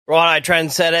Righto,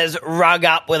 trendsetters, rug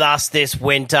up with us this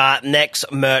winter.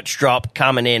 Next merch drop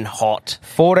coming in hot.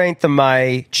 14th of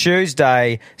May,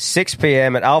 Tuesday, 6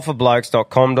 p.m. at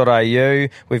alphablokes.com.au.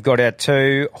 We've got our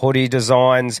 2 hoodie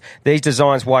designs. These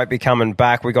designs won't be coming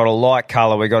back. We've got a light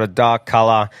colour. We've got a dark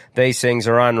colour. These things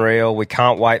are unreal. We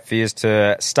can't wait for you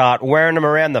to start wearing them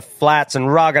around the flats and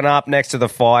rugging up next to the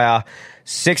fire.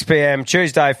 6 p.m,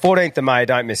 Tuesday, 14th of May.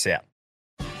 Don't miss out.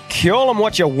 Call them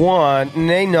what you want,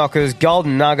 knee knockers,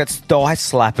 golden nuggets, thigh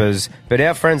slappers, but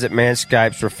our friends at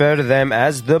Manscaped refer to them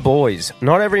as the boys.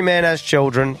 Not every man has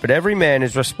children, but every man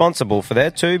is responsible for their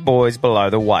 2 boys below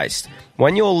the waist.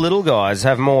 When your little guys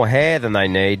have more hair than they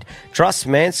need, trust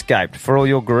Manscaped for all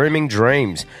your grooming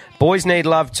dreams. Boys need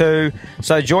love too,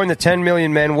 so join the 10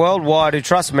 million men worldwide who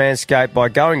trust Manscaped by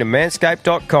going to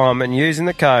manscaped.com and using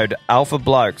the code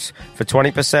ALPHABLOKES for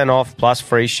 20% off plus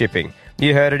free shipping.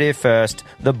 You heard it here first.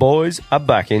 The boys are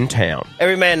back in town.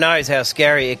 Every man knows how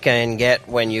scary it can get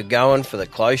when you're going for the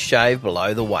close shave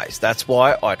below the waist. That's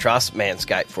why I trust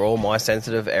Manscaped for all my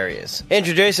sensitive areas.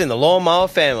 Introducing the Lawnmower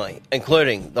family,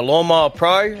 including the Lawnmower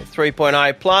Pro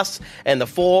 3.0 Plus and the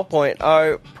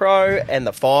 4.0 Pro and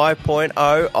the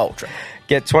 5.0 Ultra.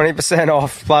 Get 20%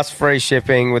 off plus free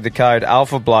shipping with the code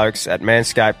ALPHABLOKES at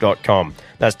manscaped.com.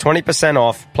 That's 20%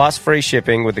 off plus free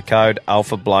shipping with the code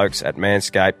ALPHABLOKES at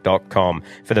manscaped.com.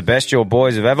 For the best your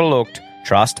boys have ever looked,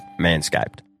 trust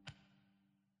Manscaped.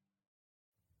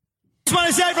 I just want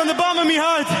to say from the bottom of my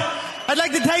heart, I'd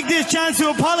like to take this chance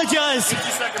to apologize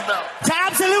to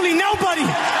absolutely nobody.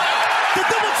 The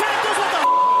double champ does what the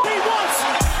he wants.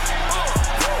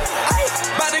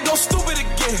 About to go stupid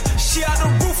again. She out the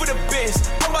roof of the Benz.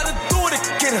 I'm about to do it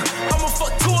again. I'ma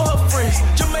fuck 2 of her friends.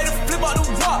 Just made a flip out the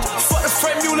wall. Fuck the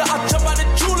frame mule, I jump out the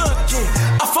jeweler again.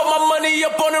 I fuck my money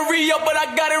up on the re-up, but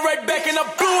I got it right back and I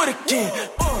blew it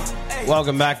again.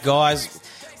 Welcome back, guys.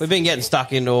 We've been getting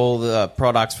stuck into all the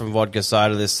products from Vodka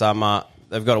Soda this summer.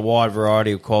 They've got a wide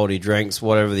variety of quality drinks,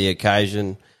 whatever the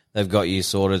occasion. They've got you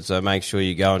sorted, so make sure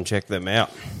you go and check them out.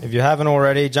 If you haven't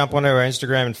already, jump onto our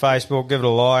Instagram and Facebook, give it a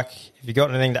like. If you've got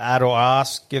anything to add or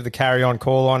ask, give the Carry On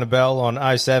call line a bell on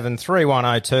 07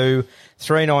 3102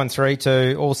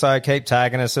 3932. Also, keep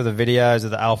tagging us to the videos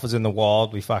of the alphas in the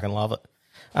wild. We fucking love it.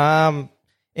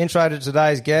 Intro to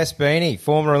today's guest, Beanie,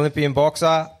 former Olympian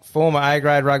boxer, former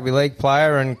A-grade rugby league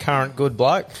player and current good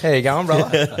bloke. How you going,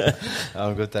 brother?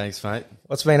 I'm good, thanks, mate.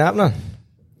 What's been happening?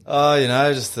 Oh,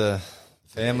 just the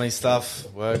family stuff,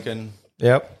 working.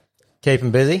 Yep.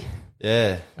 Keeping busy?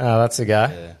 Yeah. Oh, that's a go.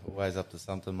 Yeah, always up to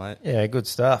something, mate. Yeah, good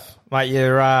stuff. Mate,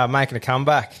 you're making a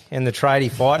comeback in the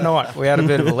tradie fight night. We had a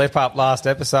bit of a lip-up last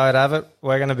episode of it.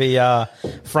 We're going to be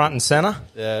front and centre.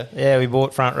 Yeah. Yeah, we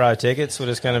bought front row tickets. We're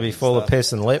just going to be full of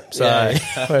piss and lip, so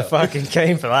we're fucking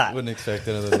keen for that. Wouldn't expect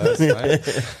anything less,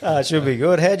 mate. It should be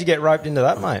good. How'd you get roped into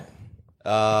that, mate?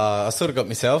 I sort of got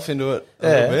myself into it a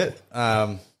little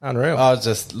bit. Unreal. I was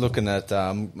just looking at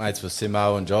mates with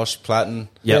Simo and Josh Platten.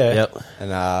 Yep.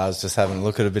 And I was just having a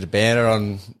look at a bit of banner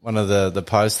on one of the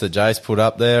posts that Jace put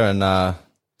up there, and I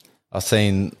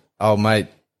seen old mate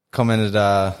commented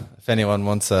if anyone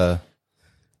wants a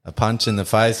punch in the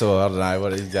face, or I don't know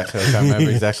what exactly, I can't remember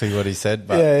exactly what he said,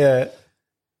 but yeah,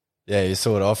 you're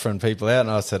sort of offering people out, and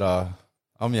I said,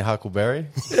 I'm your Huckleberry.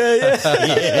 Yeah.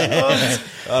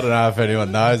 I don't know if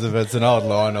anyone knows it, but it's an old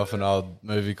line off an old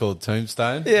movie called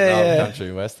Tombstone. Yeah, an old yeah.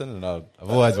 country western, and I've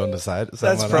always wanted to say it to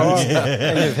someone. That's right.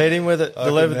 And you've hit him with it,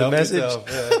 delivered the message.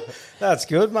 That's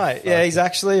good, mate. Yeah, he's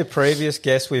actually a previous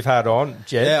guest we've had on,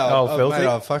 Jed. Filthy. Mate,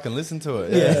 I fucking listened to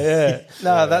it. Yeah.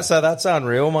 No, that's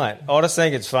unreal, mate. I just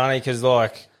think it's funny because,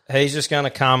 like, he's just going to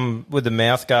come with the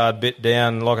mouth guard bit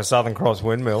down like a Southern Cross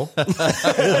windmill.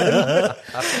 How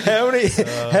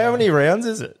many rounds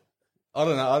is it? I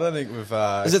don't know. I don't think we've.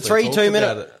 Is it 3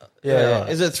 2-minute? Yeah.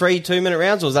 Is it 3 2-minute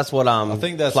rounds, or is that's what I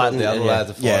think that's what the other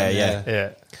lads are fighting. Yeah.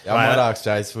 I might ask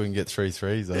Jace if we can get 3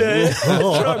 threes. Try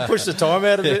and push the time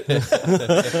out a bit.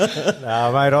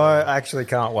 No, mate, I actually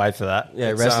can't wait for that.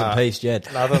 Yeah, rest in peace, Jed.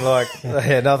 Nothing like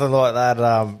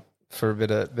that. For a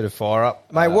bit of fire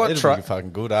up, mate. It'll be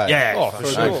fucking good, eh? Yeah, for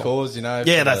a good cause,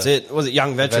 Yeah, that's it. Was it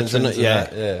Young Veterans? Isn't it?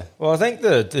 Yeah. Well, I think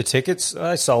the tickets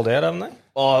they sold out, haven't they?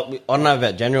 Oh, I don't know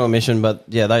about general admission, but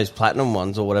yeah, those platinum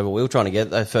ones or whatever, we were trying to get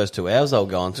those first 2 hours they were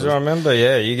going. So I remember,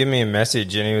 you give me a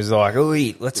message and he was like, "Oh,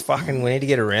 we need to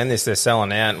get around this. They're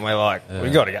selling out," and we're like,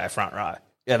 "We got to go front row."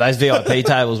 Yeah, those VIP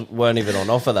tables weren't even on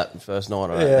offer that first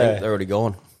night. I think they're already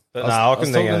gone. But I was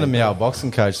talking to my old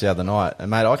boxing coach the other night, and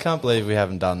mate, I can't believe we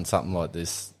haven't done something like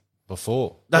this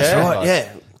before. That's right,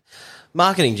 yeah.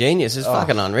 Marketing genius is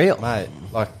fucking unreal. Mate,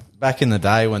 like back in the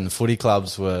day when the footy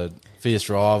clubs were fierce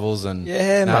rivals. And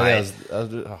Yeah, mate.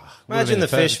 Imagine the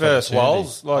fish versus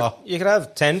Walls. Like, you could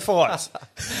have 10 fights.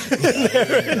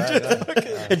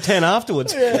 And 10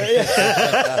 afterwards.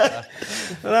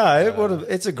 No,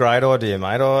 it's a great idea,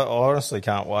 mate. I honestly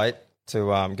can't wait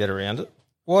to get around it.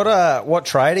 What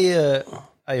trade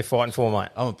are you fighting for, mate?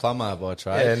 I'm a plumber by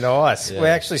trade. Yeah, nice. Yeah. We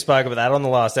actually spoke about that on the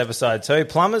last episode too.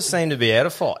 Plumbers seem to be out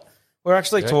of fight. We're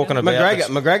actually talking about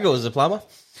McGregor was a plumber.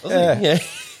 Yeah.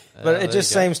 But it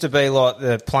just seems to be like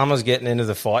the plumbers getting into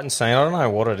the fighting scene. I don't know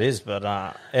what it is,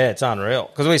 but it's unreal.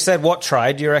 Because we said, what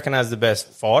trade do you reckon has the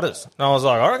best fighters? And I was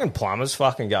like, I reckon plumbers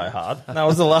fucking go hard. And that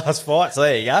was the last fight. So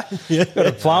there you go. Got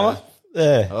a plumber.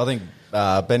 Yeah. I think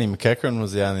Benny McEachran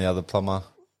was the only other plumber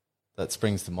that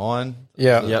springs to mind.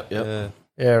 Yeah. Yep.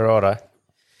 Yeah, righto.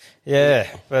 Yeah,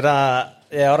 but I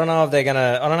don't know if they're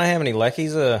gonna. I don't know how many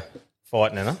Leckies are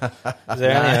fighting in it. Is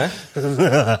there any?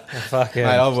 Fucking.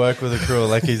 Mate, I work with a crew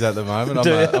of leckies at the moment.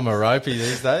 I'm a ropey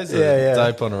these days. Yeah.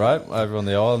 Dope on a rope over on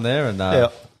the island there, and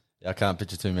I can't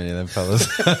picture too many of them fellas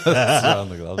throwing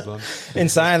the gloves on. In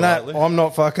saying that, I'm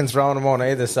not fucking throwing them on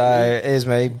either. So here's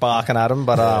me barking at them,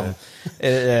 but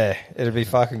it'd be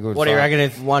fucking good. What do you reckon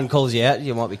if one calls you out,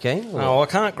 you might be keen? Or? No, I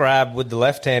can't grab with the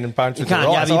left hand and punch with the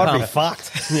right. So I'd be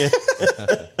fucked.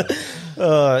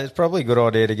 It's probably a good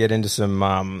idea to get into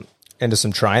some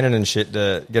training and shit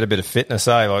to get a bit of fitness.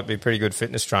 Like be a pretty good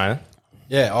fitness trainer.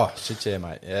 Yeah. Oh shit, yeah,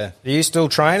 mate. Yeah. Do you still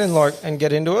train and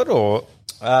get into it, or?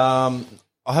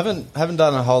 I haven't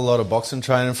done a whole lot of boxing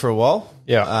training for a while.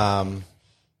 Yeah.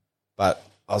 But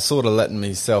I was sort of letting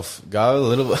myself go a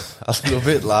little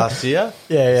bit last year.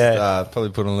 Yeah.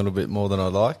 Probably put on a little bit more than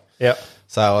I'd like. Yep.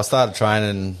 So I started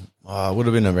training. It would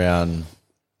have been around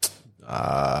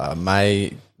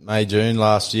May, June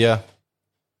last year.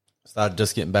 Started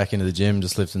just getting back into the gym,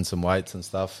 just lifting some weights and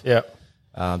stuff. Yep.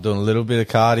 Doing a little bit of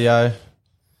cardio,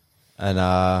 and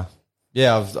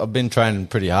I've been training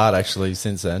pretty hard actually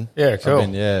since then. Yeah, cool.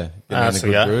 I've been getting in a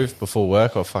good groove. Before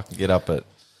work, I'll fucking get up at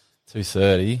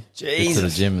 2:30. Get to the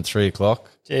gym at 3:00.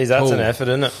 Jeez, that's an effort,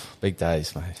 isn't it? Big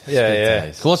days, mate. Big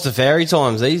days. What's the ferry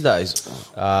times these days?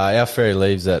 Our ferry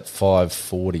leaves at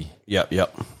 5:40. Yep.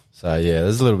 So yeah,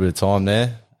 there's a little bit of time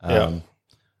there.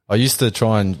 I used to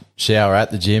try and shower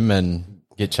at the gym and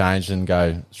get changed and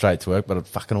go straight to work, but I'd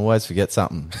fucking always forget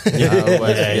something. I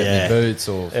always forget my boots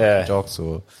or jocks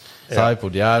or soap or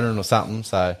deodorant or something.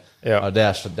 So I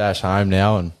dash home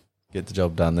now and get the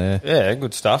job done there. Yeah,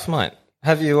 good stuff, mate.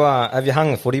 Have you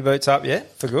hung the footy boots up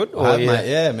yet for good? I have, mate.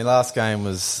 Yeah, my last game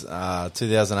was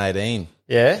 2018.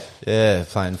 Yeah? Yeah,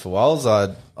 playing for Walls.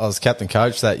 I was captain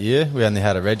coach that year. We only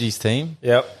had a Reggie's team.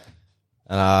 Yep.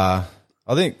 And I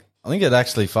think it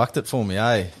actually fucked it for me,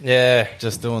 eh? Yeah.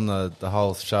 Just doing the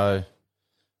whole show.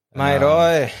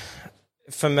 Mate,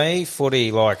 for me,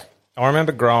 footy, like, I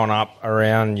remember growing up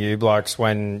around you blokes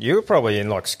when you were probably in,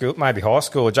 like, school, maybe high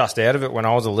school, or just out of it when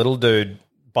I was a little dude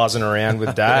buzzing around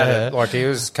with Dad. Like, he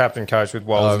was captain coach with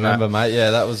Walls. I remember, mate. Yeah,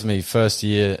 that was my first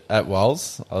year at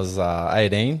Walls. I was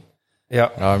 18. Yeah,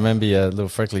 I remember your little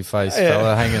freckly face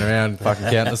fella hanging around fucking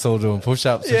counting us all doing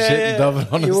push-ups and shit and dubbing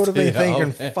on us. You would have been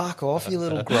thinking, fuck off, you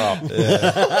little grub. But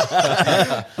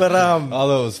I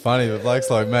thought it was funny, but blokes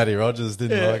like Matty Rogers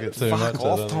didn't like it too much. Fuck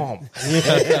off, Tom.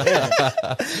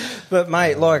 But,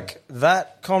 mate, like,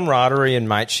 that camaraderie and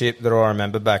mateship that I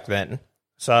remember back then,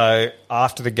 so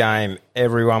after the game,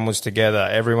 everyone was together.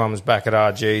 Everyone was back at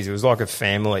RG's. It was like a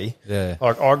family. Yeah.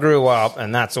 Like, I grew up,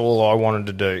 and that's all I wanted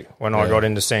to do when I got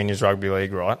into seniors rugby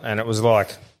league, right? And it was like,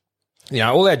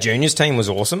 all our juniors team was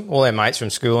awesome, all our mates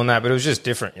from school and that, but it was just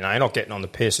different, you're not getting on the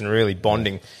piss and really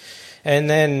bonding. And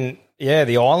then,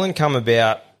 the island come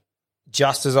about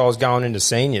just as I was going into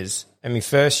seniors. And my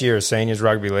first year of seniors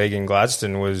rugby league in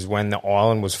Gladstone was when the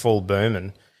island was full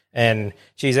booming. And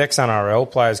she's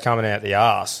ex-NRL players coming out the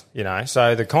arse,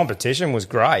 So the competition was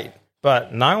great,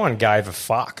 but no one gave a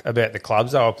fuck about the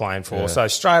clubs they were playing for. Yeah. So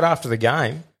straight after the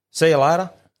game, see you later.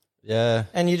 Yeah.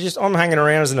 And I'm hanging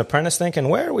around as an apprentice thinking,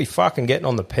 where are we fucking getting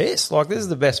on the piss? Like, this is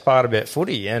the best part about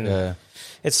footy. And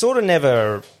it's sort of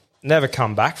never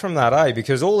come back from that,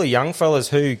 because all the young fellas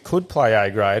who could play A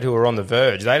grade, who were on the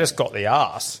verge, they just got the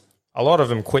arse. A lot of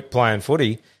them quit playing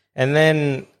footy, and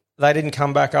then they didn't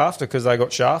come back after because they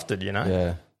got shafted,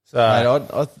 Yeah. So,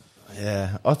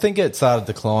 mate, I think it started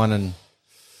declining.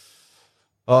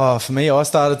 Oh, for me, I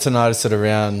started to notice it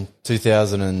around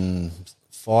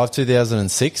 2005,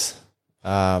 2006.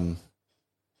 I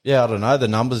don't know. The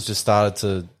numbers just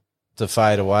started to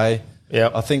fade away. Yeah.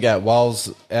 I think at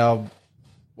Walls,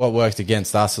 what worked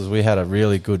against us is we had a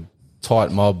really good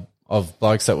tight mob of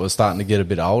blokes that were starting to get a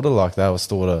bit older. Like they were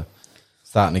starting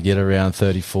starting to get around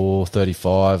 34,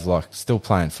 35, like still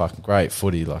playing fucking great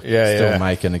footy, like still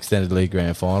making extended league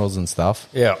grand finals and stuff.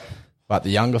 Yeah. But the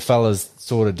younger fellas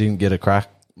sort of didn't get a crack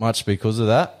much because of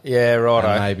that. Yeah, right.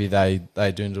 And maybe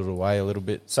they dwindled away a little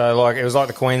bit. So, like, it was like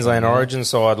the Queensland Origin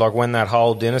side, like when that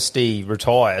whole dynasty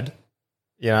retired,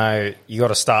 you know, you got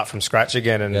to start from scratch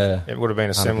again, and it would have been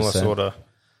a similar 100%. sort of...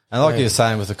 And like you were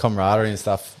saying with the camaraderie and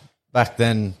stuff, back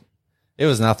then it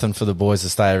was nothing for the boys to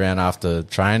stay around after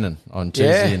training on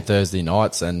Tuesday and Thursday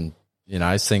nights and, you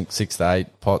know, sink 6 to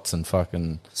 8 pots and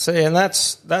fucking... See, and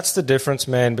that's the difference,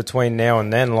 man, between now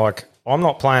and then. Like, I'm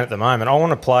not playing at the moment. I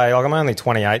want to play. Like, I'm only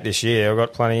 28 this year. I've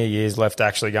got plenty of years left to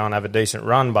actually go and have a decent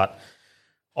run, but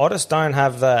I just don't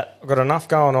have that. I've got enough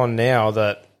going on now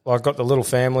that I've got the little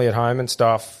family at home and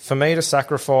stuff. For me to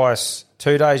sacrifice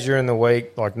 2 days during the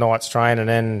week, like nights train, and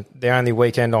then the only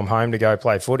weekend I'm home to go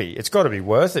play footy, it's got to be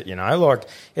worth it, you know? Like,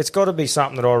 it's got to be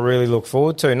something that I really look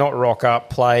forward to, not rock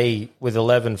up, play with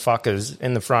 11 fuckers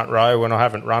in the front row when I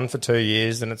haven't run for 2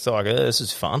 years, and it's like, this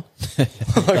is fun.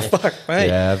 Like, fuck me.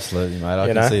 Yeah, absolutely, mate.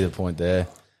 I can see the point there.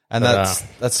 And that's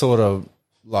sort of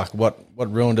like what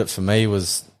ruined it for me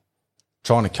was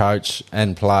trying to coach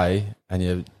and play, and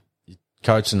you're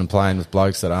coaching and playing with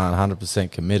blokes that aren't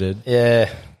 100% committed.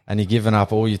 Yeah. And you're giving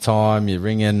up all your time. You're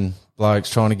ringing blokes,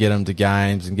 trying to get them to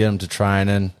games and get them to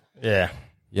training. Yeah.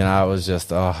 You know, it was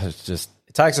just,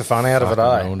 it takes the fun out of it,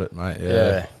 eh? Ruined it, mate.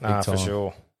 Yeah, nah, for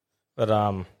sure. But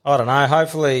I don't know.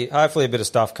 Hopefully a bit of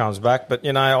stuff comes back. But,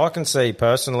 you know, I can see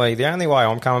personally the only way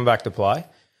I'm coming back to play,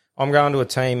 I'm going to a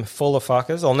team full of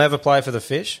fuckers. I'll never play for the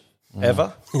Fish,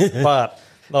 ever. But,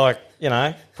 like, you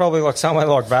know, probably like somewhere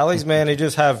like Valleys, man, who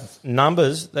just have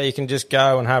numbers that you can just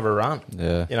go and have a run.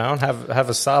 Yeah. You know, and have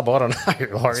a sub. I don't know. Like,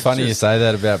 it's funny you say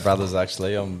that about brothers,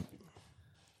 actually. I've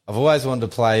always wanted to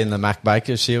play in the Mac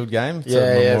Baker Shield game. It's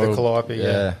the Calliope,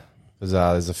 yeah. Because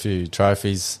there's a few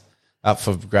trophies up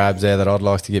for grabs there that I'd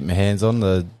like to get my hands on.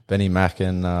 The Benny Mac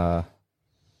and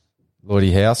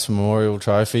Lordy House Memorial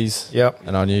trophies. Yep.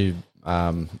 And I knew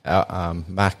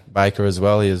Mac Baker as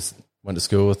well. He went to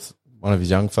school with one of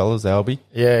his young fellas, Albie.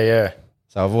 Yeah.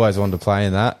 So I've always wanted to play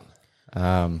in that.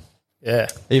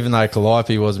 Even though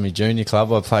Calliope was my junior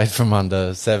club, I played from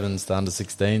under 7s to under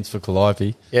 16s for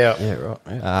Calliope. Yeah, right.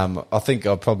 Yeah. I think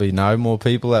I probably know more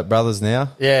people at Brothers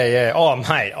now. Yeah. Oh,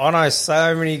 mate, I know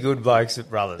so many good blokes at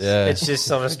Brothers. Yeah. It's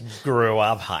just I just grew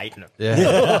up hating them. Yeah,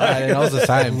 and I was the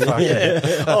same.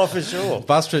 Yeah. Oh, for sure.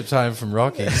 Bus trips home from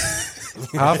Rocky.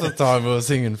 Half the time we were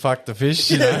singing "Fuck the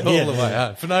Fish," you know, all the way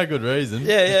home for no good reason.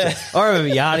 Yeah. I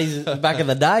remember Yardies back in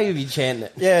the day would be chanting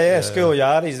it. Yeah. School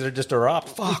yardies that are just erupt.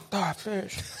 Fuck that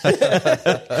fish.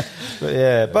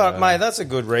 But mate, that's a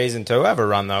good reason to have a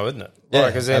run, though, isn't it? Yeah,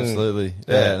 like, absolutely.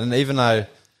 Yeah, and even though,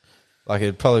 like,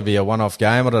 it'd probably be a one-off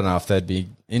game, I don't know if they'd be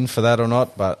in for that or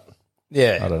not. But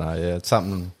I don't know. Yeah, it's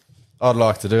something I'd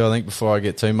like to do. I think before I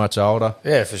get too much older.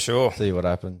 Yeah, for sure. See what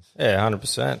happens. Yeah,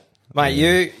 100%.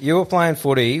 Mate, you were playing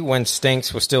footy when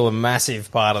stinks were still a massive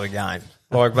part of the game,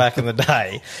 like back in the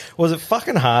day. Was it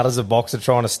fucking hard as a boxer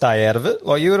trying to stay out of it?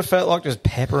 Like, you would have felt like just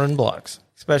peppering blokes,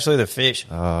 especially the Fish.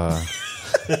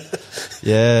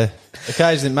 Yeah.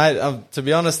 Occasionally, mate, to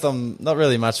be honest, I'm not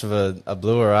really much of a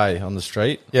bluer, on the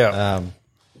street. Yeah.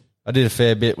 I did a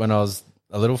fair bit when I was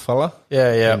a little fella.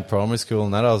 Yeah. In primary school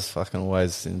and that. I was fucking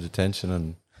always in detention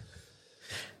and,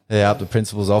 up the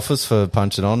principal's office for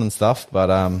punching on and stuff. But,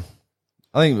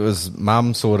 I think it was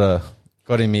mum sort of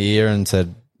got in my ear and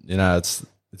said, you know, it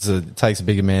takes a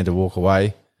bigger man to walk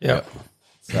away. Yeah.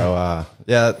 So,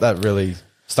 that really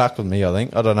stuck with me, I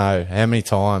think. I don't know how many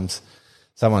times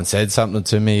someone said something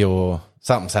to me or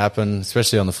something's happened,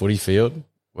 especially on the footy field,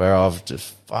 where I've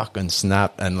just fucking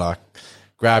snapped and, like,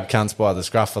 grabbed cunts by the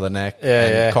scruff of the neck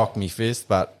and cocked me fist.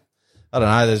 But I don't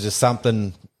know, there's just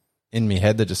something in me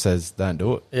head that just says, don't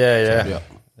do it.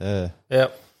 Yeah.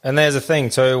 And there's a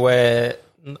thing too where,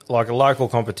 like, a local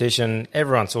competition,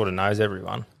 everyone sort of knows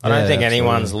everyone. I don't think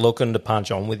anyone's looking to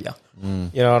punch on with you.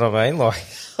 You know what I mean? Like,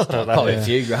 I don't know. Probably a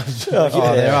few grubs. There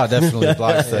are definitely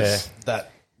blokes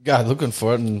that go looking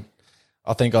for it, and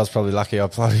I think I was probably lucky I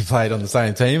probably played on the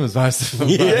same team as most of them.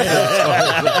 Mate,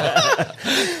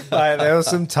 there were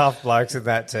some tough blokes in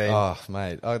that team. Oh,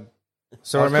 mate. I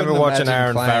remember watching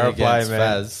Aaron Farrell play,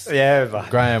 man. Faz,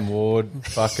 Graham Ward,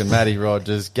 fucking Matty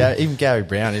Rogers, even Gary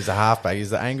Brown. He's a halfback. He's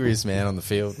the angriest man on the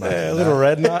field, mate. Yeah, a little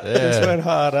red nut. Just went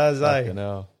hard,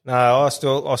 No, I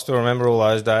still remember all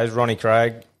those days. Ronnie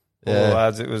Craig, all the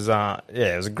lads. It was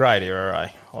it was a great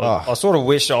era, I sort of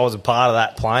wish I was a part of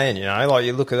that playing, you know. Like,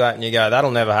 you look at that and you go,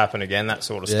 that'll never happen again, that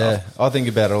sort of stuff. I think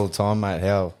about it all the time, mate,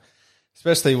 how,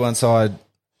 especially once I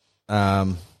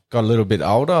got a little bit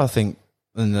older, I think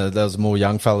and there was more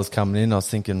young fellas coming in. I was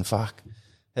thinking, fuck,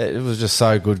 it was just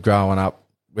so good growing up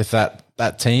with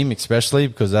that team, especially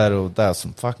because they were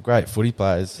some fucking great footy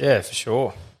players. Yeah, for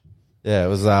sure. Yeah, it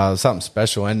was something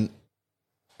special, and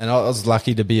I was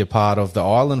lucky to be a part of the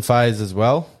island phase as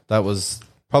well. That was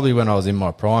probably when I was in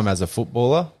my prime as a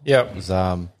footballer. Yeah, it was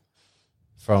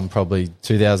from probably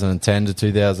 2010 to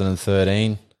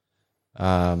 2013,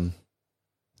 and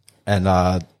when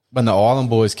the Island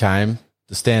boys came,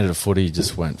 the standard of footy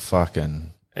just went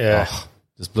fucking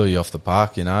just blew you off the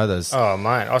park. You know, oh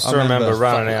mate, I still remember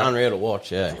running out, unreal to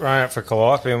watch. Yeah, running out for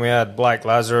Calliope, and we had Blake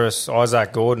Lazarus,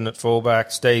 Isaac Gordon at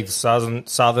fullback, Steve Southern,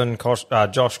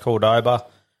 Josh Cordoba,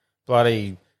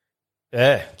 bloody.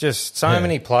 Yeah, just so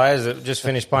many players that just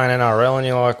finished playing NRL, and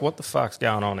you're like, what the fuck's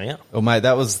going on here? Well, mate,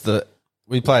 that was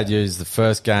we played you as the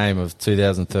first game of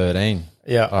 2013.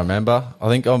 Yeah. I remember.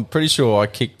 I'm pretty sure I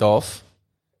kicked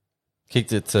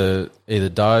it to either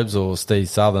Dobes or Steve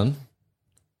Southern.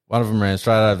 One of them ran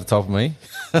straight over the top of me.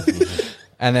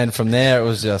 And then from there, it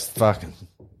was just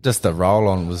the roll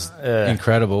on was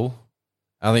incredible.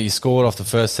 I think you scored off the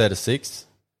first set of 6.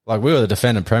 Like, we were the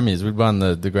defending premiers. We'd won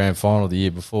the grand final the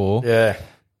year before. Yeah.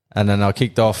 And then I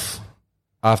kicked off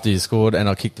after you scored, and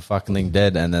I kicked the fucking thing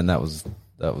dead, and then that was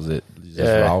it. You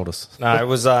just rolled us. No, it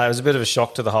was a bit of a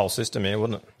shock to the whole system here,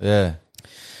 wasn't it? Yeah.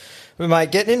 But,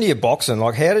 mate, getting into your boxing,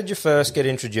 like, how did you first get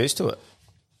introduced to it?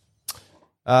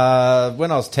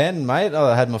 When I was 10, mate,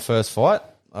 I had my first fight.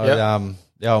 The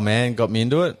old man got me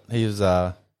into it. He was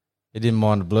he didn't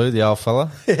mind the blue, the old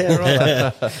fella. Yeah,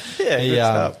 right. Good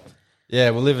stuff.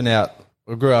 Yeah,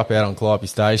 we grew up out on Calliope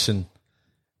Station,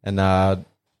 and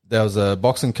there was a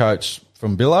boxing coach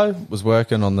from Billow, was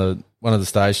working on one of the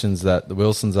stations that the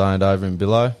Wilsons owned over in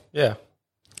Billow. Yeah.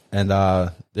 And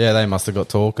they must have got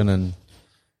talking, and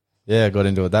got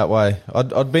into it that way.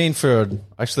 I'd been for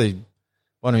actually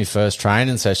one of my first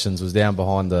training sessions was down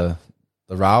behind the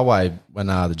railway when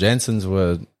the Jensens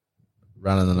were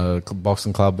running a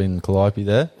boxing club in Calliope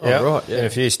there. Yeah, right. Yeah. And a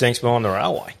few stinks behind the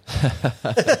railway.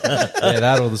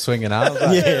 That or the swinging arms.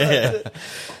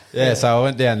 Yeah, so I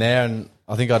went down there, and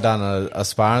I think I'd done a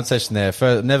sparring session there.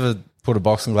 Never put a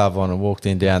boxing glove on, and walked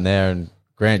in down there, and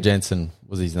Grant Jensen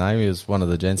was his name. He was one of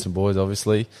the Jensen boys,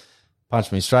 obviously.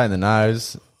 Punched me straight in the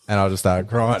nose, and I just started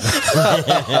crying.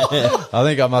 I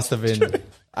think I must have been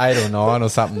 8 or 9 or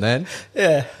something then.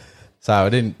 Yeah. So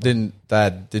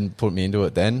Dad didn't put me into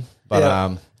it then.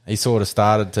 But he sort of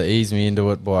started to ease me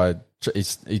into it by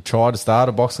he tried to start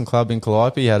a boxing club in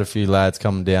Calliope. He had a few lads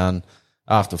coming down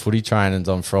after footy trainings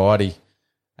on Friday,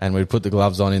 and we'd put the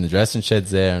gloves on in the dressing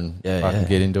sheds there and fucking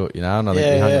get into it, you know. And I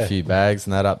think we hung a few bags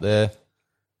and that up there.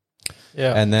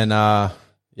 Yeah. And then,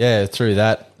 through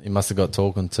that, he must have got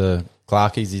talking to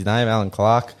Clarkie's his name, Alan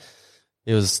Clark.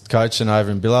 He was coaching over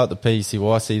in Billow at the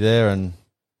PCYC there, and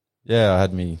I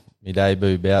had me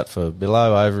debut bout for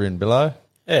Billow over in Billow.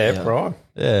 Yeah, prime.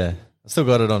 Yeah. I still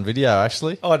got it on video,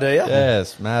 actually. Oh, do you? Yeah,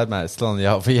 it's mad, mate. It's still on the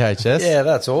old VHS. Yeah,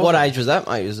 that's awesome. What age was that,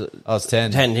 mate? Was it? I was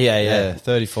 10. 10, yeah.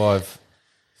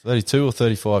 32 or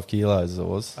 35 kilos it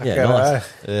was. Yeah,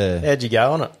 nice. Yeah. How'd you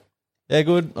go on it? Yeah,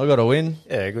 good. I got a win.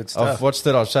 Yeah, good stuff. I've watched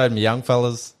it. I've showed my young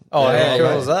fellas. Oh, how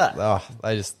cool was that? Oh,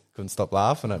 they just couldn't stop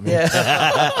laughing at me. Yeah.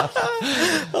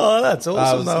 Oh, that's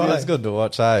awesome. It was good to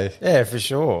watch, hey? Yeah, for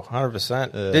sure.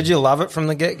 100%. Yeah. Did you love it from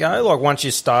the get-go? Like, once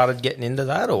you started getting into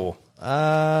that, or?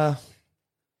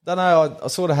 Don't know. I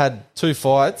sort of had 2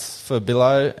 fights for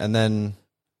Billow, and then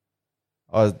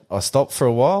I stopped for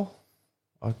a while.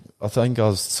 I think I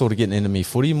was sort of getting into me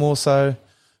footy more so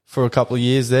for a couple of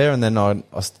years there, and then I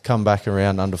come back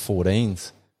around under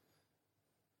 14s.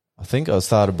 I think I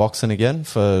started boxing again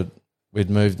we'd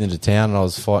moved into town, and I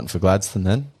was fighting for Gladstone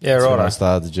then. Yeah, right. Right. I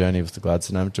started the journey with the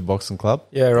Gladstone Amateur Boxing Club.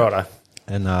 Yeah, right.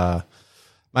 And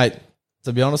mate,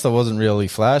 to be honest, I wasn't really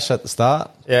flash at the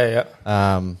start. Yeah.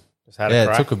 Just had a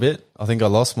crack. It took a bit. I think I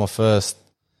lost my first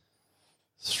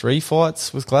 3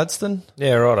 fights with Gladstone.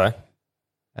 Yeah, right.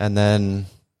 And then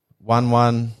won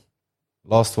 1,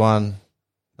 lost 1, and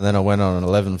then I went on an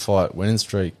 11-fight winning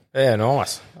streak. Yeah,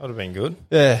 nice. That would have been good.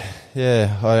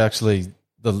 Yeah. I actually,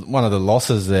 one of the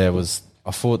losses there was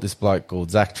I fought this bloke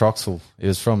called Zach Troxel. He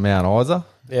was from Mount Isa,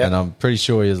 and I'm pretty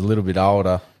sure he was a little bit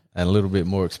older and a little bit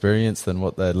more experienced than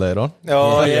what they'd led on.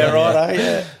 Oh, yeah, right,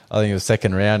 yeah. I think it was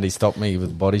second round. He stopped me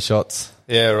with body shots.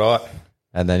 Yeah, right.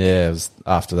 And then, it was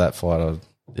after that fight,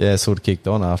 I sort of kicked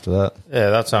on after that. Yeah,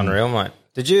 that's unreal, mate.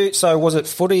 So was it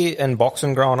footy and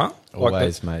boxing growing up?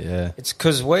 Always, mate, yeah. It's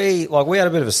because we had a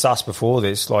bit of a suss before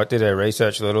this, did our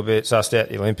research a little bit, sussed out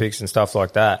the Olympics and stuff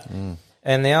like that.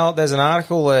 And there's an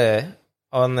article there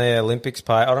on the Olympics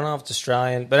page. I don't know if it's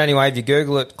Australian, but anyway, if you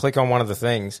Google it, click on one of the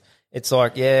things. it's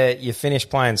like, yeah, you finished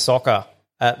playing soccer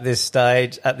at this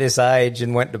stage, at this age,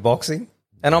 and went to boxing.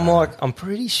 And I'm like, I'm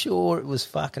pretty sure it was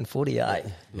fucking footy, eh?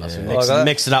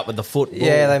 Mix it up with the football.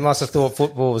 Yeah, they must have thought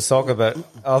football was soccer, but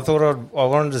I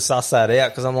wanted to suss that out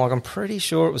because I'm like, I'm pretty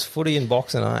sure it was footy and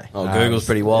boxing, eh? Oh, Google's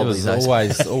pretty wild. It was these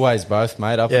days. always both,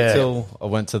 mate. Up Yeah. until I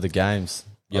went to the games,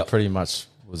 I pretty much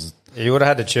was. You would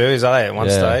have had to choose, at one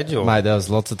stage? Or? Mate, there was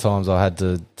lots of times I had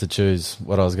to choose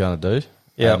what I was going to do.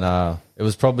 Yep. And it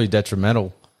was probably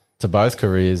detrimental to both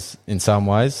careers in some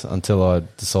ways until I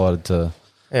decided to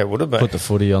Yeah, it would have been. put the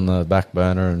footy on the back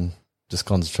burner and just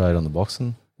concentrate on the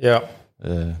boxing. Yeah.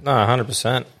 Yeah. No,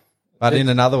 100%. But in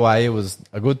another way, it was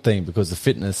a good thing because the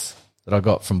fitness that I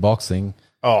got from boxing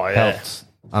Oh, yeah. helped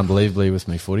unbelievably with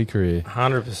my footy career.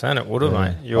 100% it would have, Yeah.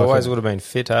 mate. You I always could- would have been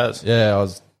fit as. Yeah, I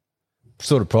was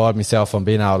sort of pride myself on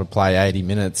being able to play 80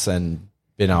 minutes and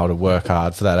being able to work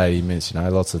hard for that 80 minutes. You know,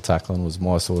 lots of tackling was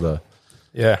my sort of,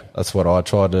 Yeah. that's what I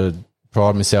tried to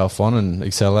pride myself on and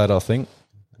excel at, I think.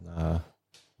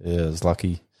 Yeah, I was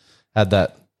lucky. Had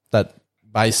that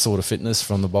base sort of fitness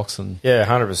from the boxing. Yeah,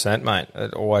 100%, mate.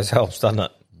 It always helps, doesn't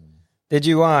it? Did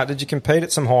you compete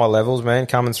at some high levels, man,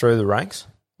 coming through the ranks?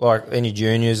 Like any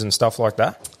juniors and stuff like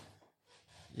that?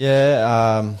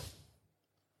 Yeah,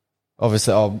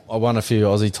 obviously I won a few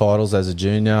Aussie titles as a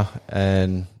junior,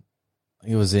 and I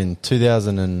think it was in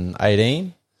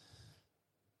 2018.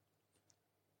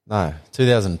 No,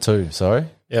 2002, sorry.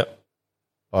 Yep.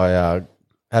 I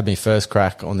had my first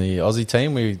crack on the Aussie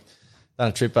team. We done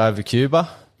a trip over Cuba.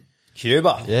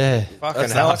 Cuba? Yeah. Fucking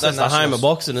That's, hell. that's the home of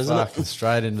boxing, isn't it? Fucking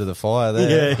straight into the fire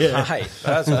there. Hey,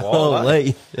 that's wild. eh?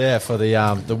 Holy. Yeah, for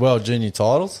the World Junior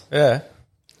titles Yeah.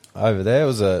 over there. It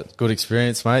was a good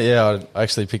experience, mate. Yeah, I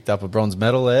actually picked up a bronze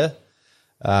medal there.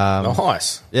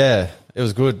 Nice. Yeah, it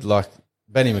was good. Like,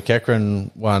 Benny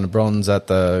McEachran won bronze at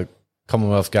the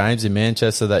Commonwealth Games in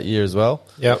Manchester that year as well.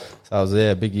 Yep. So it was,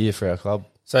 a big year for our club.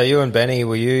 So you and Benny,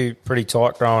 were you pretty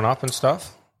tight growing up and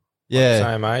stuff? Yeah.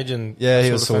 Same age and Yeah, that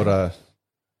he was sort sort of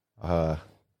of,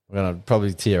 I'm going to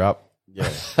probably tear up. Yeah.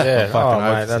 thing? Yeah. Fucking Oh,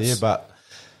 hope mate, to that's see it, but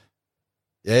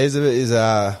yeah, he's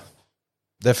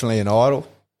definitely an idol.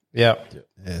 Yep.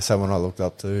 Yeah, someone I looked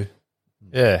up to.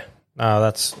 Yeah. No,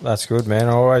 that's good, man.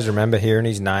 I always remember hearing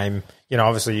his name. You know,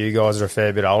 obviously you guys are a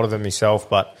fair bit older than myself,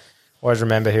 but I always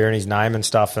remember hearing his name and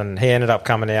stuff. And he ended up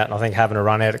coming out and I think having a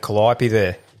run out at Calliope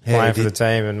there, playing for the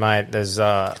team. And mate, there's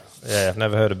I've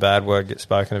never heard a bad word get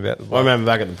spoken about the I bloke. remember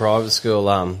back at the private school,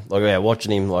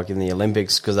 watching him like in the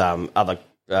Olympics because other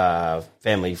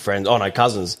family friends,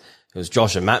 cousins, it was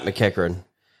Josh and Matt McEachran.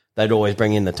 They'd always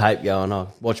bring in the tape going, oh,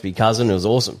 watch me cousin, it was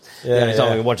awesome. Yeah, The only time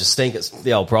yeah. we could watch a stink at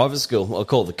the old private school. I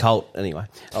call it the cult anyway.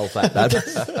 Old fat dad.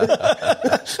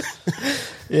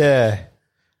 Yeah.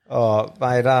 Oh,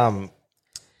 mate,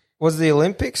 was the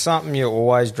Olympics something you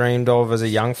always dreamed of as a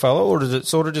young fellow, or did it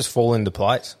sort of just fall into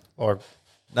place? Or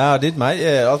No, I did, mate.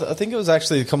 Yeah, I think it was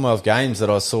actually the Commonwealth Games that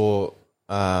I saw.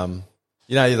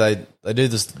 You know, they do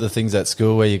the things at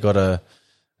school where you got to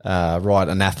write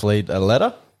an athlete a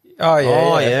letter. Oh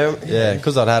yeah. Yeah,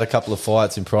 because I'd had a couple of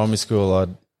fights in primary school.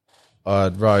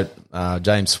 I'd wrote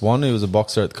James Swan, who was a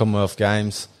boxer at the Commonwealth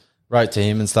Games, wrote to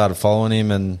him and started following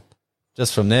him. And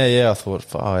just from there, I thought,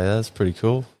 oh, yeah, that's pretty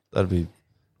cool. That'd be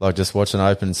like just watching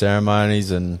open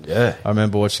ceremonies. And Yeah. I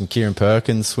remember watching Kieran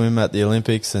Perkins swim at the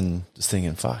Olympics and just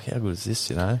thinking, fuck, how good is this,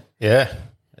 you know? Yeah.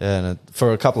 Yeah, and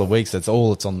for a couple of weeks, that's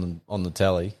all it's on the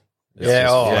telly. It's Yeah,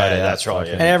 just oh, flat yeah, out that's right,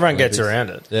 fucking And everyone gets Olympics. around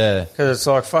it. Yeah, Because it's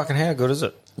like, fucking, how good is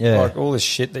it? Yeah. Like all this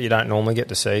shit that you don't normally get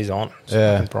to see is on. It's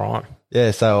Yeah. fucking prime. yeah.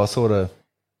 So I sort of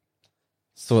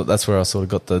that's where I sort of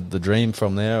got the dream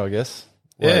from there, I guess.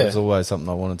 Well, Yeah. it was always something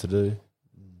I wanted to do.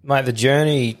 Mate, the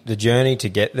journey to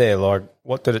get there, like,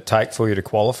 what did it take for you to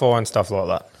qualify and stuff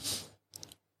like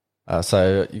that?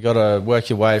 So you got to work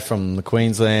your way from the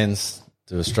Queenslands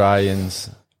to Australians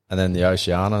and then the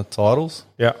Oceania titles.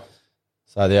 Yeah.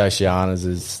 So the Oceanias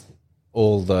is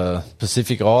all the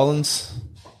Pacific Islands.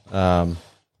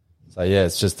 So yeah,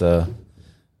 it's just a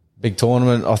big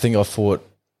tournament. I think I fought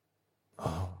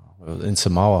in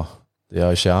Samoa. The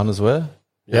Oceanias were.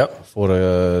 Yep. I fought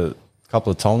a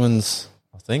couple of Tongans,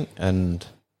 I think, and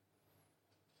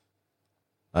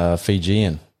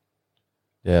Fijian.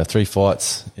 Yeah, 3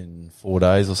 fights in 4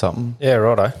 days or something. Yeah,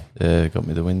 righto. Yeah, got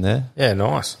me the win there. Yeah,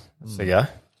 nice. There you go.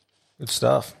 Good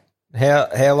stuff.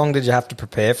 How long did you have to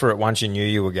prepare for it once you knew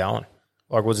you were going?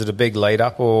 Like, was it a big lead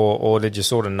up, or did you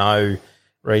sort of know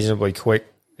reasonably quick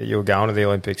that you were going to the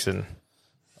Olympics? And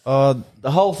The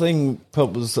whole thing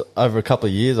was over a couple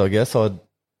of years, I guess. They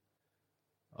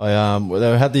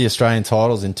had the Australian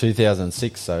titles in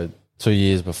 2006, so 2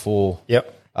 years before,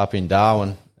 yep, up in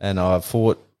Darwin, and I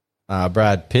fought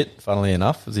Brad Pitt, funnily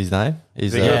enough, was his name.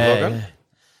 He's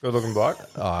Good looking bloke.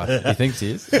 he thinks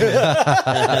he is. He's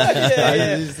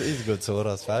a good sort,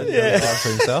 I suppose. Yeah. For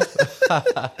himself.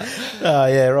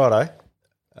 Yeah, righto.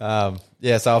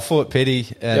 So I fought Pitty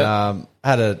and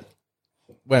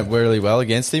went really well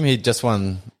against him. He'd just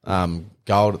won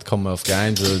gold at the Commonwealth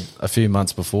Games a few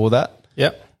months before that.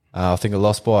 Yep. I think I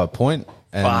lost by a point.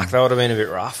 And, Fuck, that would have been a bit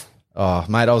rough. Oh,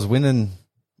 mate, I was winning.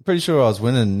 Pretty sure I was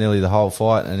winning nearly the whole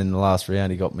fight, and in the last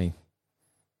round he got me.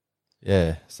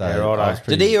 Yeah, so Yeah, righto. I was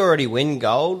pretty- Did he already win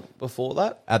gold before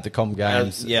that? at the Com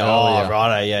Games? Yeah, earlier.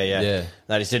 righto, yeah. Yeah.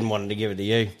 They just didn't want to give it to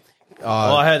you.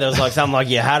 Well, I heard there was like something like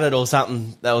you had it or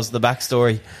something. That was the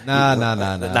backstory. No. No,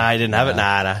 he didn't have it.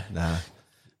 Nah.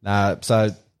 No. So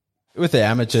with the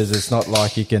amateurs, it's not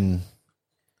like you can,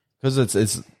 because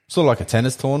it's sort of like a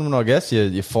tennis tournament, I guess.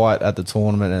 You fight at the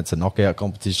tournament and it's a knockout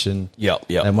competition. Yep.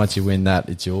 And once you win that,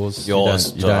 it's yours.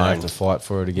 Yours You don't have to to fight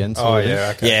for it again. Oh, sort of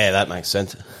yeah, okay. Yeah, that makes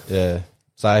sense. Yeah.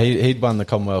 So he'd won the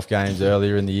Commonwealth Games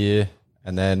earlier in the year,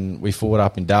 and then we fought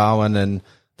up in Darwin, and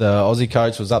the Aussie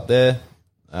coach was up there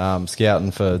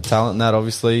scouting for talent and that,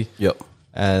 obviously. Yep.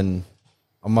 And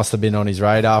I must have been on his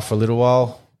radar for a little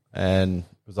while, and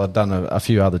because I'd done a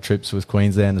few other trips with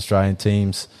Queensland Australian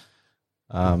teams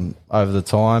over the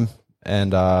time,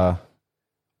 and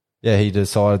he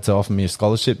decided to offer me a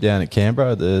scholarship down at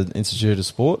Canberra at the Institute of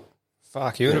Sport.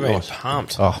 Fuck, you would have been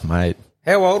pumped. Oh, mate.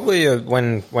 How old were you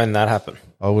when that happened?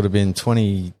 I would have been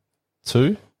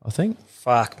 22, I think.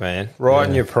 Fuck, man. Right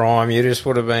in your prime, you just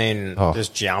would have been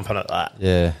just jumping at that.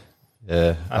 Yeah.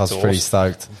 I was pretty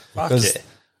stoked. Fuck 'Cause, yeah.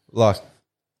 like,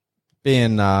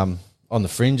 being on the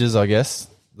fringes, I guess,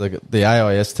 the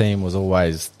AIS team was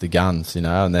always the guns, you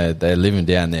know, and they're living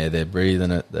down there. They're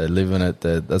breathing it. They're living it.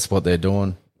 That's what they're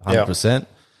doing, 100%.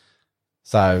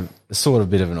 So it's sort of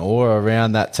a bit of an aura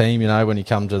around that team, you know, when you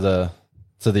come to the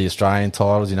Australian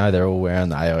titles, you know, they're all wearing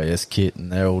the AIS kit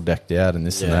and they're all decked out and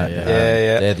this and that. Yeah.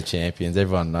 They're the champions.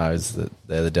 Everyone knows that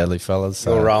they're the deadly fellas.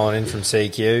 So. You're rolling in from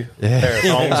CQ. Pair of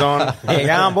thongs on. Here you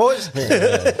going, boys?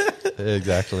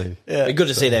 Exactly. Be good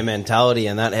to see their mentality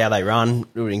and that, how they run.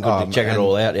 It would be good to check it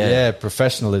all out. Yeah,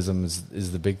 professionalism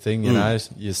is the big thing, you know.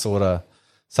 You sort of,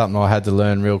 something I had to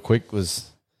learn real quick was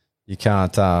you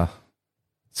can't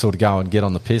sort of go and get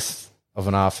on the piss of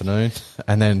an afternoon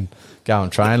and then go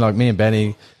and train. Like me and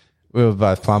Benny, we were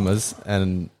both plumbers,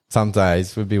 and some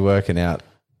days we'd be working out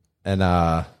and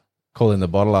calling the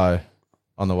bottle-o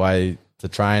on the way to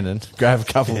train and grab a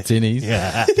couple of tinnies,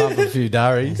 pump a few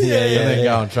durries, and then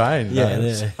go and train.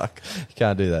 Like, you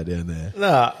can't do that down there.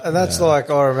 No, and that's like,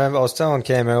 I remember, I was telling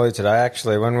Cam earlier today,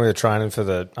 actually, when we were training for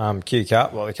the Q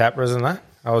Cup, like the Capras and that,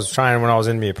 I was training when I was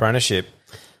in my apprenticeship.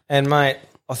 And, mate,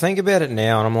 I think about it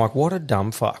now, and I'm like, what a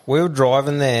dumb fuck. We were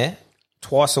driving there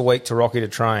twice a week to Rocky to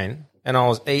train, and I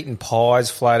was eating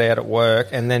pies flat out at work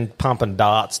and then pumping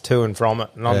darts to and from it.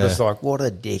 And I'm just like, what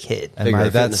a dickhead. And,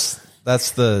 mate,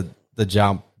 that's the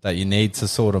jump that you need to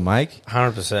sort of make.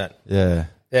 100%. Yeah.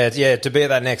 Yeah, to be at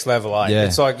that next level, eh? Yeah.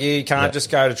 It's like you can't just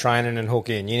go to training and hook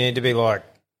in. You need to be like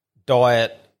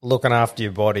diet, looking after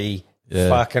your body,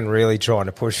 fucking really trying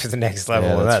to push for the next level.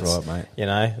 Yeah, and that's right, mate. You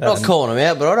know, Not calling them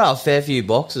out, but I know a fair few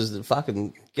boxers that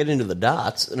fucking get into the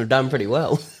darts and have done pretty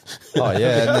well. Oh,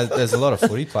 yeah, and there's a lot of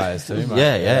footy players too,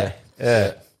 mate.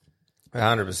 Yeah.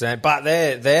 100%. But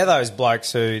they're those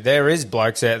blokes there is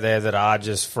blokes out there that are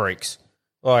just freaks.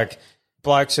 Like,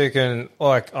 blokes who can,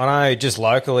 like, I know just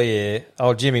locally here,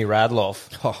 Jimmy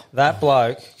Radloff, that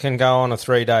bloke can go on a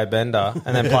 3-day bender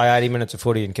and then play 80 minutes of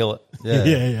footy and kill it.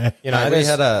 Yeah. You know, we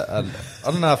had I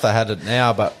don't know if they had it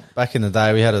now, but back in the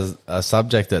day we had a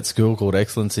subject at school called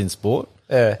Excellence in Sport.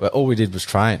 Yeah. Where all we did was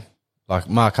train. Like,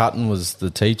 Mark Hutton was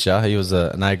the teacher. He was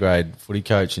an A-grade footy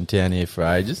coach in town here for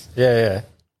ages. Yeah.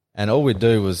 And all we'd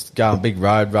do was go on big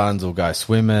road runs or go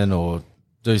swimming or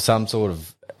do some sort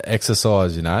of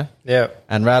exercise, you know. Yeah.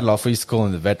 And Radloff, we used to call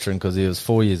him the veteran because he was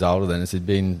 4 years older than us. He'd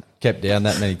been kept down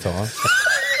that many times.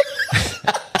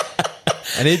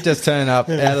 And he'd just turn up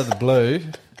out of the blue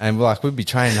and, like, we'd be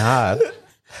training hard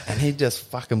and he'd just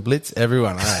fucking blitz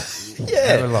everyone, eh?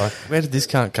 Yeah. And we're like, where did this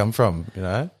cunt come from, you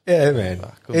know? Yeah, man.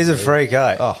 He's a freak,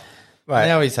 eh? Oh, Mate.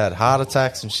 now he's had heart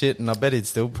attacks and shit, and I bet he'd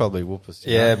still probably whoop us.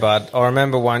 you Yeah, know? but I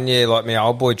remember one year, like, my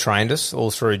old boy trained us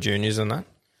all through juniors and that.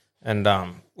 And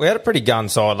we had a pretty gun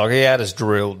side. Like, he had us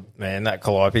drilled, man, that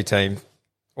Calliope team.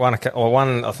 Won,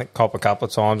 I think, Cop a couple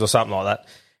of times or something like that.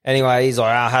 Anyway, he's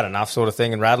like, I had enough sort of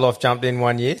thing. And Radloff jumped in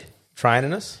one year,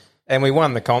 training us. And we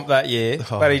won the comp that year.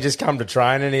 But he just come to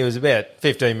train and he was about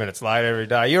 15 minutes late every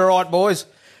day. You all right, boys?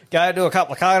 go do a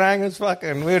couple of coat hangers,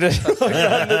 fucking, we'll just run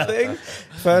the thing.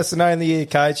 First and only year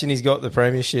coach, and he's got the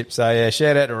premiership. So, yeah,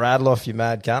 shout out to Radloff, you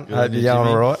mad cunt. Hope you're going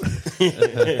all right.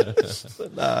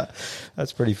 But,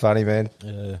 that's pretty funny, man.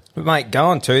 Yeah. But, mate,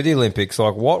 going to the Olympics,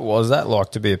 like, what was that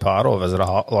like to be a part of as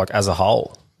a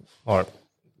whole? Like,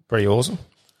 pretty awesome.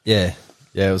 Yeah,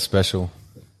 it was special.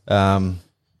 Like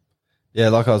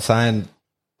I was saying,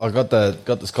 I got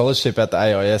the scholarship at the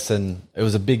AIS, and it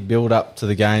was a big build up to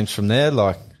the games from there.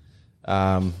 Like,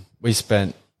 we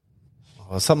spent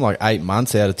something like 8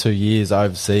 months out of 2 years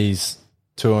overseas,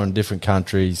 touring different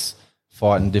countries,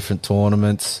 fighting different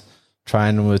tournaments,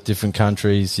 training with different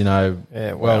countries.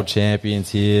 World champions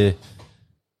here.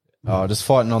 Just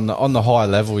fighting on the high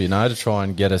level, to try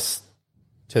and get us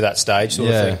To that stage sort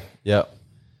of thing. Yeah.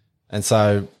 And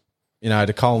so,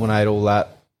 to culminate all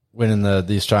that, winning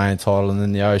the Australian title and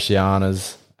then the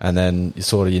Oceanias, and then you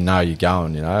sort of you're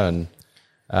going, and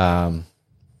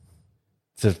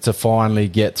to finally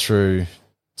get through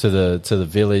to the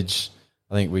village.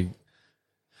 I think we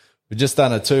just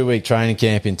done a 2-week training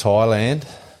camp in Thailand.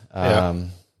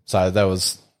 So there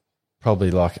was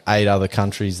probably like 8 other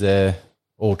countries there,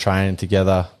 all training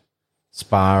together,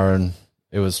 sparring.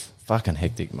 It was fucking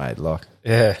hectic, mate. Like,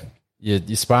 Yeah.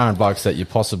 you're sparring blokes that you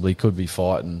possibly could be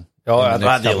fighting. Oh, in I'd the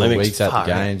love next the couple of Olympics. weeks at the Fuck,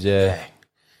 games, yeah.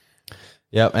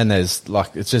 Yep, and there's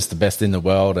it's just the best in the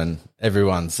world, and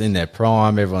everyone's in their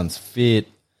prime, everyone's fit.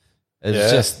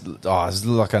 It's just it's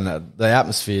like the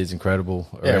atmosphere is incredible.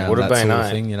 Yeah, it would have that been sort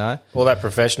of thing, all that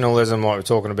professionalism, like we were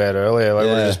talking about earlier, like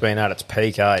would have just been at its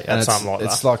peak, And at something like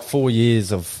it's that. like 4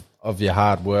 years of your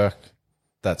hard work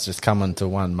that's just coming to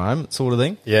one moment, sort of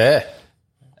thing. Yeah,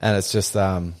 and it's just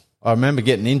I remember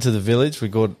getting into the village. We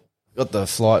got the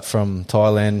flight from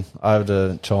Thailand over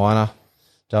to China,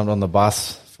 jumped on the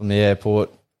bus from the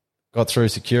airport, got through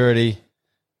security,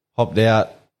 hopped out,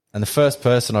 and the first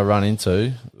person I run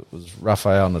into was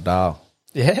Rafael Nadal.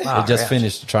 Yeah. He just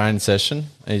finished a training session.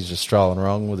 He's just strolling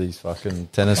along with his fucking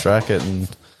tennis racket and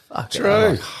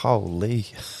True. holy.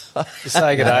 You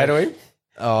say good day to him?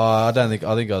 Oh, I think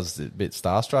I was a bit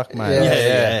starstruck, mate.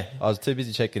 Yeah. I was too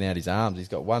busy checking out his arms. He's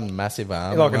got one massive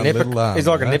arm, He's like and a one little arm. He's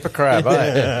like a nipper crab,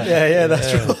 eh? Yeah,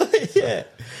 that's right. Yeah.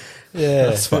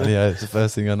 That's funny. It's the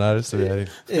first thing I noticed about him.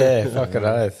 Yeah, fucking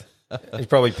oath. He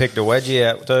probably picked a wedgie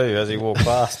out too as he walked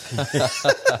past.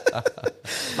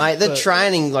 Mate, the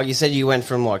training, like you said, you went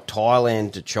from like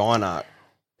Thailand to China.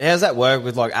 How does that work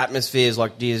with like atmospheres?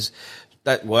 Like, does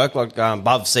that work like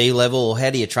above sea level? Or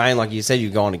how do you train? Like you said,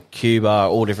 you're going to Cuba,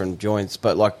 all different joints,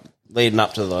 but like leading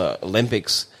up to the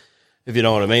Olympics, if you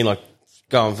know what I mean, like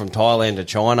going from Thailand to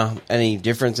China, any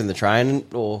difference in the training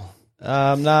or?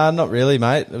 No, not really,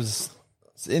 mate. It was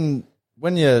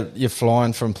when you're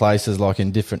flying from places like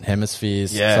in different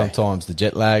hemispheres. Yeah. Sometimes the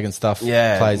jet lag and stuff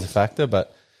plays a factor,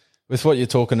 but with what you're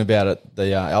talking about at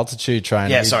the altitude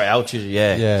training. Altitude,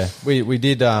 yeah. We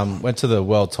did went to the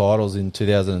world titles in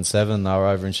 2007. They were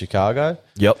over in Chicago.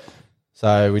 Yep.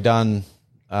 So we done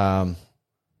Boxing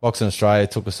Australia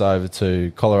took us over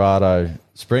to Colorado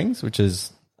Springs, which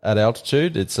is at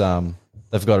altitude. It's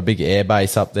they've got a big air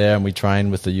base up there, and we train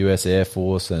with the US Air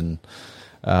Force, and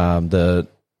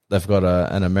they've got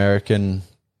an American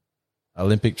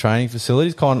Olympic training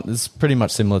facility. It's pretty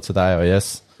much similar to the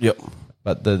AIS. Yep.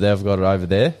 But they've got it over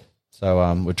there.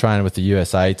 So we're training with the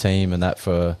USA team and that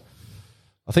for,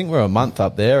 I think we're a month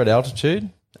up there at altitude.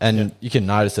 And you can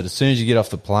notice that as soon as you get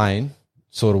off the plane,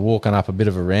 sort of walking up a bit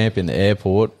of a ramp in the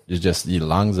airport, your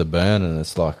lungs are burning.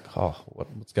 It's like,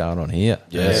 what's going on here?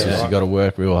 Yeah. So you've got to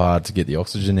work real hard to get the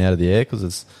oxygen out of the air because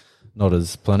it's not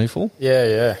as plentiful.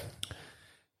 Yeah.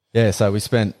 Yeah, so we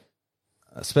spent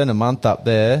a month up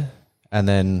there and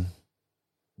then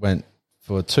went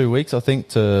for 2 weeks, I think,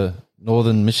 to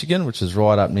northern Michigan, which is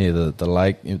right up near the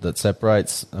lake that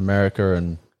separates America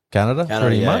and Canada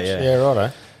pretty much. Yeah,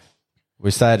 righto. We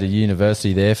stayed at a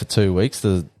university there for 2 weeks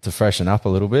to freshen up a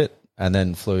little bit and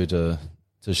then flew to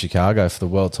Chicago for the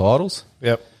world titles.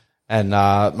 Yep. And, mate,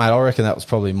 I reckon that was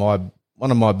probably one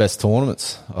of my best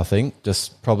tournaments, I think,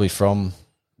 just probably from,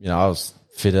 I was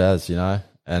fit as,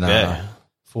 and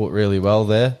fought really well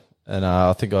there. And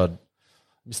I think I'd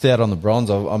missed out on the bronze.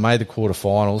 I made the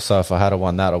quarterfinals, so if I had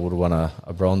won that, I would have won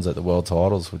a bronze at the world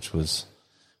titles, which was,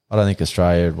 I don't think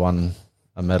Australia had won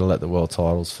a medal at the world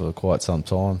titles for quite some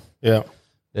time. Yeah.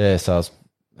 Yeah, so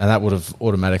and that would have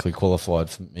automatically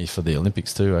qualified for me for the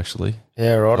Olympics too, actually.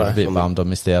 Yeah, righto. I was a bit bummed I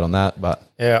missed out on that, but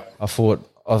Yeah. I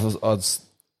was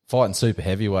fighting super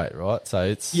heavyweight, right? So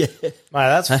it's Mate,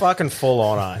 that's fucking full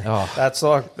on, eh? Oh.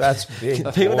 That's big.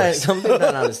 Some people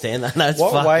don't understand that. That's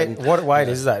What fucking, weight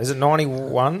is that? Is it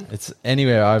 91? it's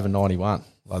anywhere over 91.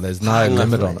 Like there's no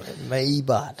limit on it. Me,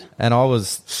 bud. And I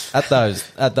was at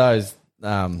those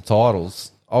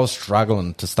titles. I was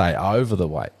struggling to stay over the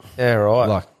weight. Yeah, right.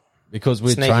 Like because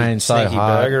we trained so sneaky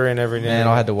hard. burger in every now Man, and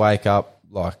I had to wake up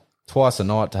like twice a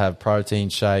night to have protein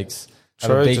shakes,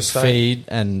 have a True, big to stay- feed,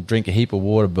 and drink a heap of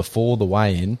water before the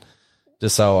weigh-in,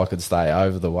 just so I could stay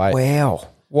over the weight. Wow.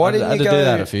 Why I didn't had you to go? do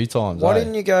that a few times. Why eh?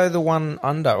 didn't you go the one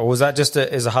under, or was that just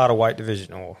as a harder weight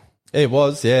division? Or It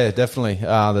was, yeah, definitely.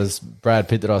 There's Brad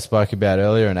Pitt that I spoke about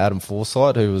earlier, and Adam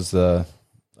Forsyth, who was a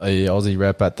Aussie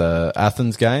rep at the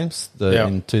Athens Games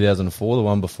in 2004, the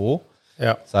one before.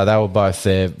 yeah, So they were both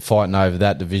there fighting over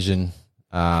that division.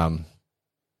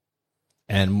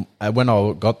 And when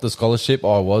I got the scholarship,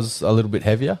 I was a little bit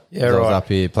heavier. Yeah, 'Cause I was right. up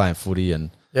here playing footy and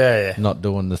yeah. not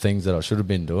doing the things that I should have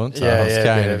been doing. So Yeah, I was yeah,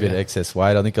 carrying yeah, a bit yeah. of excess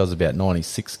weight. I think I was about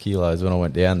 96 kilos when I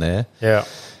went down there. Yeah.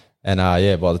 And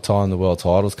by the time the world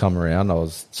titles come around, I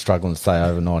was struggling to stay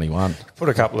over 91. Put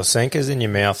a couple of sinkers in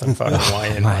your mouth and fucking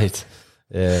weigh in. Mate.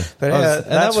 Yeah. But I was- yeah,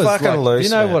 and that's fucking like, loose, you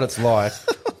know man. what it's like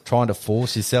trying to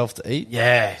force yourself to eat?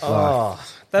 Yeah. Oh,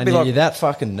 that'd And be like you're that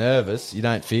fucking nervous, you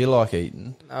don't feel like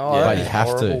eating. Oh, but that'd you be have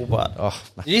horrible, to. but- Oh,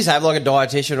 mate. You just have like a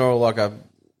dietitian or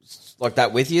like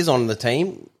that with you on the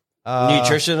team,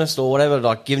 nutritionist or whatever,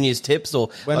 like giving you tips or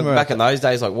When like we're back at in those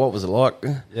days, like what was it like?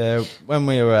 Yeah, when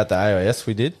we were at the AIS,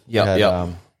 we did. We Yep, had, yep.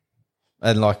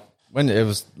 and like when it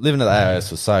was living at the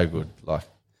AIS was so good. Like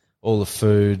all the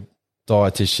food,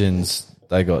 dietitians,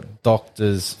 they got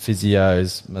doctors,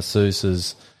 physios,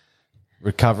 masseuses,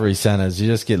 recovery centres. You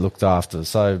just get looked after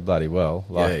so bloody well.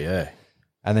 Like, yeah.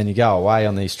 And then you go away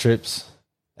on these trips,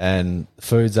 and the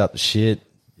food's up the shit.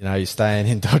 You know, you're staying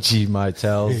in dodgy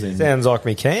motels in sounds like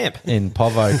me camp.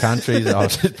 Povo countries. Oh,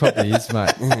 it probably is,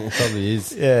 mate. It probably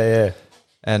is. Yeah.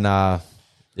 And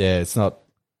it's not.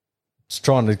 It's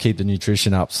trying to keep the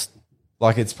nutrition up.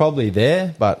 Like it's probably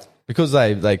there, but because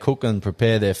they cook and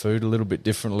prepare their food a little bit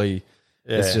differently,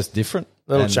 it's Yeah. just different.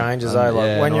 Little And, changes, eh? Like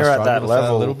when and I you're at struggle that with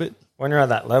level, a little bit. when you're at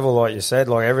that level, like you said,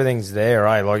 like everything's there,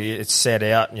 eh? Like it's set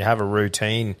out and you have a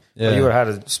routine. Yeah. Like you would have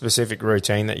had a specific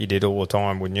routine that you did all the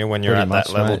time, wouldn't you? When you're Pretty at much,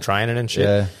 that level mate. training and shit.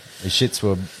 Yeah, your shits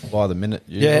were by the minute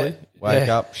usually. Yeah, Wake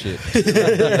yeah. up, shit.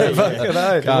 Fucking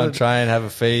oath. Go and train, have a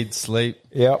feed, sleep.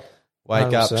 Yep.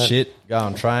 Wake up, 100%. shit. Go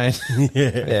and train. Yeah,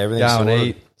 everything's Go and sorted.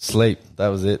 eat, sleep. That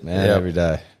was it, man. Yep. Every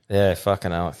day. Yeah,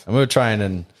 fucking oath. And we were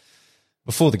training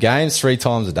before the games 3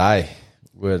 times a day.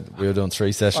 We were doing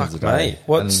 3 sessions Fuck a day. me.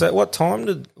 What And, what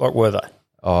time were they?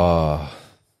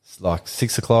 it's like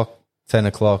 6 o'clock, 10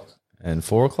 o'clock, and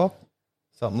 4 o'clock,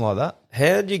 something like that.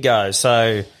 How'd you go?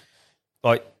 So,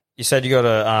 like you said, you got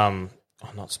a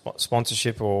not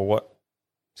sponsorship or what?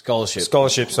 Scholarship.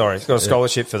 Scholarship. Sorry, got a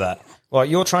scholarship for that. Like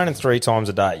you're training 3 times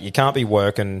a day. You can't be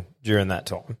working during that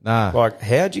time. Nah. Like,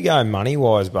 how'd you go money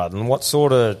wise, bud? And what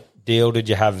sort of deal did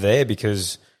you have there?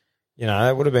 Because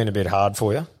it would have been a bit hard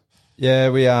for you. Yeah,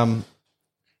 we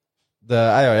the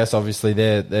AIS obviously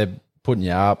they're putting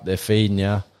you up, they're feeding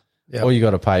you. Yep. All you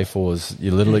got to pay for is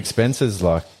your little expenses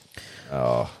like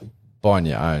buying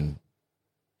your own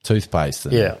toothpaste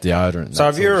and Yeah. deodorant. and So that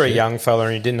if sort you of were a shit. young fella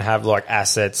and you didn't have like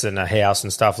assets and a house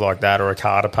and stuff like that or a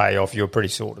car to pay off, you were pretty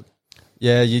sorted.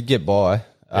 Yeah, you'd get by.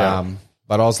 Yeah.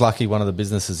 But I was lucky one of the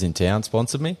businesses in town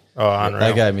sponsored me. Oh, unreal.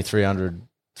 They gave me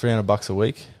 $300 bucks a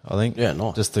week, I think. Yeah,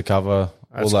 nice. Just to cover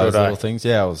That's all those good, eh? little things.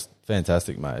 Yeah, it was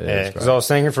fantastic, mate. Yeah, it was because great. I was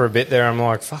thinking for a bit there, I'm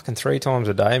like, fucking 3 times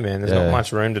a day, man. There's not Yeah.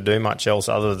 much room to do much else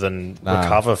other than Nah.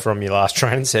 recover from your last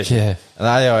training session. Yeah, and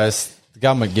the AIS, the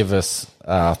government give us,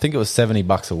 I think it was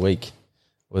 $70 a week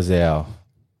was our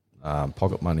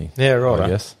pocket money. Yeah, right, I eh?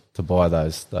 guess to buy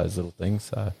those little things.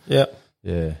 So Yeah.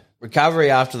 yeah, Recovery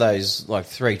after those like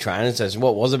 3 training sessions.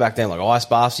 What was it back then? Like ice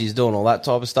baths, you was doing all that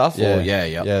type of stuff? yeah, Or,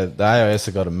 yeah. The AIS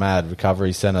have got a mad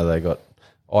recovery centre. They got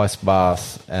ice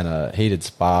bath and a heated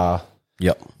spa.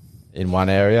 Yep. In one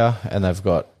area, and they've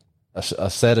got a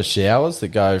set of showers that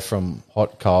go from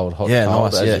hot, cold, Yeah,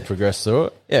 cold nice, as yeah. you progress through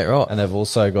it. Yeah, right. And they've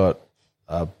also got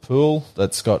a pool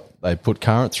they put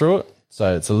current through it,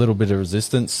 so it's a little bit of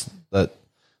resistance. That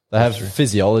they have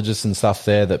physiologists and stuff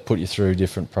there that put you through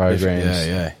different programs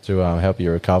to help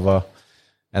you recover.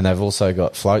 And they've also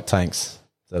got float tanks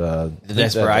that are The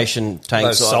desperation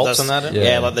tanks. Those salts and that?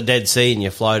 Yeah, like the Dead Sea and you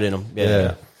float in them.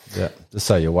 yeah, just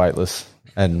so you're weightless,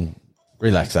 and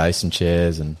relaxation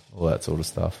chairs and all that sort of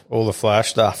stuff. All the flash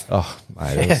stuff. Oh,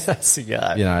 mate, it was, That's a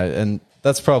go. you know, and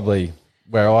that's probably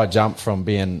where I jumped from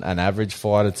being an average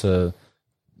fighter to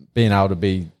being able to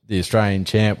be the Australian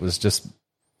champ, was just,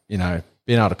 being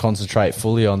able to concentrate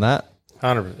fully on that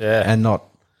 100%. Yeah. and not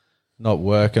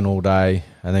working all day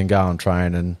and then go and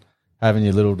train and having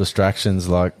your little distractions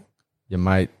like your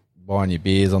mate buying your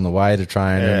beers on the way to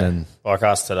training, and like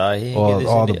us today.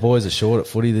 the boys are short at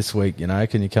footy this week. You know,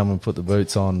 can you come and put the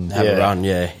boots on? Have a run,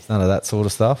 yeah. None of that sort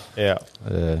of stuff. Yeah.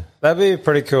 Yeah. That'd be a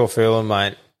pretty cool feeling,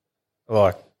 mate.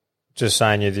 Like, just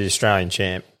saying you're the Australian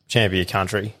champ of your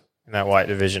country in that weight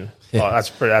division. Yeah.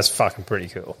 Like, that's fucking pretty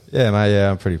cool. Yeah, mate.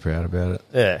 Yeah, I'm pretty proud about it.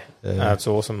 Yeah. That's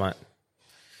awesome, mate.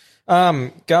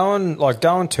 Going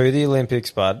to the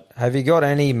Olympics, bud, have you got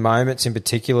any moments in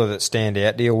particular that stand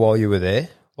out to you while you were there?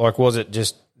 Like, was it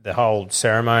just the whole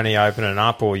ceremony opening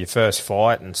up or your first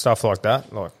fight and stuff like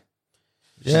that? Like,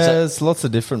 yeah, there's lots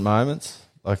of different moments.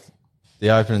 Like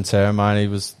the opening ceremony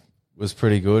was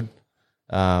pretty good.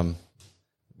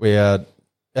 We have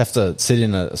to sit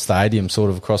in a stadium sort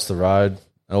of across the road,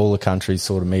 and all the countries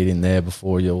sort of meet in there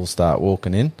before you all start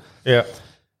walking in. yeah.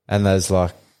 And there's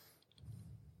lots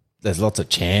of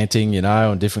chanting, you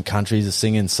know, and different countries are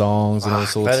singing songs and all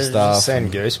sorts of stuff.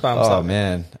 Send goosebumps Oh, up.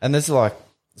 man. And there's like,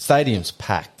 stadium's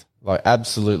packed, like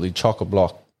absolutely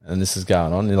chock-a-block, and this is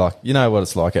going on. You're like, you know what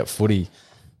it's like at footy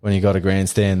when you got a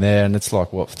grandstand there, and it's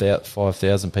like, what,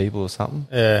 5,000 people or something?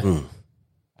 Yeah.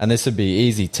 And this would be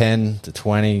easy 10 to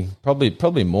 20,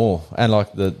 probably more. And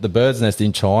like the bird's nest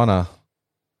in China,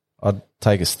 I'd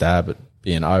take a stab at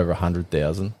being over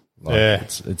 100,000. Like, Yeah.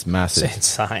 it's massive. It's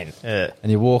insane. Yeah.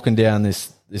 And you're walking down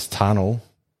this tunnel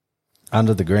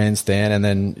under the grandstand, and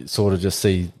then you sort of just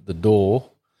see the door,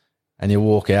 and you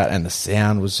walk out, and the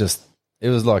sound was just, it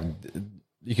was like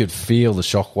you could feel the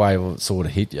shockwave of it sort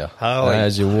of hit you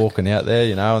as you're walking out there,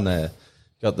 you know, and they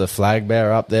got the flag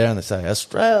bearer up there, and they say,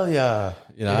 Australia,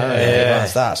 you know, and everyone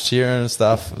starts cheering and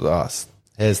stuff. Oh,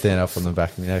 hair stand up on the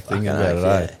back of my neck thinking about it,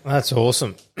 eh? That's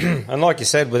awesome. And like you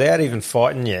said, without even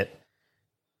fighting yet,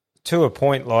 to a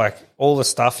point, like all the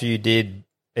stuff you did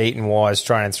eating-wise,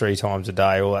 training 3 times a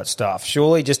day, all that stuff,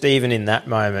 surely just even in that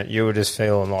moment you were just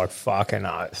feeling like fucking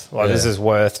oath. Like this is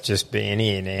worth just being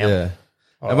here now. Yeah.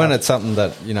 And when it's something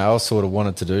that, you know, I sort of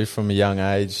wanted to do from a young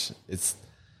age, it's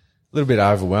a little bit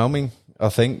overwhelming, I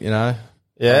think, you know.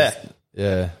 Yeah.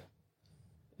 Yeah.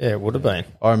 Yeah, it would have been.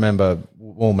 I remember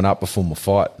warming up before my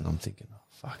fight, and I'm thinking, oh,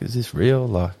 fuck, is this real?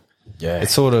 Like, Yeah.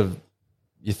 it's sort of,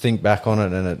 you think back on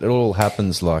it, and it all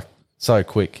happens like so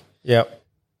quick, Yep.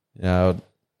 you know.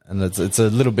 And it's a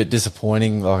little bit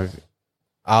disappointing. Like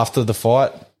after the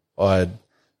fight, I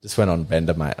just went on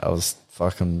bender, mate. I was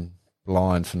fucking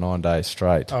blind for 9 days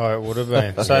straight. Oh, it would have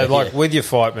been. So, like, with your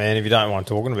fight, man, if you don't mind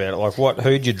talking about it, like,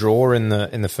 who'd you draw in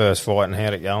the first fight, and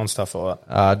how'd it go and stuff like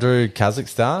that? I drew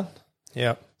Kazakhstan.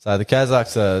 Yep. So the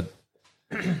Kazakhs are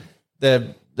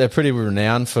they're pretty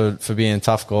renowned for being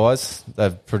tough guys.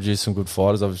 They've produced some good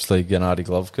fighters. Obviously, Gennady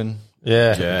Golovkin,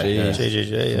 Yeah. GGG,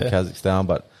 GGG, from Kazakhstan,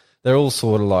 but they're all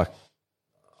sort of like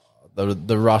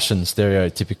the Russian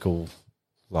stereotypical,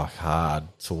 like hard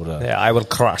sort of. Yeah, I will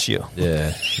crush you.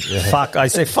 Yeah, yeah. Fuck, I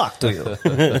say fuck to you.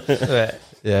 Yeah.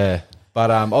 Yeah. But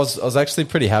I was actually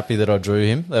pretty happy that I drew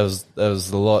him. There was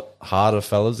a lot harder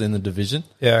fellas in the division.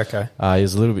 Yeah, okay. He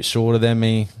was a little bit shorter than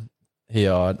me.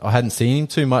 I hadn't seen him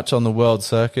too much on the world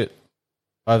circuit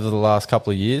over the last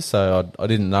couple of years, so I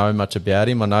didn't know much about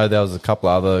him. I know there was a couple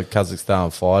of other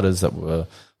Kazakhstan fighters that were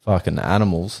fucking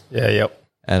animals. Yeah, yep.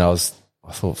 And I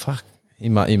thought, fuck, he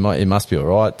must be all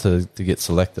right to get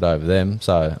selected over them.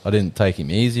 So I didn't take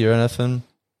him easy or anything.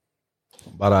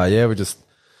 But yeah,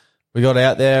 we got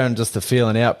out there, and just the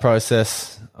feeling out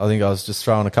process. I think I was just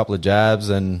throwing a couple of jabs,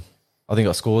 and I think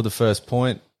I scored the first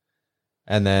point.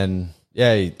 And then,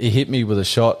 yeah, he hit me with a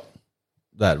shot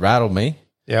that rattled me.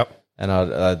 Yep. And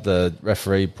the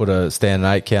referee put a standing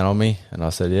 8 count on me, and I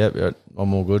said, "Yep,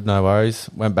 I'm all good, no worries."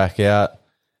 Went back out,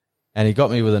 and he got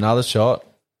me with another shot,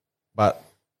 but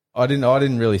I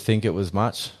didn't really think it was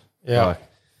much. Yeah. Like,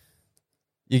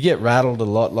 you get rattled a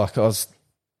lot. Like I was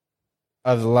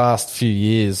over the last few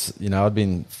years, you know, I'd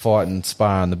been fighting,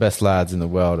 sparring the best lads in the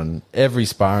world, and every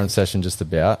sparring session, just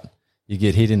about, you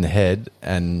get hit in the head,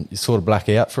 and you sort of black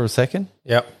out for a second.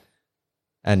 Yep.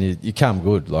 And you come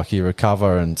good, like you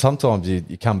recover, and sometimes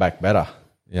you come back better.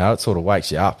 You know, it sort of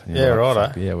wakes you up. Yeah, like, righto.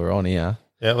 fuck, yeah, we're on here.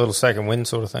 Yeah, a little second win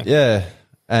sort of thing. Yeah,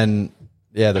 and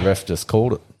yeah, the ref just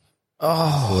called it.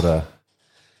 Oh. Sort of,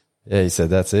 yeah, he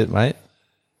said, "That's it, mate,"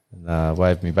 and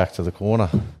waved me back to the corner.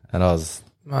 And I was,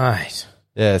 Mate.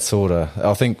 yeah, sort of,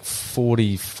 I think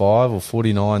 45 or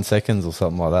 49 seconds or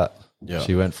something like that. Yeah.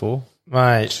 She went for.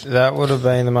 Mate, that would have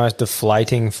been the most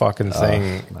deflating fucking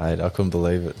thing. Mate, I couldn't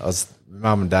believe it.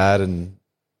 Mum and Dad and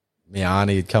me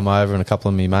auntie had come over, and a couple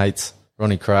of me mates,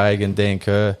 Ronnie Craig and Dan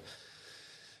Kerr,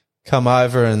 come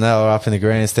over, and they were up in the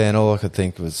grandstand. All I could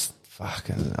think was,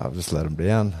 fucking, I've just let them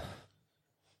down.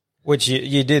 Which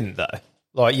you didn't, though.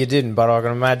 Like, you didn't, but I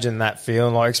can imagine that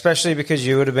feeling, like, especially because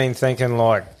you would have been thinking,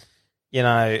 like, you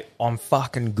know, I'm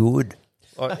fucking good.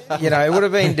 Like, you know, it would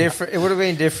have been different. It would have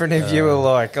been different if you were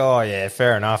like, oh yeah,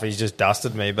 fair enough, he's just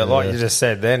dusted me. But like you just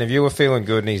said, then if you were feeling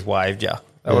good and he's waved you,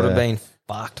 that would have been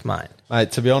fucked, mate.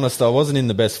 Mate, to be honest, I wasn't in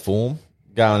the best form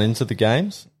going into the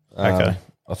games. Okay.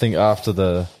 I think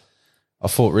after I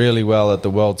fought really well at the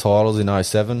world titles in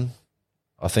 2007.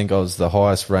 I think I was the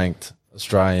highest ranked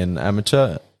Australian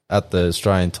amateur at the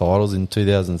Australian titles in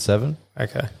 2007.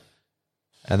 Okay.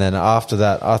 And then after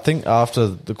that, I think after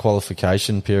the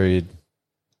qualification period,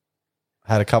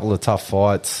 had a couple of tough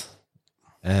fights,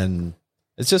 and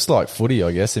it's just like footy,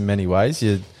 I guess, in many ways.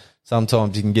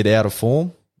 Sometimes you can get out of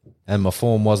form, and my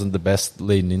form wasn't the best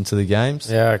leading into the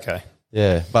games. Yeah, okay.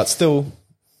 Yeah, but still,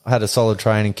 I had a solid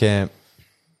training camp.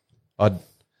 I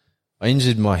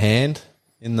injured my hand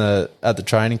at the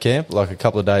training camp, like a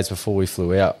couple of days before we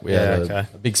flew out. We had a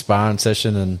big sparring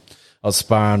session, and I was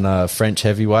sparring a French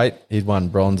heavyweight. He'd won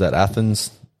bronze at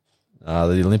Athens,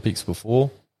 the Olympics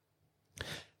before,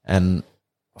 and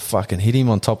I fucking hit him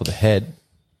on top of the head,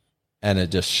 and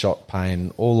it just shot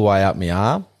pain all the way up my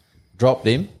arm, dropped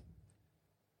him,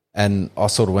 and I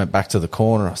sort of went back to the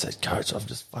corner. I said, Coach, I've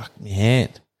just fucked my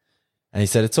hand. And he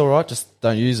said, it's all right, just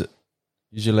don't use it.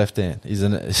 Use your left hand. He's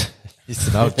an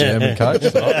old German coach.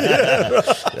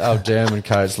 Old German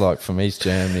coach, like from East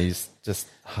Germany. He's just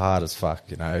hard as fuck,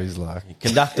 you know. He's like...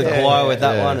 Conducted choir with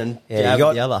that one and you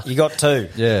got the other. You got two.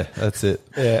 Yeah, that's it.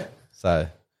 Yeah. So,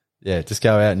 yeah, just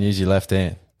go out and use your left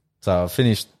hand. So I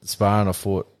finished sparring.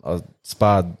 I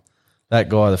sparred that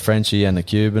guy, the Frenchie, and the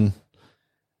Cuban.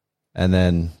 And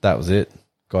then that was it.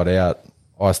 Got out,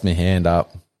 iced my hand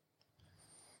up,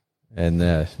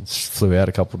 and flew out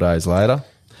a couple of days later.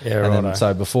 Yeah, and right.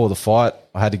 So before the fight,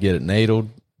 I had to get it needled.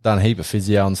 Done a heap of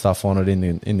physio and stuff on it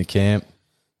in the camp.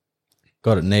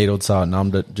 Got it needled, so I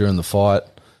numbed it during the fight.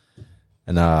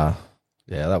 And that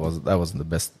wasn't the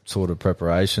best sort of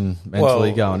preparation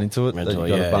mentally going into it. Mentally,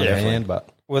 You got a bum hand, but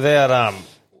Without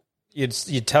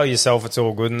you'd tell yourself it's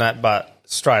all good and that, but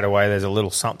straight away there's a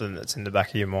little something that's in the back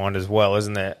of your mind as well,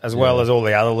 isn't there? As well as all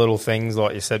the other little things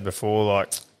like you said before,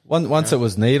 like once it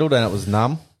was needled and it was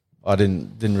numb, I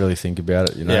didn't really think about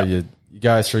it. You know, you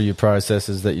go through your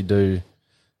processes that you do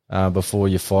before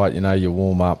you fight. You know, you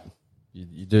warm up.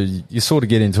 You sort of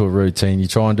get into a routine. You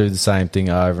try and do the same thing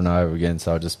over and over again,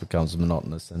 so it just becomes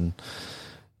monotonous. And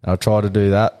I try to do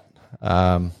that,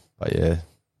 but yeah,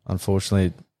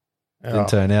 unfortunately, it didn't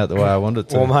turn out the way I wanted it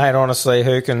to. Well, mate, honestly,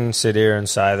 who can sit here and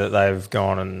say that they've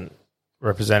gone and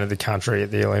represented the country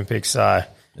at the Olympics? So,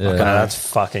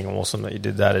 that's fucking awesome that you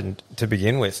did that to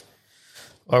begin with.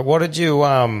 Like, what did you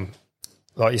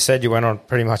like you said, you went on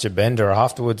pretty much a bender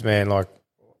afterwards, man. Like,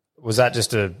 was that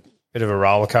just a bit of a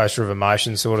roller coaster of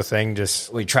emotion sort of thing?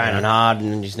 Just we training hard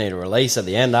and you just need a release at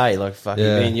the end, eh? Like, fuck,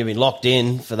 you've been locked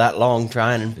in for that long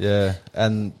training. Yeah,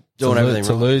 and doing everything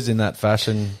to wrong. lose in that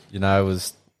fashion, you know,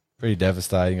 was pretty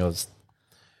devastating. I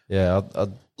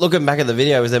Looking back at the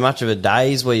video, was there much of a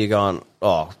daze where you're going,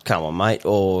 oh, come on, mate?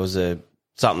 Or was there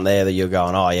something there that you're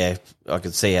going, oh, yeah, I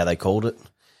could see how they called it?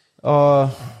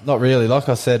 not really. Like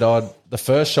I said, the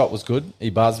first shot was good. He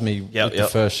buzzed me with the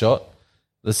first shot.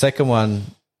 The second one,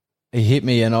 he hit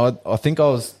me, and I think I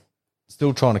was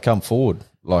still trying to come forward.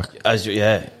 Like, right.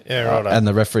 And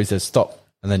the referee says stop,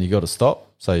 and then you got to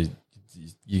stop. So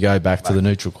you go back to the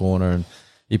neutral corner, and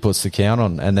he puts the count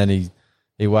on, and then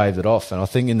he waved it off. And I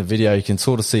think in the video you can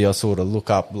sort of see I sort of look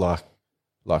up like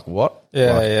what?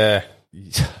 Yeah.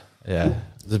 Yeah.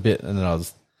 It was a bit, and then I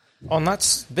was. Oh, and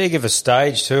that's big of a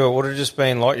stage too. It would have just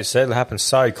been, like you said, it happened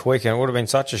so quick, and it would have been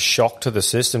such a shock to the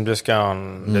system just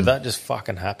going, did that just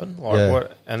fucking happen? Like,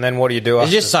 what? And then what do you do after?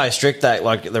 It's just so strict that,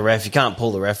 like, the ref, you can't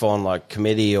pull the ref on, like,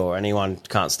 committee or anyone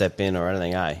can't step in or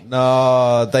anything, eh?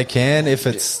 No, they can if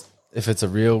it's a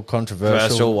real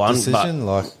controversial one, decision.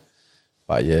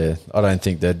 But yeah, I don't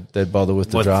think they'd bother with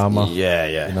the drama.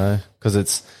 Yeah. You know, because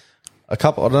it's a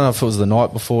couple. I don't know if it was the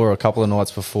night before or a couple of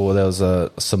nights before. There was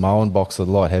a Samoan boxer,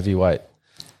 light heavyweight,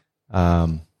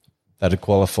 that had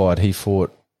qualified. He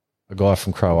fought a guy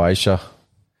from Croatia,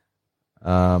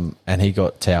 and he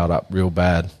got towed up real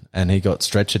bad, and he got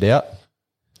stretchered out.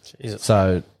 Jesus.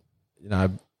 So, you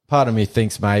know, part of me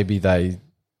thinks maybe they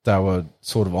were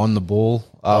sort of on the ball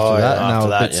after that, and they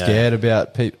were a bit scared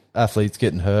about athletes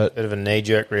getting hurt. Bit of a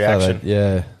knee-jerk reaction.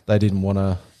 So they didn't want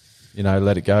to, you know,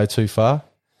 let it go too far.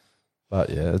 But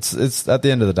yeah, it's at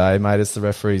the end of the day, mate, it's the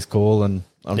referee's call, and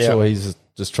I'm sure he's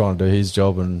just trying to do his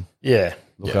job and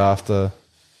look after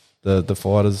the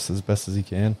fighters as best as he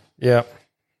can. Yeah.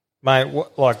 Mate,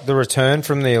 like the return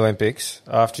from the Olympics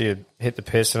after you hit the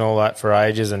piss and all that for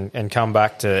ages and come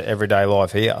back to everyday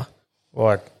life here,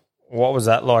 like, what was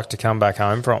that like to come back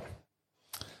home from?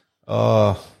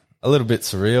 Oh, a little bit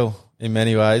surreal in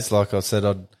many ways. Like I said,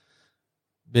 I'd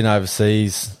been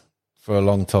overseas for a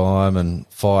long time and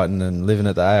fighting and living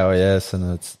at the AIS,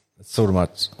 and it's sort of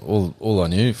much all I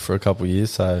knew for a couple of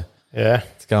years. So Yeah.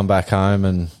 to come back home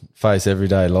and face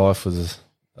everyday life was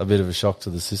a bit of a shock to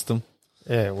the system.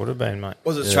 Yeah, it would have been, mate.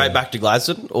 Was it straight back to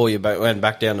Gladstone, or you went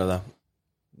back down to the?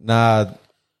 Nah,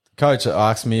 coach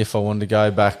asked me if I wanted to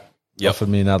go back, Yep. offered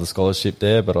me another scholarship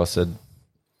there, but I said,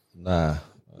 nah.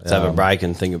 Let's have a break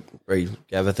and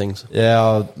regather things.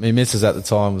 Yeah, my missus at the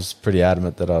time was pretty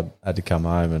adamant that I had to come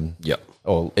home and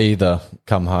or either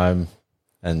come home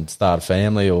and start a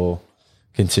family or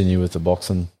continue with the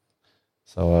boxing.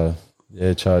 So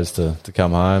I chose to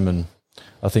come home, and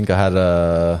I think I had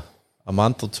a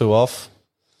month or two off,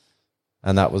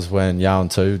 and that was when Yarn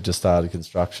 2 just started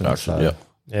construction. So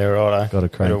Yeah, right. got to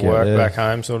crank Bit of out work there. back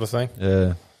home sort of thing.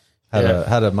 Yeah.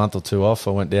 Had a month or two off.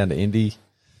 I went down to Indy.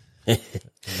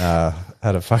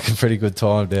 Had a fucking pretty good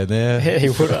time down there. Yeah, he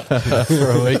would have.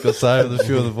 For a week or so with a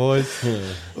few of the boys.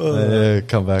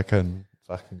 Come back and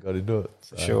fucking got into it.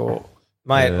 So. Sure.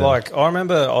 Mate, like, I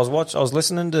remember I was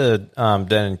listening to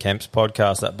Dan and Kemp's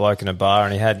podcast, That Bloke in a Bar,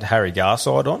 and he had Harry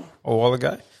Garside on a while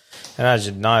ago. And as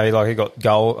you know, he got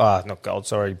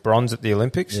bronze at the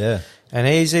Olympics. Yeah. And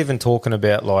he's even talking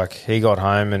about, like, he got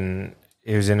home and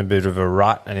he was in a bit of a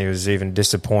rut, and he was even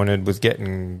disappointed with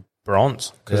getting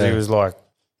bronze because he was like...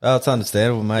 Oh, it's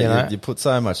understandable, mate. You know? You put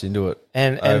so much into it.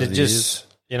 And over it the just,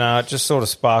 it just sort of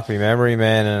sparked my memory,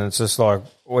 man. And it's just like,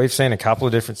 we've seen a couple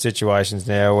of different situations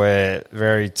now where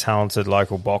very talented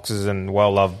local boxers and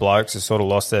well-loved blokes have sort of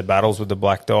lost their battles with the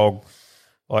black dog.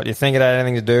 Like, you think it had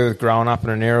anything to do with growing up in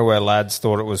an era where lads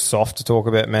thought it was soft to talk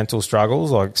about mental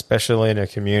struggles, like especially in a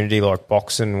community like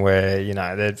boxing where,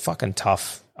 they're fucking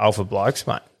tough alpha blokes,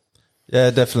 mate. Yeah,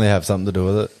 definitely have something to do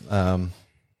with it.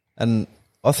 And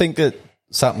I think that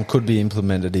something could be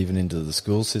implemented even into the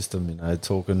school system,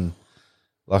 talking,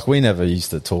 like we never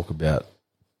used to talk about,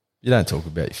 you don't talk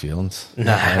about your feelings.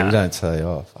 No. You don't say,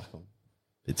 oh, fuck, I'm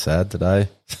a bit sad today.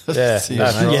 Yeah. It's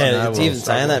Even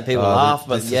saying that, people laugh,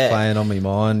 but this is playing on my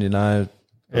mind,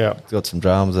 Yeah. Got some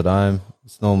dramas at home.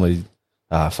 It's normally,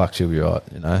 fuck, she'll be right,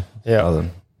 Yeah. rather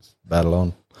than battle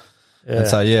on. Yeah. And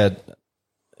so,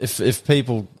 if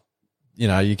people,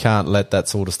 you can't let that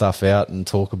sort of stuff out and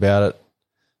talk about it,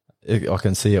 I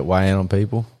can see it weighing on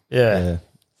people. Yeah.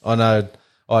 I know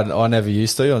I never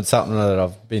used to. It's something that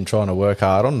I've been trying to work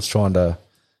hard on. Is trying to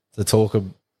talk,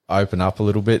 open up a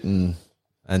little bit and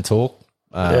talk.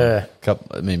 My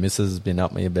missus has been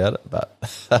up me about it, but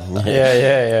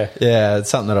yeah, it's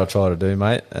something that I try to do,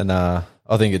 mate. And I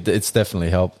think it's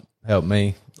definitely helped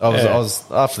me. I was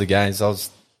after the games. I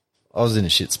was in a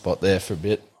shit spot there for a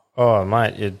bit. Oh,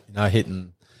 mate,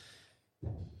 hitting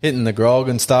the grog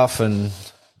and stuff, and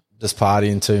just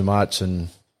partying too much and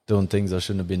doing things I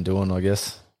shouldn't have been doing, I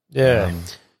guess. Yeah.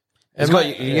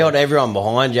 You got everyone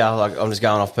behind you. Like, I'm just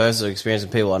going off personal experience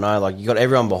and people I know. Like, you got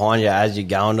everyone behind you as you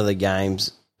go into the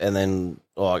games, and then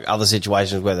like other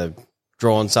situations where they've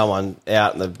drawn someone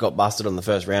out and they've got busted on the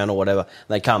first round or whatever. And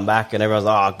they come back and everyone's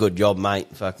like, "Oh, good job,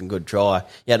 mate! Fucking good try."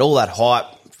 You had all that hype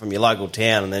from your local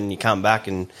town, and then you come back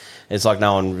and it's like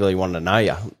no one really wanted to know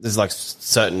you. There's like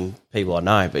certain people I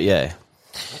know, but yeah.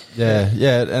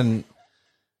 And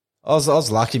I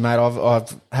was lucky, mate.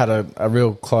 I've had a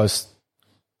real close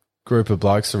group of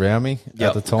blokes around me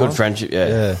at the time. Good friendship,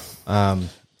 yeah. And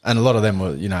a lot of them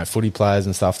were, footy players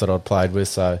and stuff that I'd played with.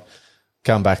 So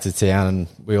come back to town and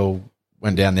we all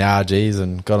went down the RGs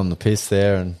and got on the piss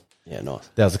there. And nice.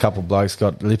 There was a couple of blokes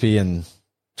got lippy and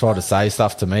tried to say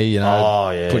stuff to me,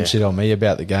 putting shit on me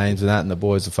about the games and that. And the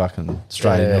boys were fucking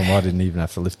straight in them. I didn't even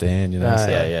have to lift a hand,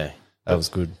 That was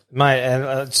good. Mate,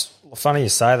 and it's funny you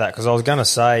say that because I was going to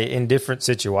say in different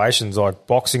situations, like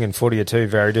boxing and footy are two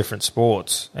very different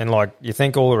sports. And, like, you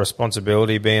think all the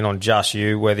responsibility being on just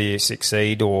you, whether you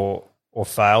succeed or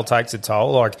fail, takes a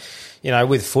toll. Like,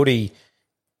 with footy,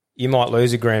 you might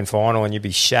lose a grand final and you'd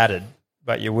be shattered,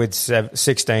 but you're with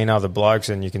 16 other blokes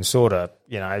and you can sort of,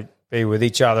 be with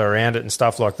each other around it and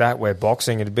stuff like that, where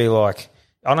boxing, it'd be like,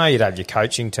 I know you'd have your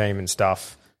coaching team and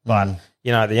stuff, but...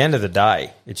 at the end of the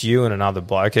day, it's you and another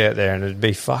bloke out there, and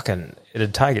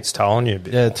it'd take its toll on you a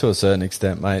bit. Yeah, to a certain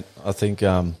extent, mate. I think,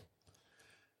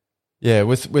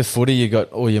 with footy, you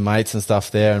got all your mates and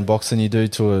stuff there, and boxing you do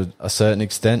to a certain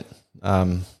extent.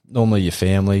 Normally your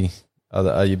family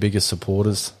are your biggest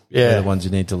supporters. Yeah. They're the ones you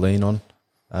need to lean on.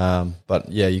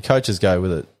 But, your coaches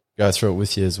go through it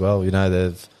with you as well.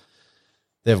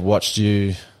 They've watched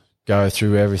you go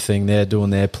through everything. They're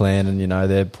doing their plan, and,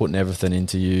 they're putting everything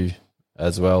into you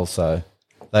as well, so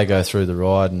they go through the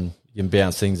ride and you can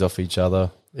bounce things off each other.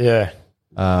 Yeah.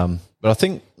 But I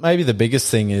think maybe the biggest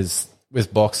thing is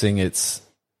with boxing, it's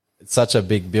such a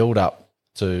big build up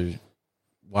to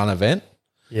one event.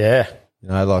 Yeah. You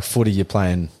know, like footy, you're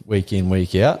playing week in,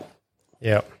 week out.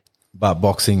 Yeah. But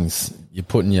boxing's, you're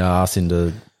putting your ass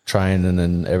into training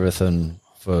and everything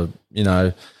for, you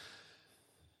know,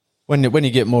 when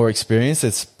you get more experience,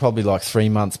 it's probably like 3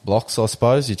 months blocks, I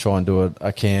suppose. You try and do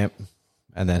a camp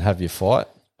and then have your fight.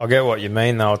 I get what you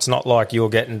mean, though. It's not like you're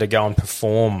getting to go and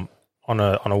perform on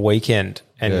a weekend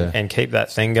and keep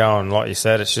that thing going. Like you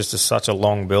said, it's just such a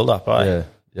long build-up, eh? Yeah,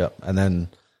 yeah. And then,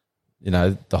 you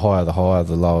know, the higher,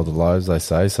 the lower the lows, they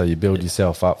say. So you build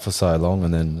yourself up for so long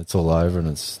and then it's all over and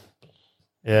it's...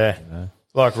 Yeah. You know,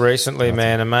 like recently,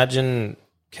 man, imagine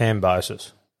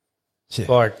Cambosis. Yeah.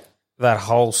 Like that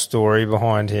whole story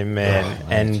behind him, man,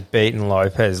 and beating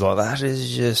Lopez. Like that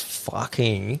is just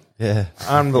fucking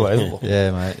unbelievable. Yeah,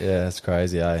 mate. Yeah, it's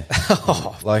crazy, eh?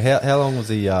 Like how long was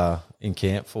he in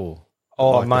camp for?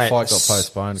 Oh, like mate, the fight got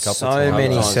postponed a couple so of times.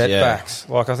 many setbacks.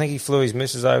 Like I think he flew his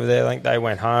missus over there. I think they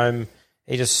went home.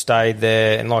 He just stayed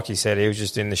there, and like you said, he was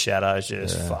just in the shadows,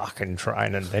 just fucking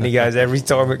training. Then he goes, every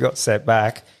time it got set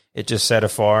back, it just set a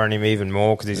fire on him even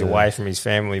more because he's away from his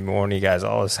family more, and he goes,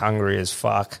 I was hungry as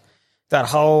fuck. That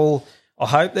whole... I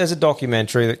hope there's a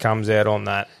documentary that comes out on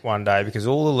that one day because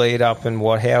all the lead up and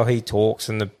how he talks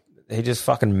and he just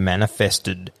fucking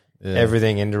manifested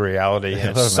everything into reality.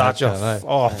 And it's such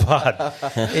bud.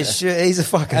 He's a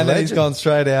fucking and then legend. he's gone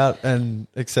straight out and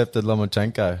accepted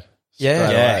Lomachenko.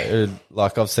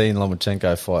 Like I've seen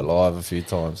Lomachenko fight live a few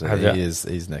times, and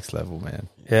he's next level, man.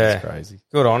 Yeah, it's crazy.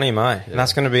 Good on him, mate. And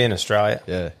that's going to be in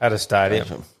Australia. at a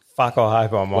stadium. Fuck, I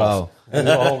hope I'm off. We've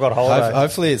all got holidays.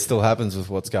 Hopefully, it still happens with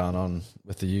what's going on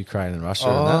with the Ukraine and Russia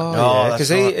and that. Oh,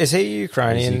 because is he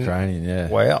Ukrainian? He's Ukrainian, yeah.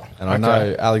 Wow. And I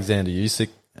know Alexander Usyk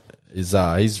is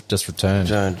he's just returned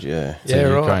to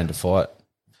Ukraine to fight.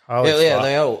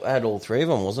 They all had all three of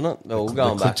them, wasn't it? They're all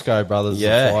going back. The Klitschko brothers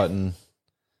are fighting.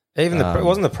 Even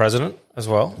wasn't the president as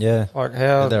well? Yeah. Like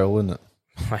how? They're all in it.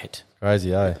 Mate.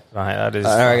 Crazy, eh? Mate, that is...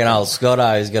 I reckon old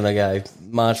Scotto is going to go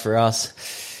march for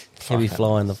us. He'll be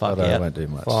flying the fuck out. Won't do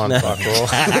much. Flying fuck all.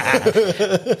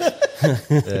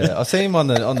 I see him on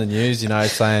the news, you know,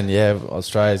 saying,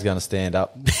 Australia's going to stand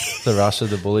up to Russia,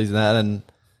 the bullies and that. And,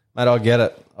 mate, I get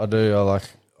it. I do.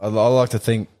 I like to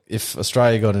think if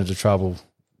Australia got into trouble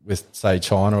with, say,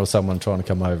 China or someone trying to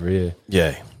come over here,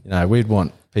 you know, we'd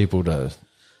want people to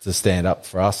stand up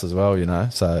for us as well, you know.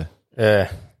 So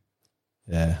yeah.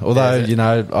 Although you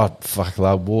know,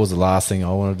 war's the last thing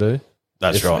I want to do.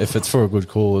 That's right. If it's for a good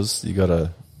cause, you gotta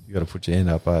put your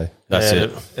hand up, eh? That's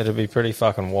it. It'd be pretty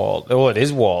fucking wild. Well, it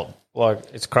is wild. Like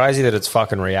it's crazy that it's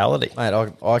fucking reality,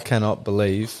 mate. I cannot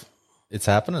believe it's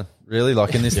happening. Really,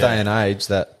 like in this day and age,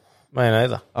 that. Me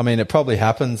neither. I mean, it probably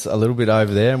happens a little bit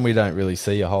over there, and we don't really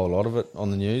see a whole lot of it on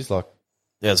the news. Like,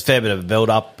 there's a fair bit of a build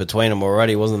up between them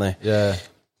already, wasn't there? Yeah.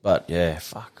 But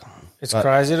fuck. It's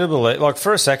crazy to believe. Like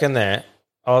for a second there,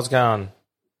 I was going,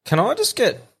 can I just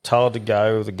get told to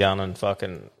go with a gun and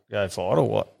fucking go fight or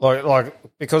what? Like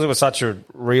because it was such a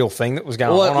real thing that was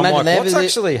going on. I'm like, what's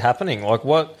actually happening? Like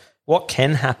what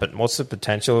can happen? What's the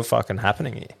potential of fucking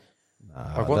happening here?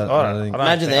 I don't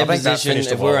imagine their position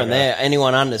if we were in there.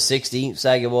 Anyone under 60,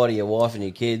 say goodbye to your wife and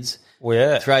your kids. Well,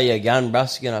 yeah. Throw your gun,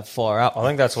 bruss, you're going to fire up. I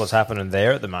think that's what's happening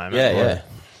there at the moment. Yeah.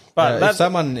 But if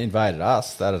someone invaded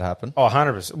us, that'd happen. Oh,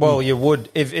 100%. Well, you would.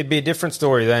 It'd be a different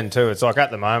story then too. It's like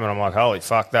at the moment I'm like, holy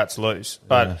fuck, that's loose.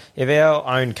 But if our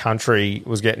own country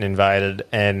was getting invaded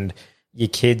and your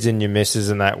kids and your missus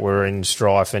and that were in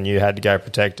strife and you had to go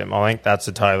protect them, I think that's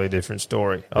a totally different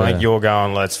story. I think you're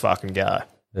going, let's fucking go.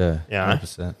 Yeah, you know?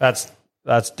 100%.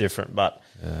 That's different. But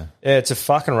yeah, it's a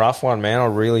fucking rough one, man. I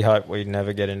really hope we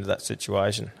never get into that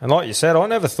situation. And like you said, I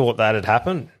never thought that had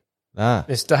happened. Nah.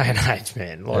 This day and age,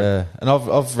 man. And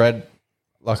I've read,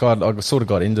 like I sort of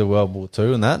got into World War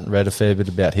II and that, and read a fair bit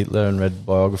about Hitler and read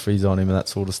biographies on him and that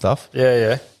sort of stuff.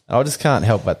 Yeah. And I just can't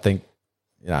help but think,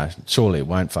 you know, surely it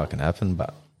won't fucking happen,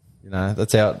 but you know,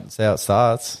 that's how it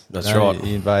starts. That's right.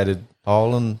 He invaded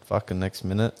Poland, fucking next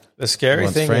minute. The scary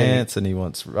thing, France, and he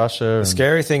wants Russia. The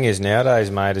scary thing is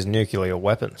nowadays, mate, is nuclear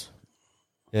weapons.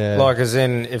 Yeah, like as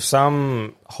in, if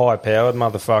some high-powered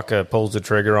motherfucker pulls the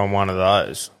trigger on one of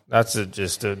those, that's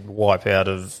just a wipe out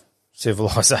of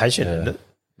civilization, isn't it?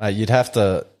 Mate, you'd have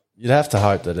to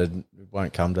hope that it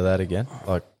won't come to that again.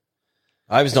 Like,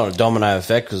 I hope it's not a domino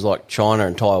effect because, like China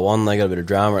and Taiwan, they got a bit of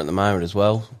drama at the moment as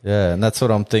well. Yeah, and that's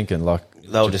what I'm thinking. Like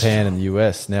Japan and the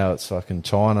US, now it's fucking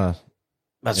China.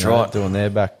 That's right, doing their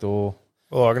back door.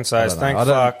 All I can say is thank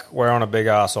fuck we're on a big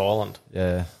ass island.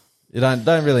 Yeah, you don't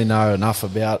really know enough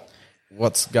about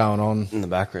what's going on In the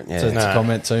background, yeah. to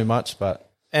comment too much, but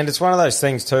And it's one of those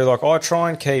things too, like I try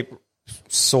and keep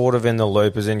sort of in the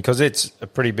loop as in, because it's a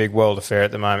pretty big world affair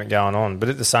at the moment going on, but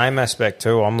at the same aspect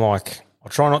too, I'm like, I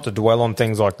try not to dwell on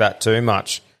things like that too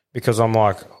much, because I'm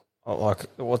like,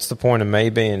 what's the point of me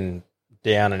being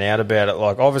down and out about it?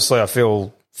 Like, obviously I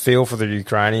feel for the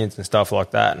Ukrainians and stuff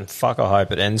like that, and fuck, I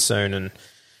hope it ends soon, and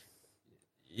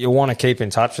you want to keep in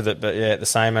touch with it, but yeah, at the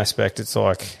same aspect, it's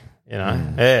like, you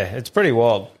know, yeah, it's pretty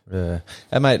wild. yeah.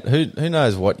 Hey, mate, who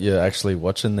knows what you're actually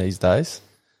watching these days?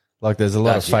 Like, there's a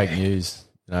lot of fake news,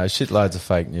 you know, shitloads of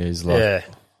fake news. Like,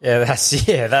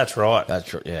 that's right. That's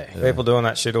true, yeah. People doing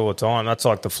that shit all the time. That's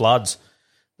like the floods.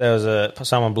 There was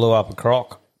someone blew up a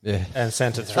croc. Yeah. And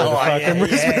sent it through the fucking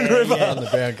Brisbane River. on the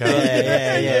brown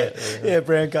cardigan. Yeah,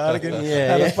 brown cardigan.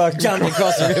 Jumped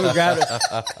across the river, grabbed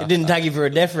it. It didn't take you for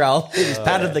a death roll. He just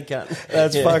patted the cunt.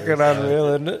 That's fucking unreal,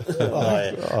 isn't it?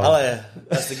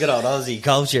 That's the good old Aussie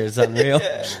culture. It's unreal.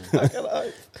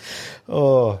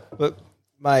 But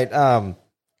mate,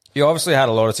 you obviously had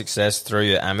a lot of success through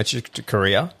your amateur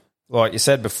career. Like you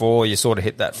said before, you sort of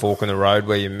hit that fork in the road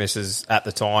where your missus at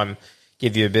the time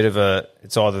give you a bit of a,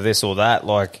 it's either this or that.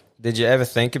 Like, did you ever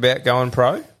think about going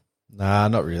pro? Nah,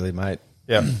 not really, mate.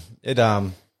 Yeah. It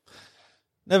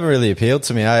never really appealed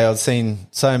to me. I've seen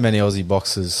so many Aussie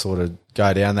boxers sort of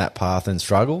go down that path and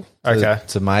struggle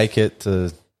to make it.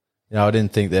 I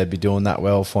didn't think they'd be doing that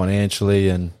well financially,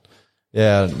 and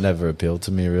yeah, it never appealed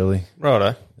to me really.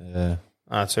 Righto.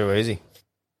 Yeah. Too easy.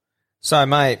 So,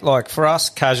 mate, like for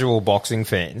us casual boxing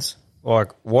fans,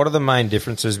 like what are the main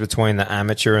differences between the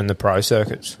amateur and the pro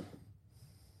circuits?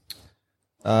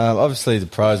 Obviously, the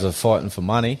pros are fighting for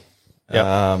money.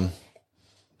 Yep.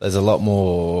 There's a lot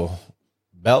more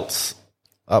belts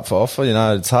up for offer. You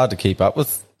know, it's hard to keep up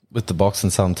with the boxing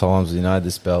sometimes. You know,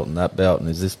 this belt and that belt, and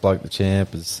is this bloke the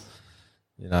champ?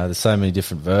 You know, there's so many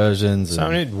different versions. So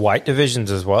many weight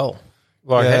divisions as well.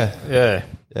 Like, yeah,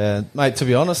 mate. To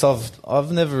be honest,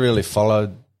 I've never really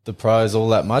followed the pros all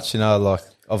that much. You know, like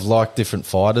I've liked different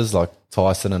fighters like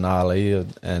Tyson and Ali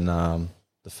and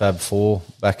the Fab Four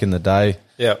back in the day.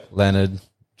 Yep. Leonard,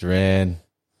 Duran,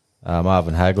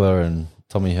 Marvin Hagler, and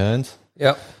Tommy Hearns.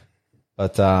 Yep.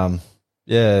 But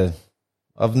yeah,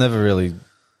 I've never really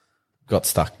got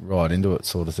stuck right into it,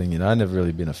 sort of thing. You know, never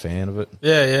really been a fan of it.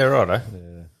 Yeah, righto.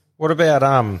 Yeah. What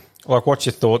about like what's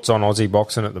your thoughts on Aussie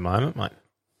boxing at the moment, mate?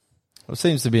 It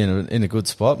seems to be in a good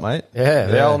spot, mate. Yeah,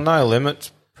 they're all no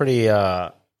limits. Pretty.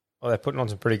 They're putting on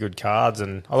some pretty good cards,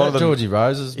 and a lot of them. Georgie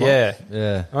Rose's mob?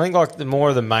 Yeah. I think like the more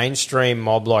of the mainstream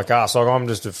mob like us. Like I'm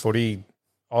just a footy.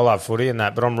 I love footy and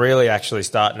that, but I'm really actually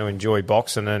starting to enjoy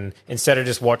boxing. And instead of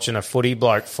just watching a footy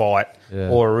bloke fight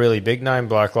or a really big name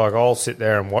bloke, like I'll sit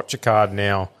there and watch a card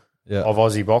now of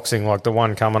Aussie boxing, like the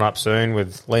one coming up soon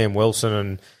with Liam Wilson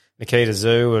and Nikita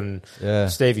Zoo and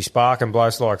Stevie Spark and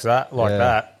blokes like that.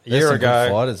 A There's year some ago,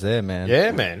 good fighters there, man.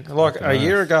 yeah, man. Like a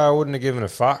year ago, I wouldn't have given a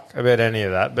fuck about any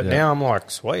of that, but now I'm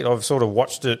like, sweet. I've sort of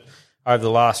watched it over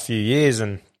the last few years,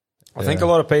 and I think a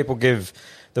lot of people give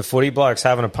the footy blokes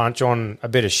having a punch on a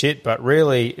bit of shit, but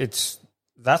really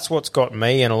that's what's got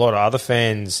me and a lot of other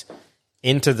fans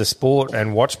into the sport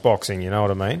and watch boxing, you know what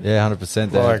I mean? Yeah,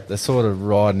 100%. They're sort of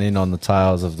riding in on the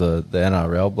tails of the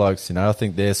NRL blokes, you know. I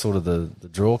think they're sort of the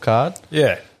draw card.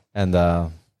 Yeah. And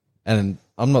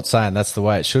I'm not saying that's the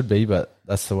way it should be, but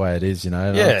that's the way it is, you know.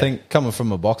 And I think coming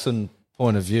from a boxing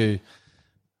point of view,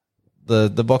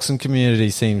 the boxing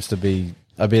community seems to be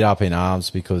a bit up in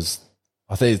arms because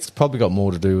I think it's probably got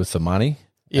more to do with the money.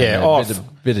 Yeah. And a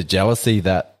bit of jealousy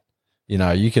that, you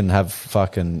know, you can go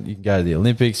to the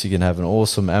Olympics, you can have an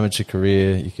awesome amateur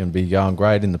career, you can be going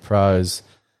great in the pros,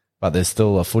 but there's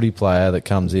still a footy player that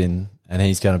comes in and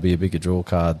he's going to be a bigger draw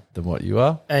card than what you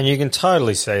are. And you can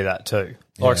totally see that too.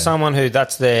 Like someone who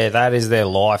that is their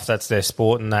life, that's their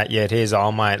sport and that, yet here's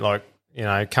old mate, like, you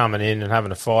know, coming in and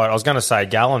having a fight. I was going to say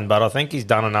Gallen, but I think he's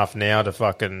done enough now to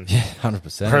fucking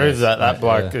 100%. prove that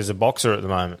bloke is a boxer at the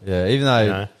moment. Yeah, even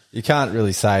though you can't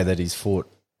really say that he's fought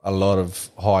a lot of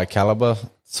high caliber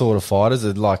sort of fighters,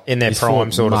 like in their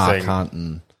prime sort Mark of thing. Hunt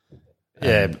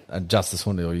and Justice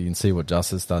Hunter. You can see what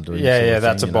Justice done to him.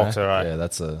 That's a boxer, right? Yeah,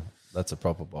 that's a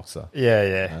proper boxer.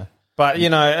 Yeah. But you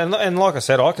know, and like I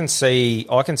said, I can see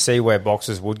where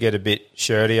boxers would get a bit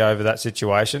shirty over that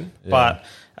situation. Yeah. But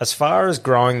as far as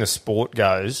growing the sport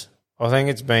goes, I think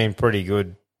it's been pretty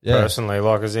good personally.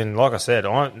 Like I said,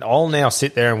 I'll now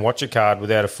sit there and watch a card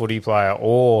without a footy player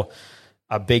or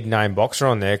a big name boxer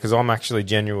on there because I'm actually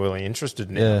genuinely interested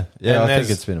now. Yeah. I think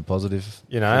it's been a positive.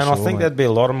 You know, and I think there'd be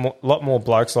a lot more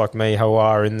blokes like me who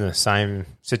are in the same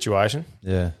situation.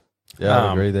 Yeah,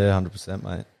 I agree there, 100%,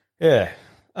 mate. Yeah.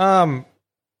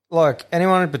 like,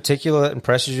 anyone in particular that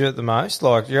impresses you at the most?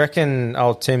 Like, you reckon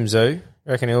old Tim Zoo, you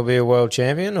reckon he'll be a world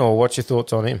champion, or what's your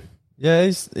thoughts on him? Yeah,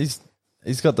 he's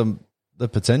got the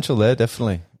potential there,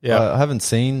 definitely. Yeah. I haven't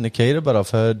seen Nikita, but I've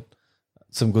heard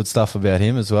some good stuff about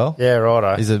him as well. Yeah,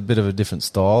 righto. He's a bit of a different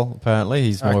style, apparently.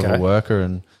 He's more of a worker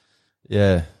and,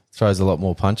 throws a lot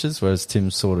more punches, whereas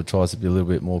Tim sort of tries to be a little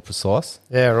bit more precise.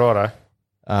 Yeah, righto.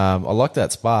 I like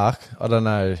that spark. I don't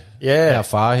know how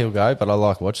far he'll go, but I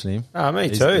like watching him. Oh, me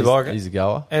too. He's a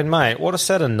goer. And, mate, what a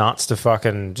set of nuts to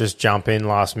fucking just jump in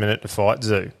last minute to fight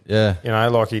Zoo. Yeah. You know,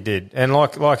 like he did. And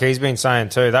like he's been saying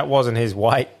too, that wasn't his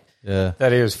weight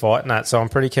that he was fighting at. So I'm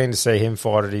pretty keen to see him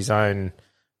fight at his own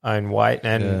weight.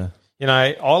 And, you know,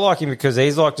 I like him because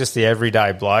he's like just the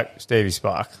everyday bloke, Stevie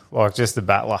Spark. Like just the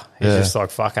battler. He's just like,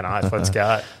 fucking oath, let's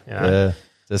go. You know? Yeah.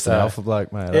 Just an alpha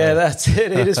bloke, mate. Yeah, that's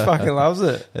it. He just fucking loves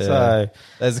it. Yeah. So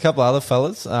there's a couple of other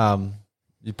fellas.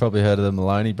 You've probably heard of the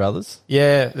Maloney brothers.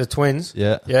 Yeah, the twins.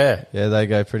 Yeah. They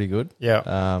go pretty good. Yeah.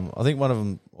 I think one of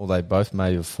them, or they both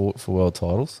may have fought for world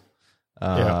titles.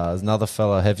 There's another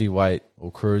fella, heavyweight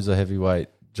or cruiser heavyweight,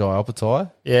 Jai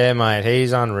Opatai. Yeah, mate,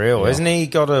 he's unreal. Isn't he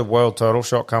got a world title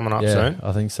shot coming up soon?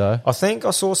 I think so. I think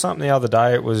I saw something the other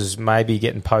day. It was maybe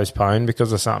getting postponed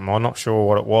because of something. I'm not sure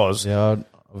what it was. Yeah, I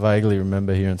vaguely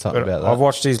remember hearing something about that. I've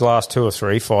watched his last 2 or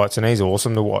 3 fights, and he's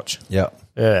awesome to watch. Yeah,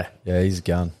 he's a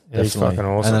gun. Yeah, he's fucking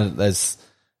awesome. And then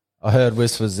I heard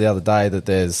whispers the other day that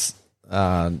there's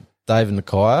David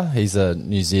Nakaya. He's a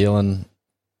New Zealand.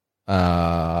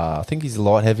 I think he's a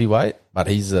light heavyweight, but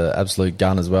he's an absolute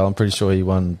gun as well. I'm pretty sure he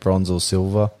won bronze or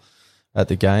silver at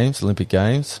the Olympic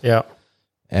Games. Yeah,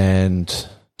 and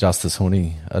Justice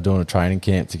Honey are doing a training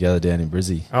camp together down in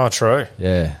Brizzy. Oh, true.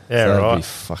 Yeah. Yeah, so that'd right. be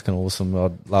fucking awesome.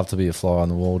 I'd love to be a fly on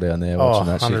the wall down there watching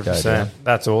that 100%. shit go down.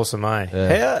 That's awesome, eh?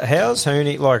 Yeah. How's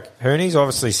Hooney? Like, Hooney's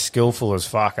obviously skillful as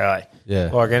fuck, eh? Yeah.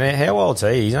 Like, and how old's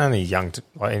he? He's only young,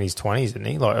 like in his 20s, isn't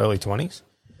he? Like, early 20s?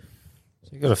 So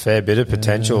you've got a fair bit of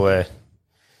potential there.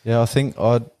 Yeah, I think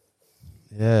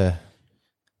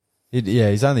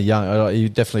he's only young. He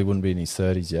definitely wouldn't be in his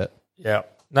 30s yet. Yeah.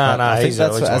 No, I think he's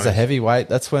that's early as a 20s. heavyweight.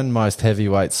 That's when most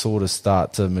heavyweights sort of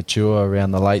start to mature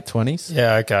around the late 20s.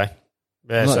 Yeah, okay.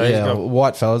 Yeah, so he's got...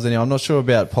 white fellas. Anyway, I'm not sure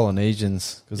about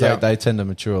Polynesians because Yeah. they tend to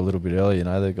mature a little bit early. You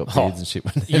know, they've got beards and shit.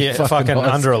 When they're Yeah, fucking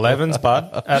high under school. 11s,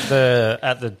 bud. At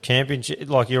the championship,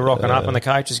 like you're rocking up and the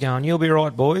coach is going, "You'll be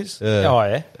right, boys." Yeah. Oh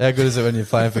yeah. How good is it when you're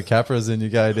playing for Capras and you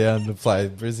go down to play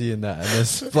Brizzy and that, and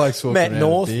there's blokes walking Matt around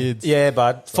North. with beards. Yeah,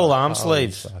 bud. Full arm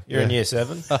holy sleeves. fuck, You're in year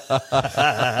 7.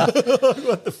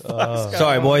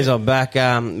 Sorry, boys, I'm back.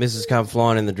 Mrs. come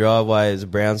flying in the driveway. There's a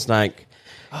brown snake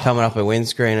coming up her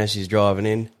windscreen as she's driving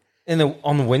in.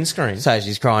 On the windscreen. So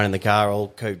she's crying in the car, all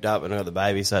cooped up, and I got the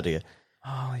baby. So to go,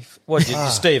 What did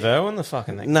Steve Irwin the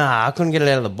fucking thing? nah, I couldn't get it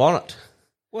out of the bonnet.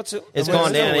 What's it? It's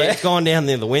gone down. It's gone down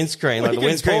near the windscreen, like the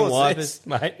windscreen wipers.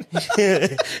 Mate.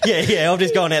 yeah. I've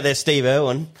just gone out there, Steve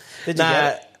Irwin. Did you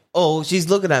get it? Oh, she's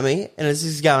looking at me, and it's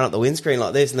just going up the windscreen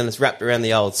like this, and then it's wrapped around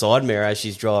the old side mirror as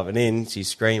she's driving in. She's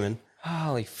screaming.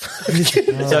 Holy fuck.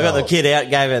 So I got the kid out,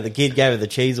 gave her the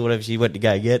cheese or whatever she went to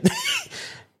go get.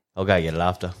 I'll go get it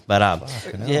after. But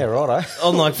Yeah, righto.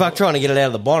 I'm like, fuck, trying to get it out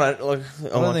of the bonnet. Like,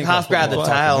 I'm like, half grab the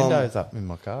tail. Windows up in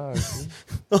my car.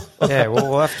 Yeah, well,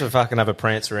 we'll have to fucking have a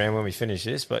prance around when we finish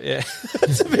this, but yeah.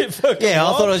 It's a bit fucking Yeah, I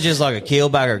wild. thought it was just like a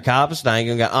keelbag or a carpet snake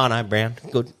and go, oh no, brown,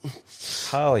 good.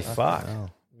 Holy fuck.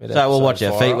 So we'll watch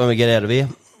our feet when we get out of here.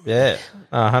 Yeah,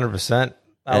 100%.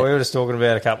 We were just talking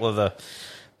about a couple of the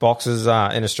boxers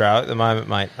in Australia at the moment,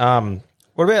 mate.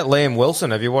 What about Liam Wilson?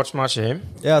 Have you watched much of him?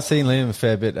 Yeah, I've seen Liam a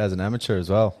fair bit as an amateur as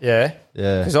well. Yeah?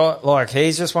 Yeah. Because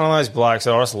he's just one of those blokes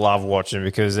that I just love watching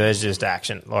because there's just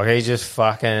action. Like, he's just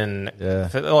fucking... Yeah.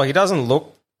 Like, he doesn't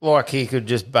look like he could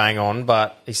just bang on,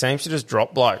 but he seems to just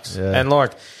drop blokes. Yeah. And,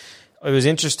 like, it was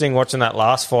interesting watching that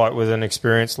last fight with an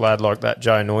experienced lad like that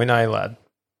Joe Noine lad.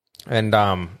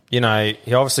 And, you know,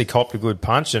 he obviously copped a good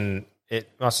punch and it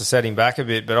must have set him back a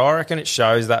bit, but I reckon it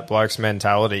shows that bloke's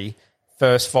mentality.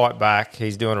 First fight back,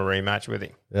 he's doing a rematch with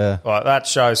him. Yeah. Like, that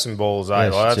shows some balls, eh? Yeah,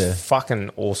 Like, that's yeah.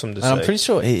 fucking awesome to see. And I'm pretty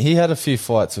sure he had a few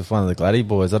fights with one of the Gladdy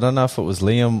boys. I don't know if it was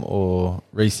Liam or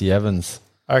Reese Evans.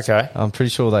 Okay. I'm pretty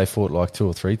sure they fought like 2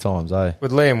 or 3 times, eh?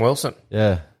 With Liam Wilson.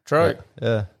 Yeah. True.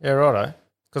 Yeah. Yeah, righto.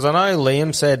 Because I know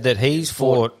Liam said that he's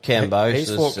fought Kambosos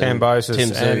He's fought and Kambosos Tim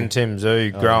Tszyu. and Tim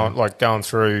Tszyu going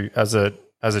through as a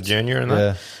junior and that.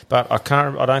 Yeah. But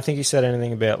I don't think he said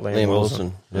anything about Liam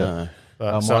Wilson. No.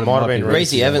 But, so it might have been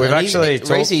Reece Evans. We've actually talked.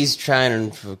 Reece's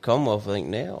training for Commonwealth, I think,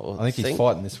 now. I think he's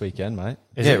fighting this weekend, mate.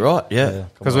 Yeah, right, yeah.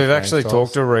 Because we've actually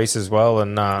talked to Reece as well,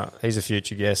 and he's a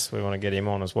future guest. We want to get him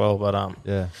on as well. But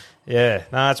Yeah. Yeah,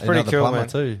 no, it's pretty Another cool, plumber man.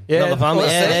 too. Yeah, Another plumber.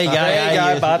 Yeah, there you go. There you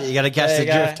Yeah, go, bud. you got to catch There the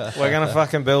you go. drift. We're gonna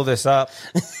fucking build this up.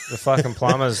 The fucking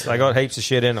plumbers, they got heaps of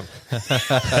shit in them.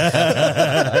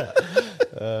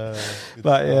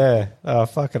 But yeah, oh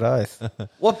fucking oath.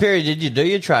 What period did you do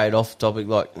your trade off topic?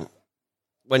 Like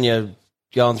when you're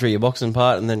going through your boxing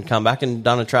part and then come back and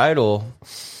done a trade, or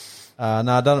No,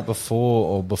 I done it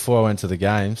before I went to the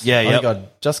games. Yeah, I think yep.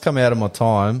 I'd just come out of my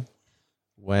time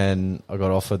when I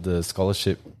got offered the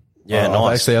scholarship. Yeah,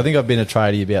 nice. Actually, I think I've been a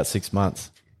tradie about 6 months.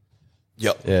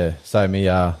 Yep. Yeah, so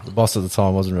the boss at the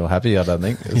time wasn't real happy, I don't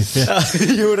think.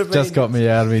 You would have Just got me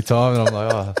out of my time, and I'm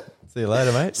like, oh, see you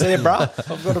later, mate. See you, bro.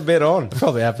 I've got a bet on.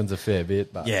 Probably happens a fair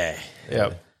bit, but yeah,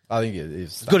 Yep. I think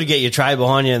it's good to get your trade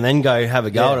behind you and then go have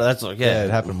a go at it. That's like yeah,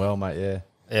 it happened well, mate. Yeah,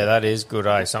 Yeah, that is good,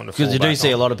 eh? Something to because you fall do back see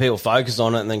on. a lot of people focus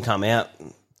on it and then come out.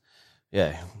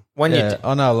 Yeah, When yeah. you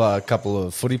I know a couple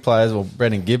of footy players. Well,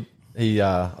 Brendan Gibb, he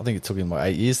I think it took him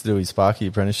like 8 years to do his Sparky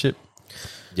apprenticeship.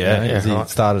 yeah, You know, 'cause right. he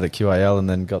started at QAL and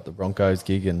then got the Broncos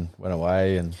gig and went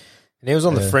away. And he was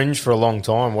on the fringe for a long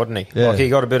time, wasn't he? Yeah. Like he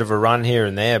got a bit of a run here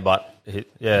and there, but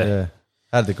yeah,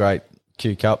 had the great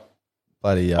Q Cup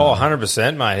bloody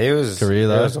 100%, mate. He was career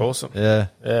though. He was awesome. Yeah,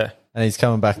 Yeah, and he's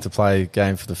coming back to play a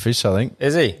game for the Fish, I think.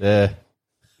 is he? Yeah,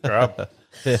 Grub.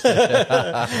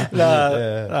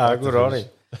 No, good on him.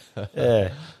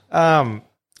 Yeah,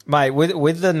 mate.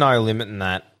 With the no limit and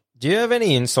that, do you have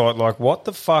any insight? Like, what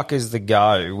the fuck is the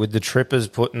go with the trippers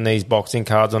putting these boxing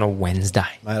cards on a Wednesday?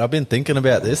 mate, I've been thinking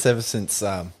about this ever since.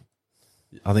 I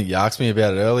think you asked me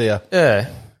about it earlier. Yeah,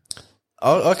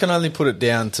 I can only put it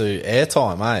down to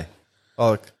airtime, eh?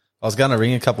 Like, I was going to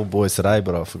ring a couple of boys today,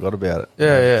 but I forgot about it.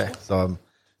 yeah. So I'm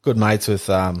good mates with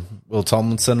Will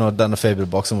Tomlinson. I've done a fair bit of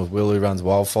boxing with Will, who runs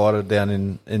Wildfighter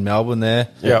down in Melbourne there.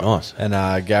 Yeah. nice.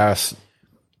 And Gareth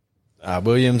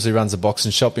Williams, who runs a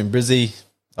boxing shop in Brizzy.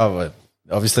 Oh,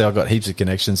 obviously, I've got heaps of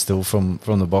connections still from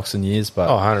the boxing years, but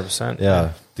 100%.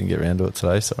 yeah, didn't get around to it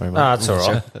today. Sorry, mate. No, that's all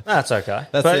right. That's okay.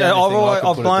 That's but the only thing I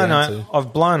could put it down to.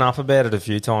 I've blown up about it a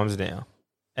few times now,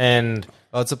 and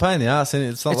Oh, it's a pain in the ass, isn't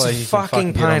it? It's not It's like a you can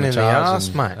fucking get on pain in the charge arse,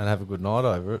 and, mate. and have a good night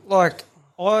over it. like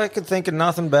I could think of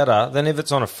nothing better than if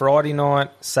it's on a Friday night,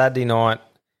 Saturday night,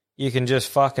 you can just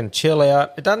fucking chill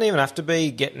out. It doesn't even have to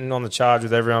be getting on the charge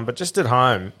with everyone, but just at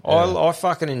home. I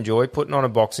fucking enjoy putting on a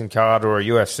boxing card or a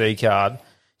UFC card,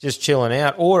 just chilling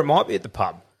out, or it might be at the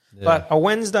pub. But a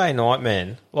Wednesday night,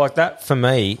 man, like that for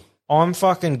me, I'm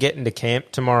fucking getting to camp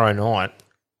tomorrow night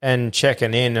and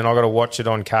checking in, and I got to watch it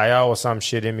on KO or some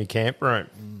shit in my camp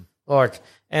room. Like,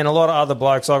 and a lot of other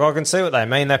blokes, like I can see what they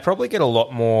mean. They probably get a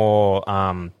lot more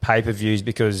pay-per-views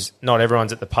because not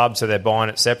everyone's at the pub, so they're buying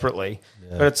it separately.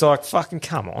 But it's like, fucking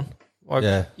come on.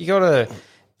 Like, you got to,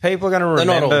 people are going to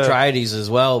remember. They're not all tradies as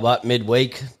well, but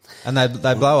midweek. And they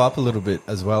blow up a little bit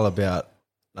as well about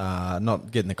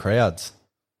not getting the crowds.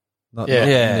 Not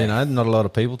a lot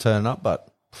of people turning up, but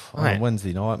on Mate.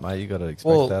 Wednesday night, mate, you got to expect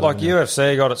Well, that. like haven't you?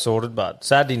 UFC got it sorted, but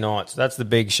Saturday nights, that's the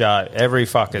big show. Every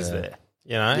fucker's there.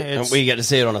 You know, And we get to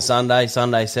see it on a Sunday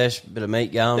sesh, bit of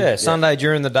meat going. Sunday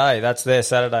during the day, that's their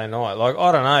Saturday night. Like,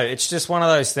 I don't know. It's just one of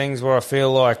those things where I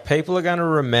feel like people are going to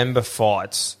remember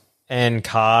fights and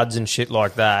cards and shit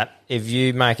like that if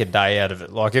you make a day out of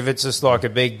it. Like, if it's just like a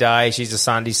big day, she's a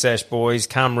Sunday sesh, boys,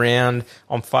 come round,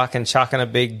 I'm fucking chucking a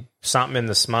big something in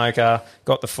the smoker,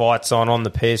 got the fights on the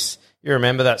piss. You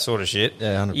remember that sort of shit.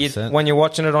 Yeah, 100%. When you're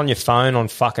watching it on your phone on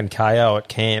fucking KO at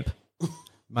camp.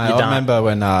 Mate, I remember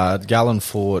when Gallen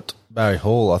fought Barry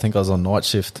Hall. I think I was on night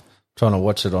shift trying to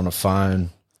watch it on a phone,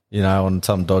 you know, on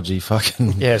some dodgy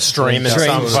fucking Stream or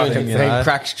some fucking you thing. know.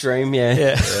 Crack stream, yeah.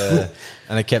 Yeah.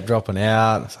 And it kept dropping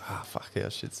out. I was like, oh, fuck, how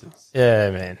shit's this?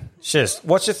 Yeah, man. It's just,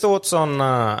 what's your thoughts on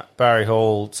Barry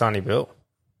Hall, Sonny Bill?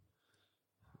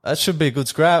 That should be a good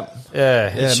scrap. Yeah,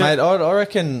 Mate, I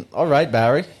reckon I rate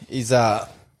Barry. He's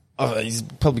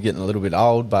probably getting a little bit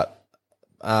old, but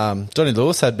Johnny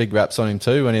Lewis had big raps on him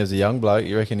too when he was a young bloke.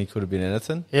 You reckon he could have been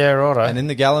anything? Yeah, righto. And in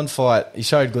the Gallen fight, he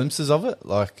showed glimpses of it.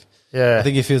 Like, I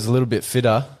think if he was a little bit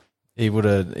fitter, he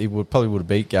probably would have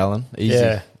beat Gallen easy.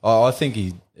 Yeah. I think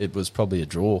it was probably a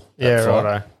draw. Yeah,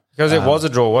 righto. Because it was a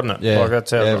draw, wasn't it? Yeah, Like,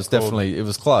 that's how it got was called. definitely it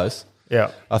was close.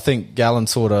 Yeah. I think Gallen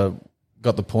sort of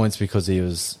got the points because he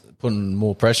was putting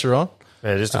more pressure on.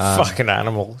 Yeah, just a fucking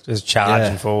animal, just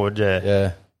charging forward,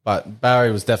 Yeah. But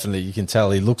Barry was definitely, you can tell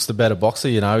he looks the better boxer,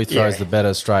 you know, he throws the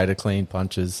better, straighter, clean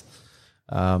punches.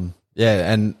 And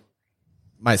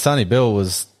mate, Sonny Bill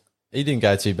he didn't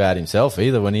go too bad himself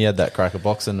either when he had that crack of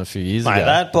boxing a few years Mate, ago.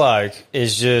 that bloke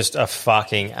is just a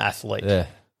fucking athlete. Yeah.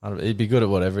 He'd be good at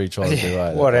whatever he tried to do.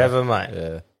 Whatever, mate.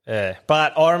 Yeah. Yeah.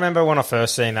 But I remember when I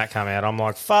first seen that come out, I'm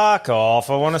like, fuck off.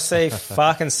 I want to see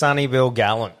fucking Sonny Bill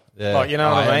Gallen. Yeah. Like, you know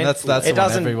what I mean? That's the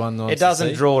one everyone wants It doesn't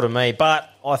to see. draw to me, but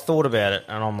I thought about it,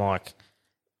 and I'm like,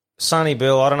 Sonny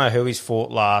Bill, I don't know who he's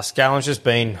fought last. Gallen's just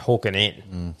been hooking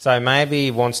in. So maybe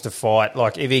he wants to fight,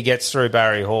 like, if he gets through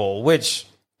Barry Hall, which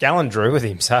Gallen drew with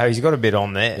him, so he's got a bit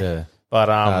on there. Yeah. But,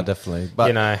 No, definitely.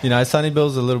 But, you know, Sonny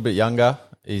Bill's a little bit younger.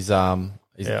 He's and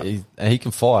he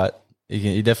can fight.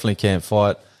 He definitely can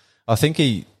fight. I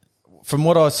think from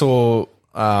what I saw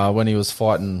when he was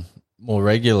fighting more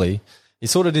regularly, he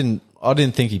sort of didn't. I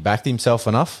didn't think he backed himself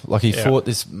enough. Like he fought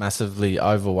this massively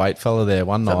overweight fella there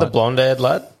one night. the blonde-haired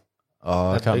lad?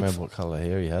 Oh, I can't remember what colour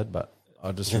hair he had, but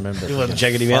I just remember. You wasn't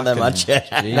checking him out that much. Jesus,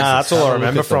 that's all I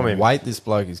remember look at from the him. weight this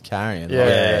bloke is carrying.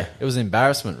 Yeah. Like, it was an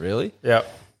embarrassment, really.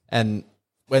 Yep. And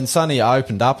when Sonny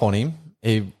opened up on him,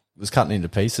 he was cutting into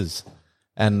pieces.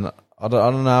 And I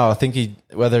don't know. I think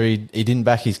whether he didn't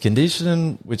back his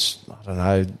conditioning, which I don't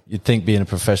know. You'd think being a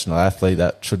professional athlete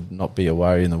that should not be a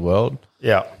worry in the world.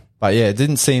 Yeah. But yeah, it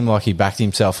didn't seem like he backed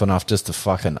himself enough just to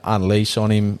fucking unleash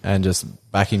on him and just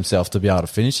back himself to be able to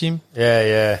finish him. Yeah,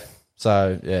 yeah.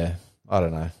 So yeah, I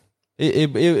don't know.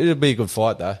 It'll be a good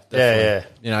fight though. Definitely. Yeah.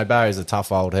 You know, Barry's a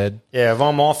tough old head. Yeah, if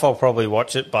I'm off, I'll probably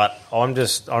watch it, but I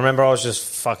remember I was just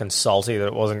fucking salty that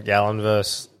it wasn't Gallen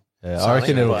versus. Yeah, I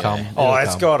reckon it'll come.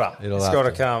 It's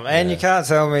gotta come. And you can't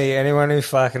tell me anyone who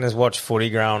fucking has watched footy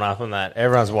growing up and that.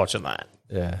 Everyone's watching that.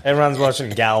 Yeah. Everyone's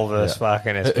watching Gal versus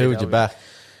fucking SPW. Who would you back?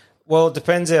 Well, it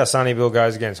depends how Sonny Bill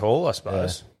goes against Hall, I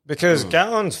suppose. Because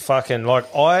Gallen's fucking,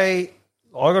 like, I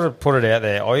got to put it out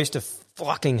there. I used to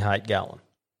fucking hate Gallen.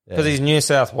 Because he's New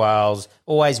South Wales,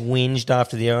 always whinged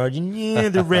after the origin. Yeah,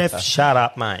 the ref. Shut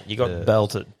up, mate. You got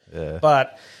belted. Yeah.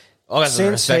 But I got some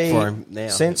respect for him now.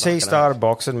 Since he started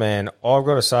boxing, man, I've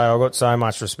got to say I've got so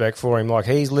much respect for him. Like,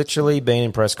 he's literally been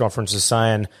in press conferences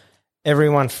saying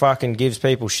everyone fucking gives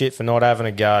people shit for not having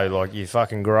a go. Like, you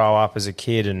fucking grow up as a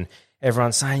kid and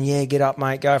everyone's saying, yeah, get up,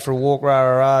 mate, go for a walk, rah,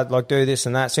 rah, rah, like do this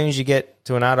and that. As soon as you get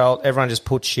to an adult, everyone just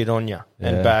puts shit on you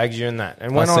and bags you and that.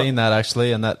 And when I've seen that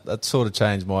actually, and that sort of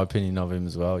changed my opinion of him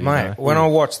as well. You know? When I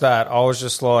watched that, I was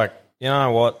just like, you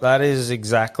know what? That is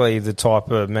exactly the type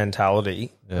of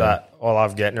mentality that I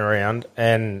love getting around.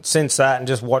 And since that, and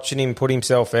just watching him put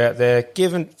himself out there,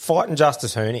 fighting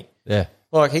Justice Hooney. Yeah.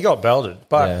 Like, he got belted.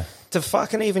 But to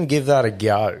fucking even give that a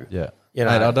go. Yeah. You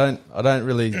know, Mate, I don't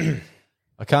really...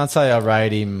 I can't say I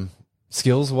rate him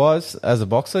skills-wise as a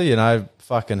boxer. You know,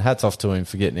 fucking hats off to him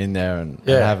for getting in there and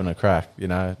having a crack. You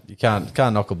know, you can't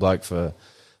knock a bloke for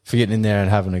getting in there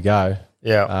and having a go.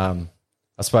 Yeah.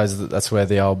 I suppose that's where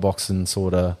the old boxing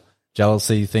sort of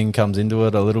jealousy thing comes into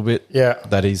it a little bit. Yeah.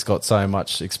 That he's got so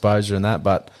much exposure and that,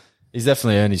 but he's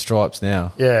definitely earned his stripes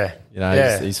now. Yeah. You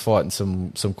know, he's fighting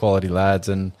some quality lads,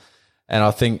 and I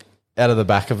think out of the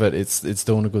back of it, it's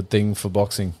doing a good thing for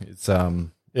boxing. It's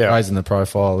raising the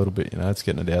profile a little bit. You know, it's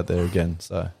getting it out there again.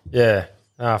 So yeah,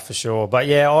 for sure. But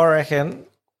yeah, I reckon.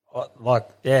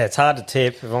 It's hard to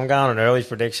tip. If I'm going an early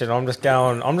prediction, I'm just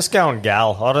going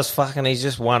Gal. He's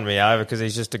just won me over because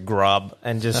he's just a grub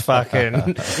and just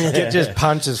fucking just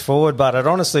punches forward. But it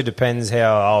honestly depends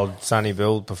how old Sonny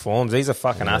Bill performs. He's a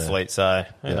fucking athlete, so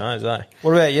who knows, eh?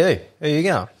 What about you? Who are you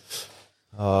going?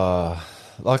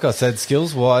 Like I said,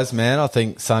 skills wise, man, I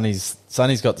think Sonny's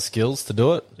got the skills to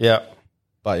do it. Yeah.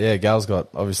 But yeah, Gal's got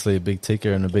obviously a big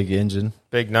ticker and a big engine.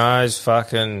 Big nose,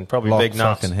 fucking probably big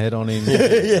nuts. Fucking head on him.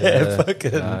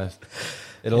 Fucking. You know,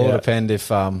 it'll all depend if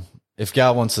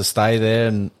Gal wants to stay there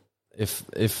and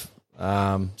if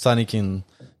Sonny can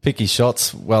pick his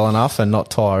shots well enough and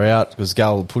not tire out, because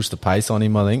Gal will push the pace on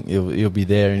him. I think he'll be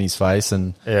there in his face,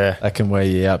 and that can wear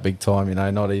you out big time. You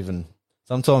know, not even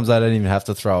sometimes they don't even have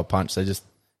to throw a punch; they're just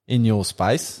in your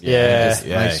space. Yeah, it just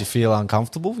makes you feel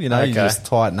uncomfortable. You know, you just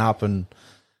tighten up and.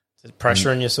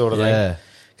 Pressuring you sort of thing.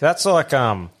 That's like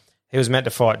he was meant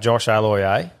to fight Josh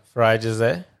Aloye for ages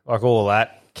there. Like all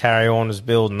that carry on was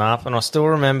building up. And I still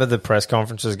remember the press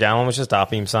conferences Gallen was just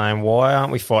up him saying, why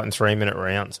aren't we fighting 3-minute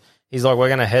rounds? He's like, we're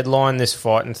going to headline this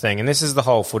fighting thing. And this is the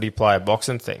whole footy player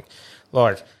boxing thing.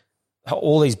 Like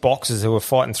all these boxers who were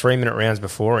fighting 3-minute rounds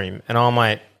before him, and our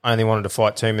mate only wanted to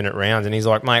fight 2-minute rounds. And he's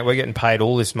like, mate, we're getting paid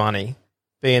all this money,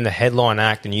 being the headline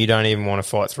act, and you don't even want to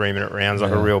fight 3-minute rounds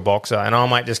like a real boxer. And our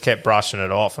mate just kept brushing it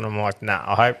off, and I'm like, nah,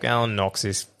 I hope Gallen knocks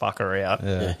this fucker out.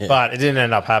 But it didn't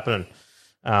end up happening.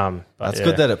 It's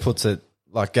good that it puts it,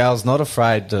 like Gal's not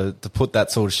afraid to put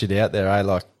that sort of shit out there, eh?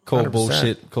 Like call 100%.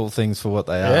 Bullshit, call things for what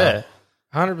they are. Yeah,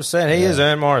 100%. He has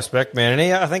earned my respect, man.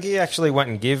 And I think he actually went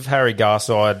and give Harry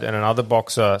Garside and another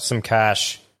boxer some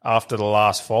cash after the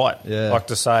last fight. Yeah. Like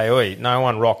to say, oi, no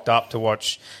one rocked up to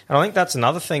watch. And I think that's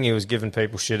another thing he was giving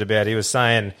people shit about. He was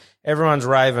saying everyone's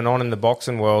raving on in the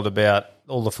boxing world about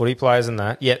all the footy players and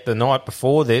that. Yet the night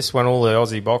before this, when all the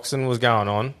Aussie boxing was going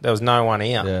on, there was no one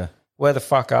here. Yeah. Where the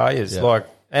fuck are you? Yeah. Like,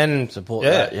 and Support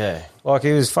that, yeah. Like,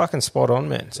 he was fucking spot on,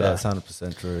 man. So, Yeah, it's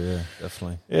 100% true. Yeah,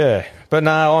 definitely. yeah. But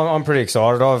no, I'm pretty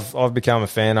excited. I've become a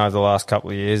fan over the last couple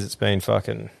of years. It's been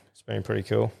pretty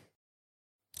cool.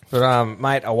 But,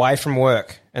 mate, away from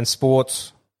work and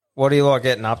sports, what do you like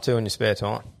getting up to in your spare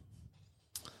time?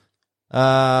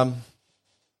 I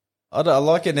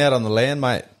like getting out on the land,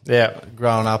 mate. Yeah.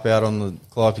 Growing up out on the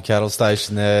Calliope cattle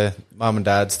station there, mum and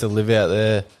dad still live out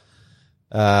there.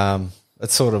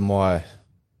 It's sort of my, I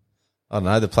don't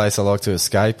know, the place I like to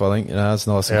escape. I think, you know, it's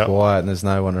nice and quiet and there's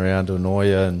no one around to annoy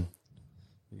you and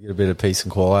you get a bit of peace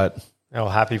and quiet. Oh,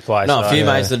 happy place. No, a few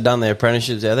mates that have done their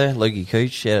apprenticeships out there. Lukey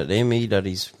Cooch, shout out to him. He did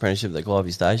his apprenticeship at the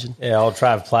Calliope station. Yeah, old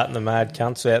Trav Platt and the mad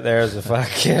cunts out there as a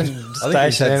fucking I think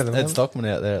station. he's head stockman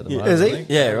out there at the moment. Is he? I think.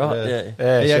 Yeah, right,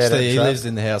 yeah. Yeah, He lives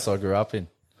in the house I grew up in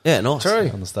Yeah, nice. True.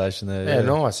 on the station there. Yeah,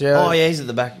 nice. Yeah. Oh, yeah, he's at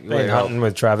the back. Been hunting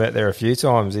with Trav out there a few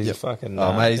times. He's a fucking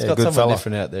Mate, he's got good someone fella.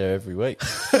 different out there every week.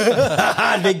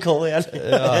 Big call out.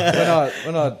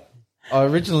 When I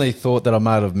originally thought that I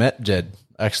might have met Jed,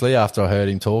 actually, after I heard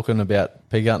him talking about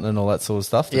pig hunting and all that sort of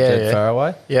stuff, Jed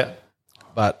Faraway. Yeah.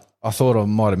 But I thought I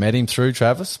might have met him through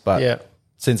Travis. But Yeah.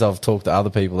 since I've talked to other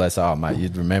people, they say, "Oh, mate,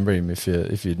 you'd remember him if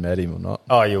you'd met him or not."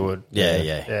 Oh, you would. Yeah.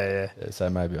 Yeah. Yeah,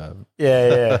 so maybe I haven't.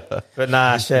 Yeah. But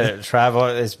nah, shout out to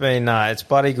Trav. It's been it's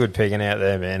bloody good pigging out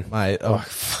there, man. Mate,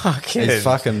 Fucking, he's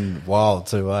fucking wild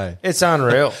too, eh? it's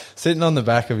unreal. Sitting on the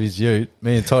back of his ute,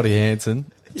 me and Toddy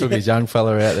Hansen took his young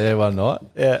fella out there one night.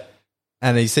 Yeah.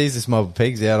 And he sees this mob of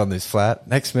pigs out on this flat.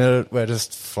 Next minute, we're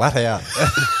just flat out.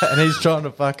 And he's trying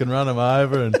to fucking run them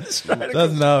over and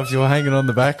doesn't know if you're hanging on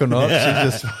the back or not.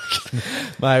 Yeah. She just fucking...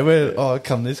 Mate,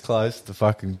 come this close to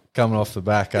fucking coming off the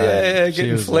back. Yeah, she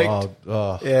getting was flicked. wild.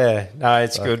 Oh. Yeah. No,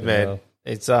 it's good, Fucking man. hell.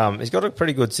 It's he's got a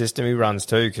pretty good system he runs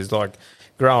too, because like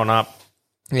growing up,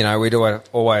 you know, we'd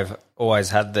always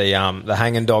had the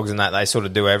hanging dogs and that. They sort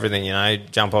of do everything, you know,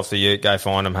 jump off the ute, go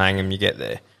find them, hang them, you get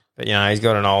there. But, you know, he's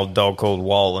got an old dog called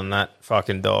Wall, and that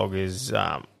fucking dog is,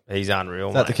 he's unreal,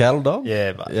 Is that the cattle dog?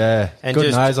 Yeah, but Yeah. and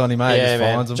Good nose on him, mate. Yeah, Just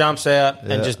man. finds 'em. Jumps out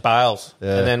Yeah. and just bails.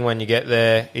 Yeah. And then when you get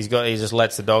there, he just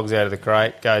lets the dogs out of the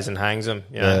crate, goes and hangs them.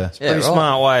 You know, Yeah. it's a pretty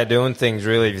smart way of doing things,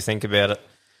 really, if you think about it.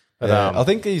 But Yeah. I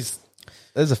think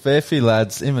there's a fair few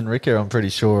lads, him and Ricker, I'm pretty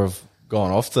sure, have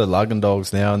gone off to lugging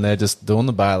dogs now, and they're just doing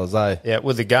the bailers, eh? yeah,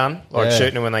 with the gun, like Yeah.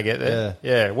 shooting them when they get there.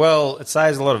 Yeah. Well, it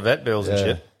saves a lot of vet bills and Yeah.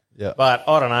 shit. Yeah. But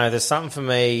I don't know. There's something for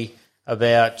me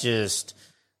about just,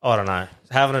 I don't know,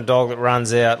 having a dog that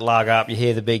runs out, lug up, you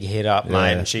hear the big hit up,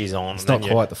 mate, and she's on. It's and not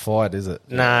then quite the fight, is it?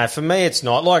 No, for me it's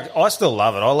not. Like, I still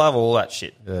love it. I love all that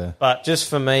shit. Yeah. But just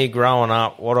for me, growing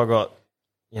up, what I got,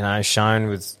 you know, shown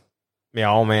with my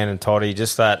old man and Toddy,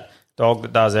 just that dog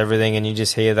that does everything, and you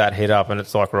just hear that hit up, and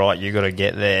it's like, right, you got to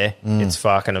get there. It's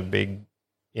fucking a big,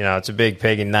 you know, it's a big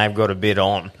pig, and they've got a bit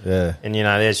on. Yeah. And, you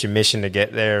know, there's your mission to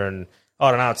get there, and I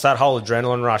don't know, it's that whole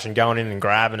adrenaline rush and going in and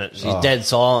grabbing it. She's dead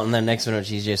silent, and then next minute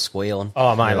she's just squealing.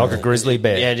 Oh, mate, like a grizzly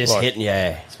bear. Yeah, just Like, hitting,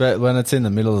 yeah. When it's in the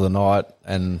middle of the night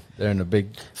and they're in a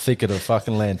big thicket of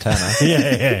fucking lantana.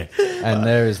 Yeah. And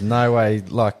there is no way,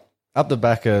 like, up the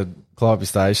back of Calliope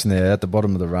Station there at the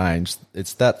bottom of the range,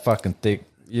 it's that fucking thick.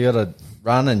 You got to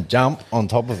run and jump on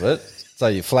top of it so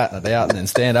you flatten it out and then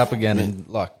stand up again and,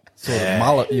 like, sort of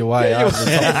mullet your way over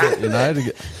the top of it, you know,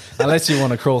 unless you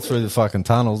want to crawl through the fucking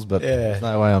tunnels, but there's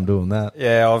no way I'm doing that.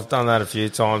 Yeah, I've done that a few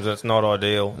times. It's not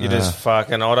ideal. You just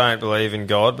fucking, I don't believe in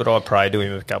God, but I pray to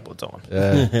him a couple of times.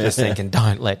 Yeah. Just thinking,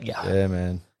 don't let go. Yeah,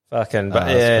 man. Fucking, but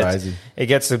that's yeah, crazy. it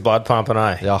gets the blood pumping,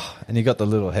 eh? Yeah, and you got the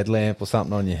little headlamp or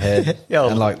something on your head, Yeah.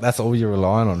 and like that's all you're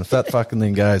relying on. If that fucking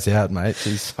thing goes out, mate,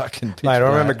 she's fucking pitch Mate, I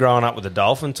remember black. growing up with a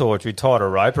dolphin torch. We tied a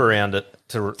rope around it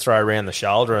to throw around the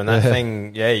shoulder, and that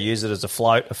thing, you use it as a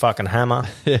float, a fucking hammer.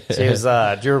 So it was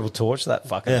a durable torch, that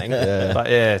fucking thing. But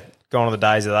yeah, gone are the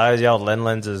days of those. The old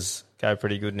lenses go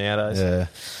pretty good nowadays. Yeah,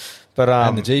 But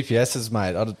and the GPSs,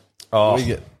 mate.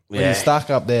 When you're stuck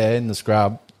up there in the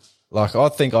scrub, like I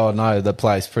think I know the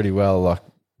place pretty well. Like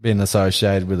been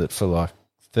associated with it for like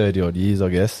 30 odd years, I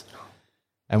guess.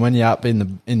 And when you're up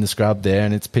in the scrub there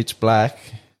and it's pitch black,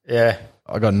 yeah.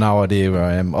 I got no idea where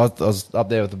I am. I was up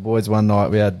there with the boys one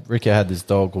night. Ricky had this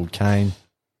dog called Kane,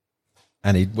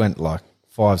 and he went like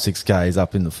 5-6 Ks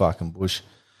up in the fucking bush.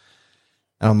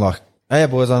 And I'm like, hey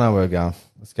boys, I know where we're going.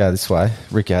 Let's go this way.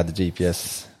 Ricky had the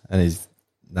GPS, and he's,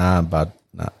 nah, bud,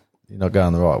 nah, you're not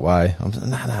going the right way. I'm saying,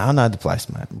 nah, I know the place,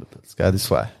 mate. Let's go this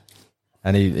way.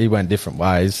 And he went different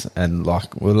ways, and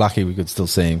like we're lucky we could still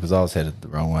see him because I was headed the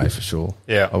wrong way for sure.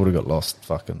 Yeah. I would have got lost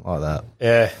fucking like that.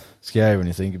 Yeah. Scary when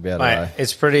you think about Mate, it. Eh?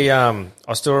 it's pretty. I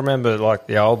still remember, like,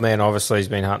 the old man. Obviously, he's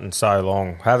been hunting so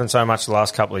long, haven't so much the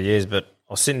last couple of years. But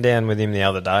I was sitting down with him the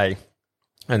other day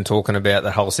and talking about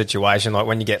the whole situation. Like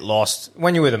when you get lost,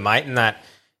 when you're with a mate, and that,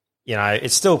 you know,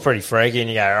 it's still pretty freaky. And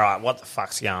you go, all right, what the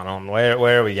fuck's going on? Where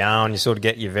are we going? You sort of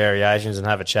get your variations and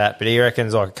have a chat. But he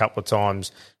reckons like a couple of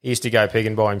times he used to go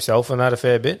pigging by himself and that a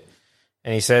fair bit.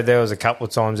 And he said there was a couple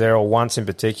of times there, or once in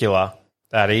particular,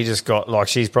 that he just got like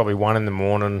she's probably 1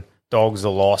 a.m. Dogs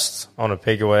are lost on a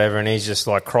pig or whatever, and he's just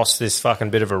like crossed this fucking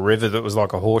bit of a river that was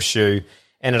like a horseshoe,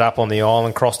 ended up on the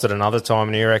island, crossed it another time,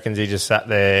 and he reckons he just sat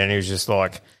there and he was just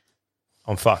like,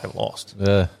 I'm fucking lost.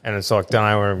 Yeah. And it's like, don't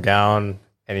know where I'm going.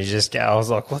 And he just I was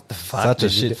like, what the fuck? Such a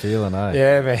shit feeling, eh?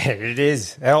 Yeah, man, it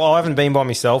is. I haven't been by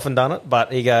myself and done it,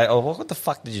 but he goes, oh, what the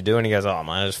fuck did you do? And he goes, oh,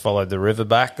 man, I just followed the river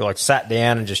back, like sat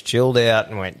down and just chilled out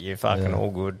and went, you're fucking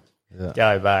all good. Yeah.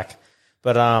 Go back.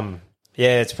 But,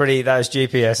 yeah, it's pretty. Those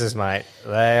GPSs, mate,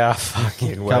 they are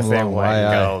fucking worth their weight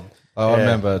in gold. I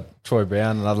remember Troy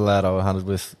Brown, another lad I hunted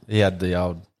with. He had the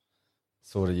old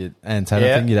sort of your antenna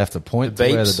thing. You'd have to point to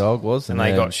where the dog was, and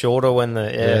they got shorter when the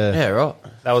Yeah, right.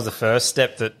 That was the first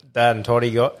step that Dad and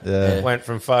Toddy got. Yeah. Went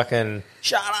from fucking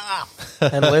shut up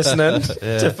and listening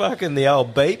to fucking the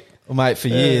old beep. Well, mate, for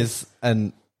years,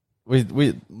 and me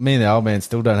and the old man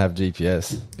still don't have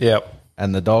GPS. Yep.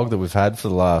 And the dog that we've had for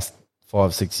the last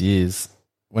 5-6 years,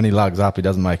 when he lugs up, he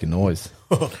doesn't make a noise.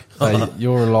 So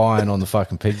you're relying on the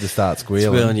fucking pig to start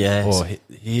squealing, yeah. or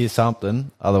hear something.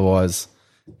 Otherwise,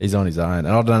 he's on his own. And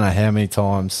I don't know how many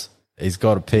times he's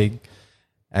got a pig,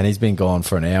 and he's been gone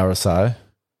for an hour or so,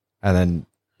 and then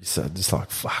just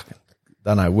like fucking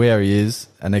don't know where he is,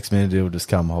 and next minute he'll just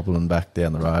come hobbling back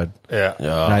down the road. Yeah.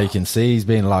 Now you can see he's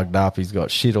been lugged up. He's got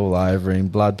shit all over him,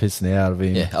 blood pissing out of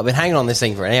him. Yeah, I've been hanging on this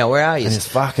thing for an hour. Where are you? And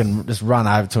just run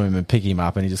over to him and pick him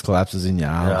up, and he just collapses in your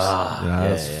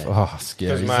arms. It's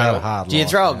scary. He's had a hard Do you life,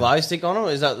 throw a man. glow stick on him?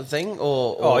 Is that the thing? You do.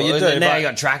 Now but you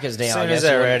got trackers down. As soon I guess. as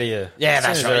they're out of you. Yeah, as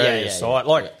that's soon as right. they're out Yeah, of your yeah, sight.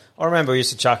 yeah. Like, I remember we used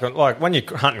to chuck on, like, when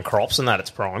you're hunting crops and that, it's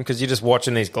prime because you're just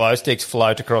watching these glow sticks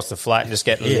float across the flat and just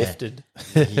get lifted.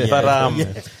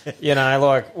 But, you know,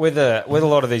 like with a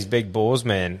lot of these big boars,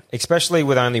 man, especially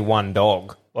with only one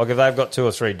dog, like if they've got 2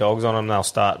 or 3 dogs on them, they'll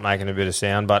start making a bit of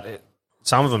sound, but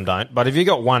some of them don't. But if you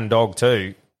got one dog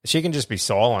too, she can just be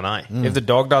silent, eh? If the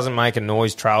dog doesn't make a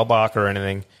noise, trail bark or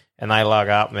anything, and they lug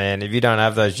up, man, if you don't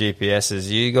have those GPSs,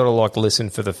 you got to like listen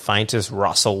for the faintest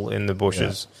rustle in the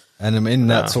bushes. Yeah. And in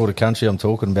that sort of country I'm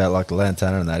talking about, like the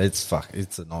Lantana and that, it's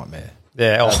a nightmare.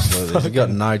 Yeah, absolutely. You've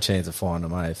got no chance of finding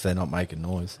them, if they're not making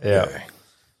noise. Yeah.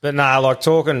 But no, like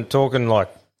talking, like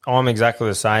I'm exactly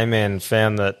the same, man.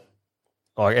 Found that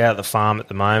like out at the farm at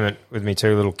the moment with me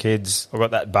 2 little kids, I've got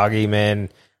that buggy, man.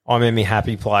 I'm in my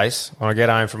happy place. When I get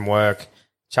home from work,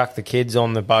 chuck the kids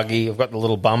on the buggy. I've got the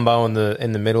little bumbo in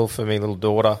the middle for me little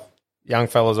daughter. Young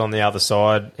fella's on the other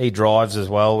side. He drives as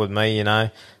well with me, you know.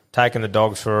 Taking the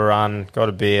dogs for a run, got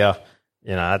a beer,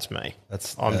 you know, that's me.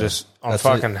 I'm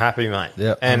fucking happy, mate.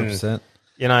 Yeah, 100%. And,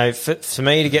 you know, for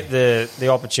me to get the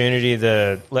opportunity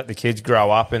to let the kids grow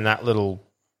up in that little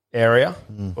area,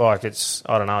 like it's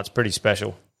pretty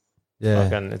special. Yeah.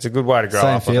 It's a good way to grow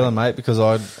up. Same feeling, mate, because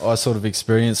I sort of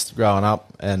experienced growing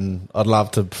up, and I'd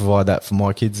love to provide that for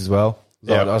my kids as well.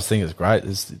 Yeah. I just think it's great.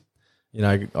 You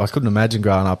know, I couldn't imagine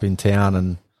growing up in town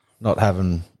and not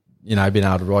having, you know, being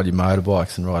able to ride your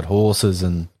motorbikes and ride horses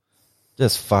and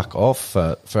just fuck off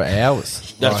for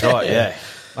hours. That's right, yeah.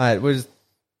 Mate,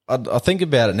 I think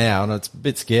about it now, and it's a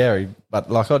bit scary, but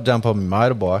like I'd jump on my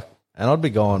motorbike and I'd be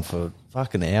gone for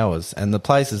fucking hours, and the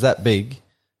place is that big,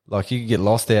 like you could get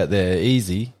lost out there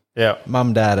easy. Yeah.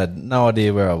 Mum, Dad had no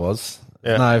idea where I was.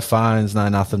 Yeah. No phones, no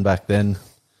nothing back then.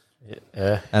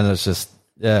 Yeah. And it's just,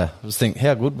 I just think,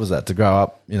 how good was that to grow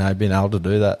up, you know, being able to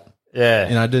do that? Yeah.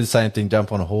 You know, do the same thing,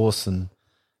 jump on a horse and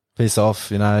piss off,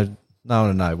 you know, no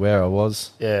one to know where I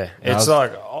was. Yeah. It's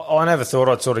like, I never thought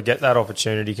I'd sort of get that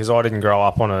opportunity because I didn't grow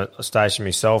up on a station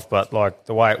myself, but like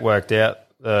the way it worked out,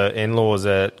 the in-laws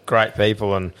are great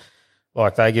people, and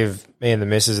like they give me and the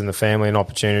missus and the family an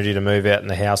opportunity to move out in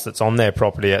the house that's on their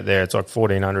property out there. It's like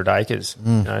 1,400 acres,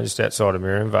 you know, just outside of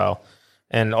Miriamvale.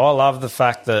 And I love the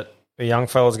fact that a young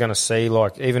fella's going to see,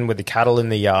 like, even with the cattle in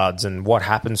the yards and what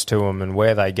happens to them and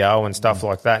where they go and stuff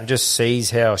like that, and just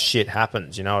sees how shit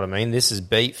happens, you know what I mean? This is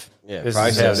beef. Yeah, this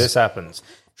is how this happens.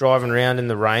 Driving around in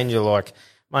the range, you're like,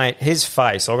 mate, his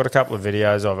face, I've got a couple of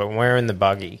videos of it, and we're in the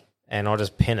buggy, and I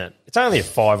just pin it. It's only a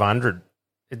 500.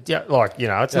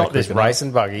 it's not this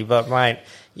racing buggy, but, mate,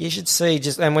 you should see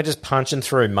and we're just punching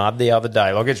through mud the other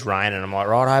day. Like, it's raining. I'm like,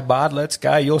 right, bud, let's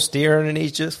go. You're steering, and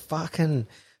he's just fucking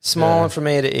smiling from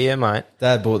ear to ear, mate.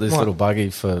 Dad bought this little buggy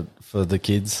for the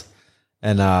kids,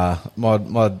 and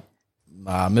my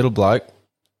middle bloke,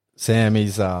 Sam,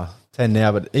 he's 10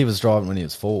 now, but he was driving when he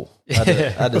was 4.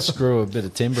 Had to screw a bit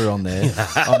of timber on there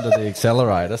onto the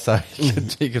accelerator so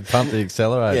he could pump the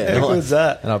accelerator. Yeah, how good is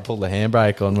that? And I pulled the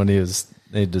handbrake on when he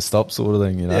needed to stop, sort of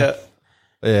thing, you know.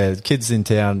 Yeah, kids in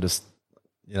town just,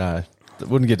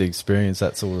 wouldn't get to experience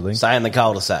that sort of thing. Stay in the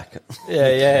cul-de-sac.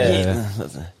 Yeah.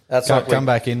 That's come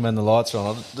back in when the lights are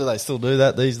on. Do they still do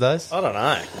that these days? I don't know.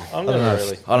 I don't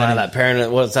know that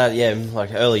parent. What's that? Yeah,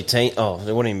 like early teen. Oh,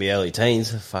 it wouldn't even be early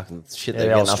teens. Fucking shit,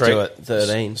 they're getting up to at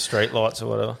 13. Street lights or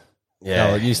whatever.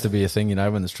 Yeah, it used to be a thing,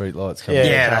 when the street lights come.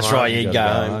 Yeah, that's right. You'd go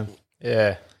home.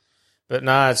 Yeah, but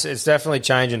no, it's definitely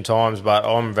changing times. But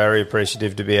I'm very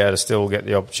appreciative to be able to still get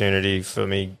the opportunity for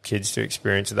me kids to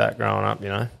experience that growing up.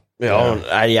 Yeah, I'm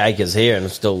 80 acres here and I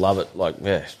still love it. Like,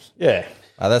 yeah.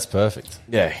 Oh, that's perfect.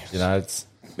 Yeah. It's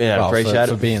appreciate it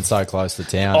for being so close to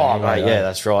town. Oh, anyway, mate,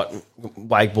 that's right.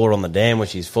 Wakeboard on the dam,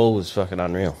 which is full, is fucking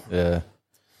unreal. Yeah.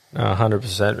 No,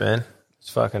 100%, man. It's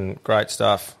fucking great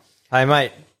stuff. Hey,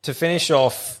 mate, to finish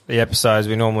off the episodes,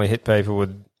 we normally hit people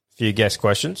with a few guest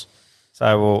questions.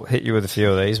 So we'll hit you with a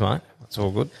few of these, mate. That's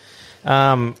all good.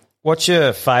 What's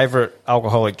your favourite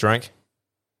alcoholic drink?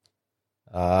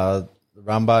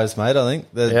 Rumbos, mate, I think.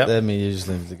 They're me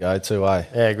usually the go-to, eh?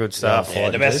 Yeah, good stuff. Yeah,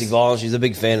 domestic violence. She's a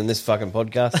big fan of this fucking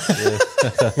podcast.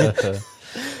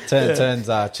 Turns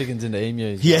chickens into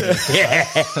emus. Yeah.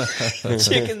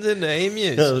 Chickens into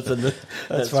emus.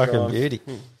 That's fucking right. Beauty.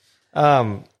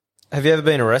 Have you ever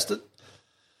been arrested?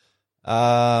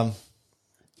 I've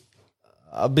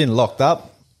been locked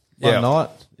up one night.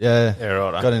 Yeah. Yeah,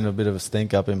 right. Got in a bit of a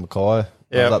stink up in Mackay.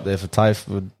 Yeah. I was up there for TAFE.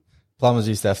 Plumbers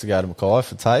used to have to go to Mackay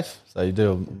for TAFE, so you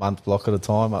do a month block at a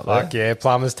time up there. Fuck yeah,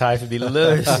 plumbers TAFE would be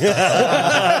loose.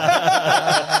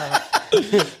 Yeah,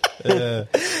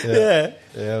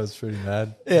 it was pretty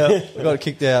mad. Yeah. I got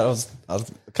kicked out. I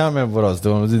can't remember what I was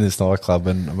doing. I was in this nightclub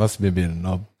and I must have been being a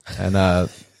knob. And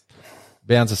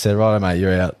bouncer said, "Righto, mate,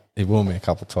 you're out." He warned me a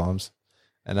couple of times.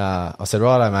 And I said,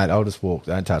 "Righto, mate, I'll just walk.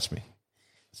 Don't touch me."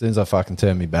 As soon as I fucking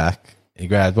turned me back, he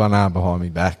grabbed one arm behind me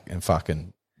back and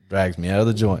fucking drags me out of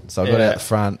the joint. So I got out the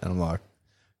front and I'm like,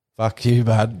 "Fuck you,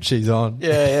 bud. She's on."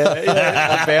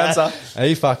 Yeah. Bouncer. And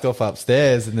he fucked off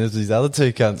upstairs and there's these other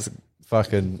two cunts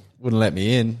fucking wouldn't let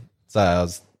me in. So I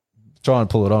was trying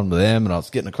to pull it on with them and I was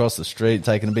getting across the street,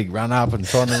 taking a big run up and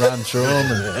trying to run through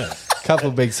them. And a couple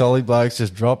of big solid blokes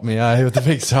just dropped me with a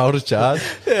big shoulder charge.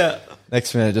 Yeah.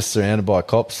 Next minute, just surrounded by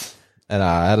cops. And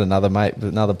I had another mate,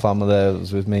 another plumber there that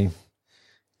was with me.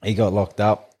 He got locked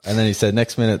up. And then he said,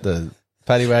 next minute, the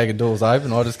paddy wagon door's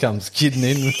open. I just come skidding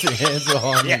in with the hands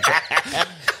behind me.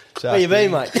 Where you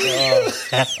been, mate?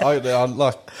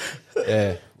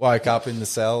 Woke up in the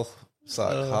cell. It's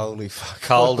like, holy fuck.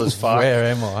 Cold as fuck. Where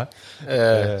am I?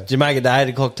 Did you make it to 8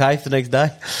 o'clock TAFE the next day?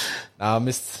 No, I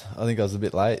missed. I think I was a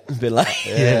bit late. A bit late?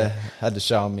 Yeah. Had to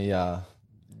show me a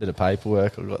bit of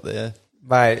paperwork I got there.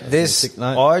 Mate,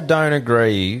 I don't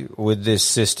agree with this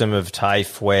system of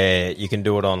TAFE where you can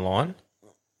do it online.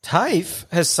 TAFE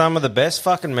has some of the best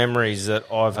fucking memories that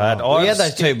I've had. You had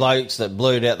those two blokes that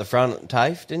blew out the front at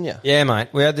TAFE, didn't you? Yeah, mate.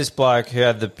 We had this bloke who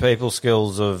had the people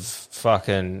skills of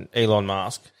fucking Elon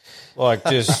Musk. Like,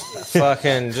 just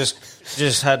fucking,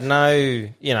 just had no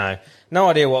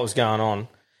idea what was going on.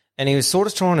 And he was sort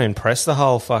of trying to impress the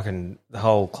whole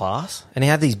class. And he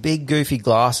had these big goofy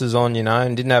glasses on,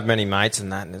 and didn't have many mates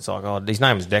and that. And it's like, his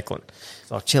name was Declan.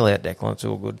 It's like, chill out, Declan. It's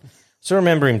all good. So I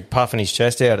remember him puffing his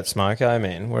chest out at Smoko,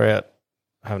 man. We're out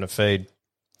having a feed.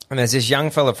 And there's this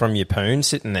young fella from Yeppoon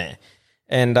sitting there.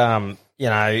 And,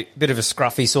 bit of a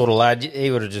scruffy sort of lad.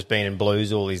 He would have just been in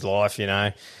blues all his life,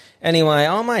 Anyway,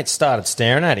 our mate started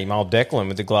staring at him, old Declan,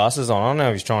 with the glasses on. I don't know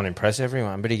if he's trying to impress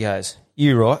everyone, but he goes,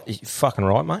 "You right? You fucking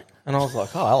right, mate?" And I was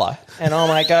like, "Oh, hello." And our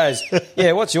mate goes,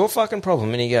 "Yeah, what's your fucking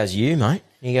problem?" And he goes, "You, mate."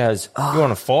 He goes, "You want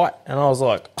to fight?" And I was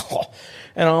like, "Oh."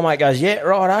 And our mate goes, "Yeah,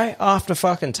 righto. After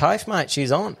fucking TAFE, mate,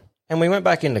 she's on." And we went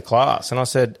back into class, and I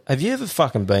said, "Have you ever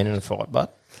fucking been in a fight, bud?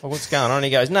 Like, what's going on?" And he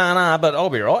goes, "Nah, but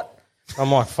I'll be right."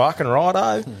 I'm like, "Fucking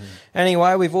righto."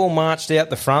 Anyway, we've all marched out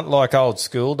the front like old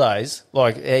school days.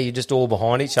 Like, you're just all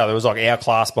behind each other. It was like our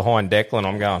class behind Declan.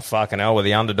 I'm going, fucking hell, we're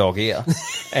the underdog here.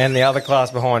 And the other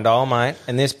class behind old mate.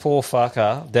 And this poor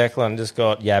fucker, Declan, just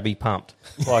got yabby pumped.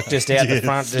 Like, just out the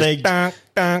front, just dunk,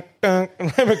 dunk, dunk.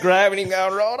 I remember grabbing him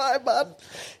going, "Righto, bud.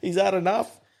 He's had enough."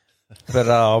 But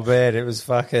oh man, it was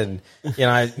fucking,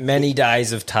 many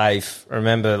days of TAFE. I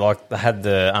remember like they had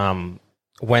the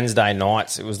Wednesday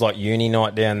nights. It was like uni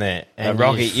night down there. And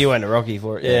Rocky, you went to Rocky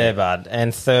for it. yeah, bud.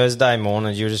 And Thursday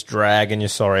mornings, you were just dragging your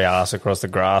sorry ass across the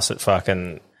grass at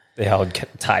fucking the old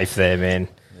TAFE there, man.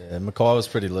 Yeah, Mackay was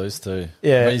pretty loose too.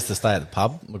 Yeah. We used to stay at the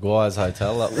pub, Maguire's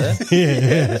Hotel up there.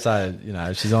 Yeah.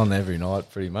 So, she's on every night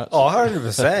pretty much. Oh,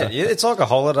 100%. It's like a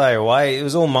holiday away. It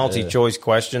was all multi-choice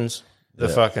questions. The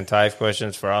fucking TAFE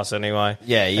questions for us anyway.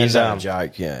 Yeah, you used to have a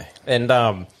joke, yeah. And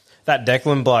that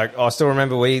Declan bloke, I still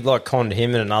remember we like conned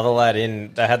him and another lad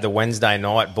in. They had the Wednesday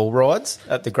night bull rides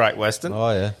at the Great Western.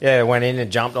 Oh, yeah. Yeah, went in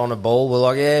and jumped on a bull. We're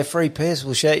like, yeah, free piss.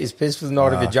 We'll shout you piss for the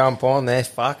night if you jump on. They're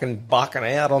fucking bucking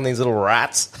out on these little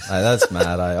rats. Hey, that's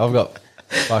mad, eh? I've got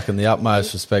fucking the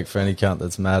utmost respect for any cunt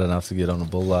that's mad enough to get on a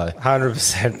bull, eh?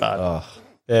 100%, bud. Oh.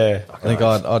 Yeah. I think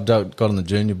I got on the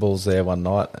junior bulls there one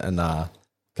night and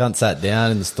cunt sat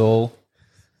down in the stall.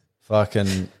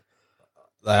 Fucking,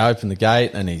 they opened the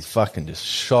gate and he fucking just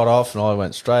shot off and I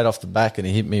went straight off the back and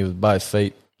he hit me with both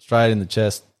feet straight in the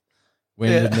chest,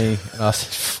 winded me, and I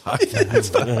said, fuck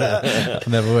that. I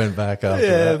never went back after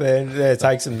Yeah, that. man. Yeah,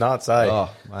 take some nuts, eh? Oh,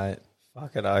 mate.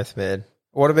 Fucking oath, man.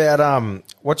 What about,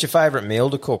 what's your favourite meal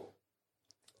to cook?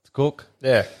 To cook?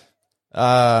 Yeah.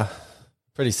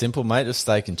 Pretty simple, mate. Just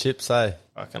steak and chips, eh?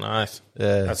 Fucking oath.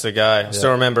 Yeah. That's the go. I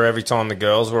still remember every time the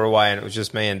girls were away and it was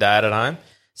just me and Dad at home,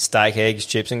 steak, eggs,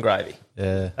 chips and gravy.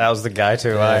 Yeah. That was the go-to,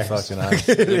 Yeah, eh? fucking oath.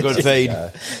 Good feed.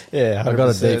 Yeah, I got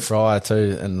a 100%. deep fryer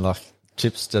too, and like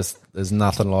chips, there's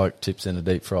nothing like chips in a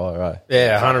deep fryer, right?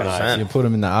 Yeah, You 100%. put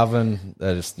them in the oven,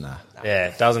 they're just Yeah,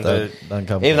 it doesn't do. don't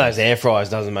come. Even close. those air fryers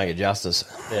doesn't make it justice.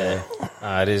 Yeah,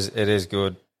 it is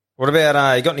good. What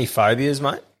about you got any phobias,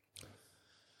 mate?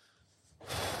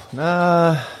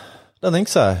 Nah, don't think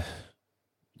so.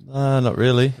 No, not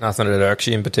really. Nothing that irks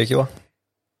you in particular.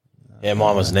 Yeah,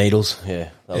 mine was needles. Yeah,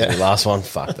 that was the last one.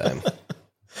 Fuck them.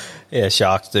 Yeah,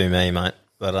 sharks do me, mate.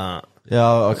 But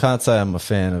Yeah, I can't say I'm a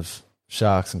fan of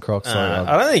sharks and crocs.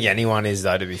 I don't think anyone is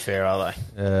though. To be fair, are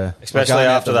they? Yeah, Especially Like going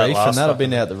out after the that reef last and that. I've been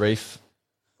fucking- out the reef.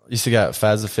 Used to go at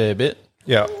Faz a fair bit,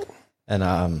 Yeah.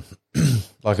 and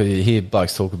like you hear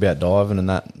blokes talk about diving and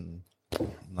that. And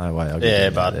no way. I'll get Yeah,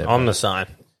 in but there, I'm the same.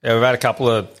 Yeah, we've had a couple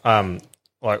of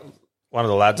like one of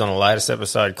the lads on the latest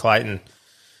episode, Clayton.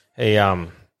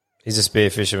 He's a spear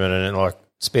fisherman and like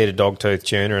speared a dogtooth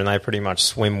tuna, and they pretty much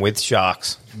swim with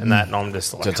sharks and that. And I'm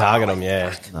just like To target them,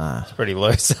 yeah. Nah, it's pretty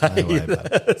loose. Eh? no way,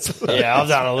 but Yeah, I've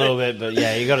done a little bit, but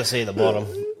yeah, you got to see the bottom.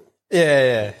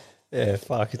 Yeah.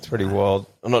 Fuck, it's pretty wild.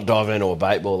 I'm not diving into a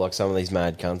bait ball like some of these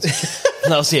mad cunts.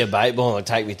 They'll see a bait ball and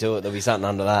they'll take me to it. There'll be something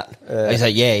under that. They say,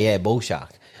 yeah, bull shark,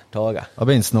 tiger. I've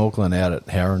been snorkeling out at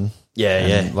Heron. Yeah,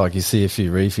 and, like you see a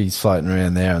few reefies floating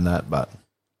around there and that, but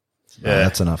no,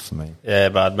 that's enough for me. Yeah,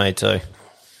 bud, me too.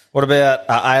 What about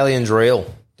aliens real?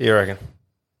 Do you reckon?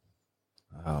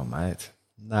 Oh, mate,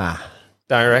 nah.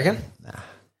 Don't you reckon?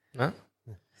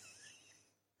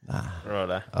 Nah.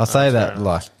 Righto. I'll say that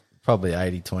like probably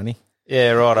 80-20.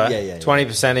 Yeah, righto. Yeah.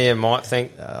 20% of you might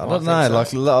think. I don't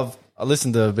know. I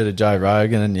listened to a bit of Joe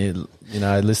Rogan, and you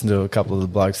listen to a couple of the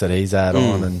blokes that he's had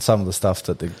on, and some of the stuff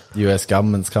that the US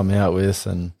government's come out with,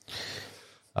 and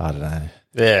I don't know.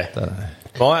 Yeah. Don't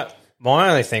know. My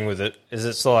only thing with it is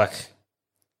it's like,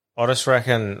 I just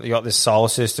reckon you got this solar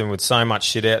system with so much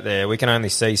shit out there, we can only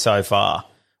see so far.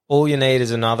 All you need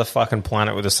is another fucking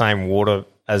planet with the same water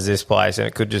as this place, and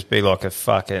it could just be like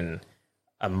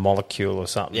a molecule or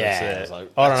something. Yeah, that's it's there.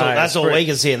 like, I don't know. that's it's all pretty- we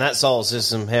can see in that solar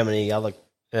system. How many other?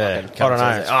 Yeah, fucking I don't know.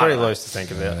 cunts is It's there? I pretty don't know. loose to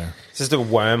think about. It's just a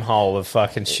wormhole of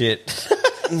fucking shit.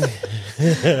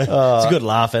 It's a good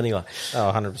laugh anyway.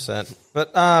 Oh, 100%.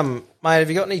 But, mate, have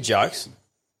you got any jokes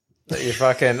that you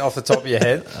fucking off the top of your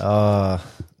head?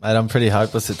 Mate, I'm pretty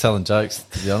hopeless at telling jokes,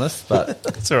 to be honest, but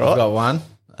That's all right. I've got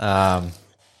one.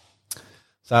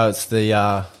 So it's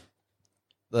the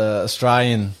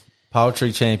Australian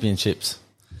Poetry Championships,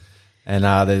 and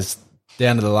there's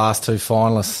down to the last two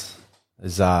finalists.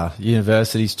 There's a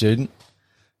university student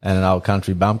and an old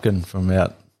country bumpkin from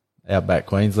out back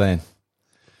Queensland.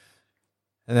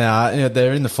 And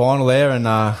they're in the final there, and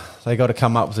they got to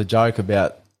come up with a joke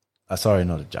about, a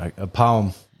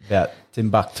poem about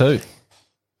Timbuktu.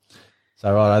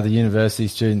 So, right, the university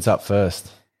student's up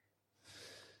first.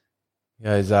 He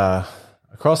goes,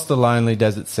 across the lonely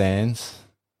desert sands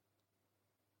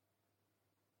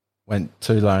went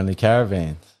two lonely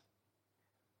caravans.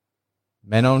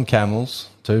 Men on camels,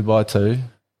 2 by 2,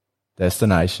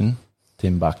 destination,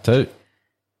 Timbuktu.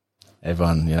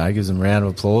 Everyone, gives them a round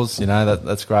of applause.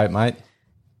 That's great, mate.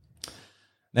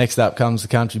 Next up comes the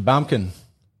country bumpkin.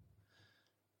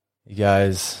 He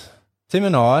goes, Tim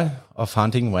and I, off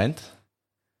hunting went,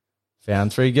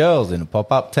 found 3 girls in a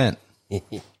pop-up tent.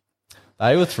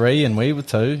 They were 3 and we were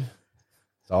 2.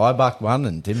 So I bucked 1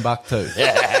 and Tim bucked 2.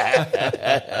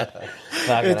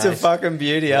 It's a fucking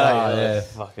beauty, eh? Oh, yeah.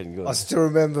 Fucking good. I still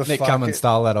remember Nick Cummins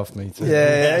stole that off me too.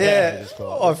 Yeah.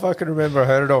 I fucking remember I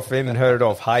heard it off him and heard it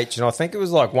off H, and I think it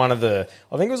was like the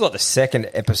second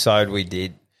episode we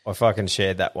did. I fucking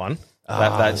shared that one,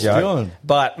 that joke. Good.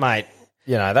 But mate,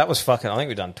 you know that was fucking. I think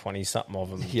we've done 20 something of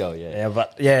them. Oh, yeah.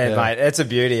 Yeah, mate, it's a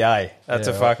beauty, eh? That's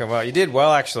a fucking well. You did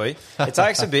well actually. It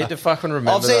takes a bit to fucking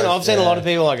remember. I've seen a lot of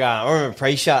people like I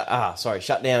remember shut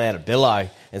down out of Billo,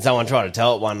 and someone tried to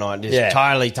tell it one night, just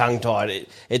totally tongue tied.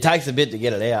 It takes a bit to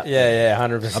get it out. Yeah,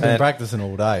 100%. I've been practicing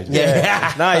all day.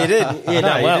 Yeah. No, you did.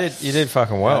 Yeah, you did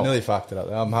fucking well. I nearly fucked it up.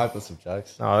 I'm hopeless with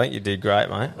jokes. No, I think you did great,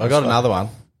 mate. I got another one.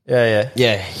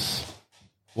 Yeah.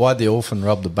 Why'd the orphan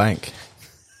rob the bank?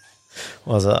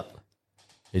 What was that?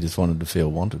 He just wanted to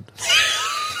feel wanted.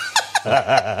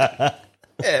 Yeah,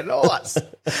 nice.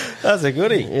 That's a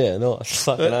goodie. Yeah, nice.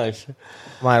 Fucking oath.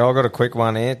 Mate, I've got a quick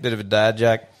one here. Bit of a dad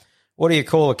joke. What do you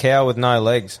call a cow with no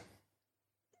legs?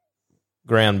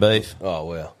 Ground beef. Oh,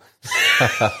 well.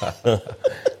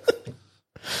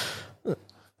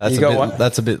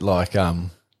 That's a bit like what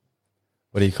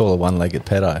do you call a one-legged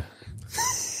pedo?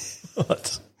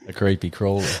 What? A creepy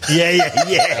crawler.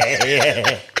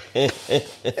 Yeah.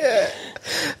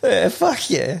 Yeah, fuck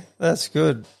yeah. That's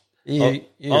good.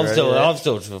 I'm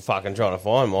still fucking trying to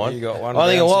find mine. You got one I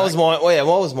think down, what was Snake? mine? Well, yeah,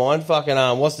 what was mine? Fucking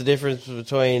what's the difference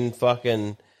between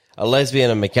fucking a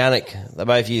lesbian and a mechanic? They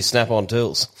both use snap-on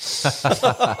tools.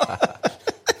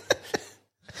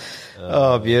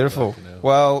 Oh, beautiful.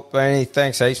 Well, Benny,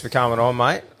 thanks heaps for coming on,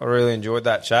 mate. I really enjoyed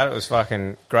that chat. It was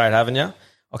fucking great having you.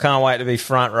 I can't wait to be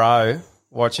front row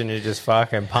watching you just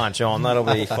fucking punch on. That'll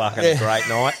be fucking a great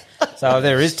night. So if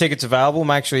there is tickets available,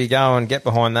 make sure you go and get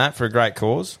behind that for a great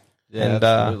cause. Yeah, and,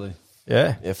 absolutely.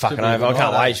 Yeah, fucking over. I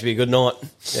can't wait. It should be a good night.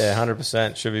 Yeah,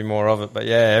 100%. Should be more of it. But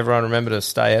yeah, everyone remember to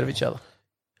stay out of each other.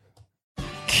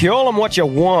 Call them what you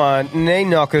want, knee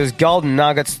knockers, golden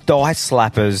nuggets, thigh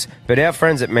slappers. But our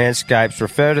friends at Manscaped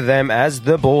refer to them as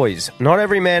the boys. Not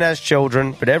every man has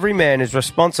children, but every man is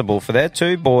responsible for their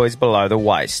 2 boys below the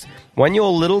waist. When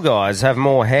your little guys have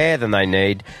more hair than they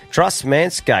need, trust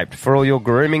Manscaped for all your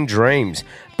grooming dreams.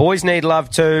 Boys need love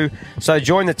too, so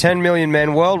join the 10 million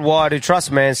men worldwide who trust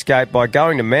Manscaped by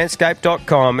going to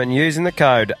manscaped.com and using the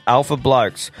code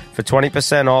ALPHABLOKES for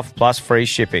 20% off plus free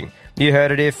shipping. You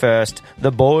heard it here first.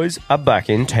 The boys are back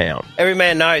in town. Every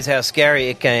man knows how scary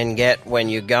it can get when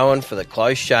you're going for the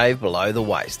close shave below the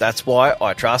waist. That's why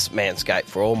I trust Manscaped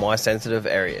for all my sensitive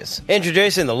areas.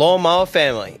 Introducing the Lawnmower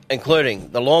family,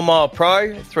 including the Lawnmower Pro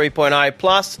 3.0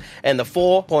 Plus and the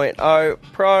 4.0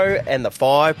 Pro and the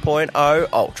 5.0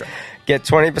 Ultra. Get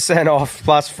 20% off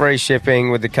plus free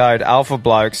shipping with the code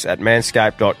ALPHABLOKES at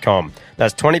manscaped.com.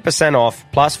 That's 20% off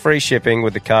plus free shipping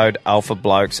with the code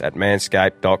ALPHABLOKES at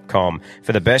manscaped.com.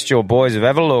 For the best your boys have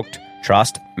ever looked,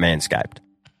 trust Manscaped.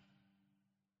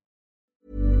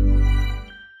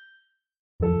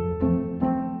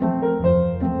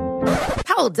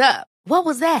 Hold up. What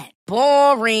was that?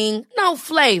 Boring. No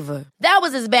flavor. That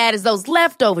was as bad as those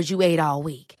leftovers you ate all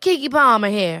week. Keke Palmer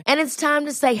here. And it's time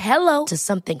to say hello to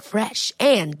something fresh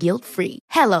and guilt-free.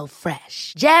 Hello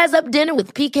Fresh. Jazz up dinner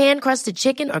with pecan-crusted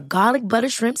chicken or garlic butter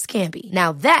shrimp scampi.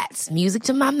 Now that's music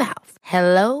to my mouth.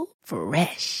 Hello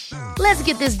Fresh. Let's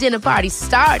get this dinner party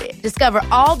started. Discover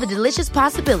all the delicious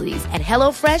possibilities at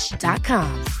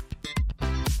HelloFresh.com.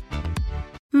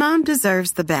 Mom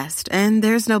deserves the best, and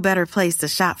there's no better place to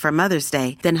shop for Mother's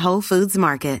Day than Whole Foods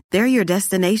Market. They're your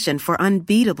destination for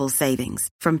unbeatable savings,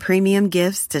 from premium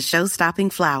gifts to show-stopping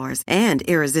flowers and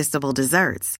irresistible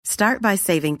desserts. Start by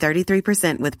saving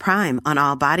 33% with Prime on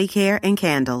all body care and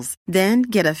candles. Then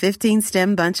get a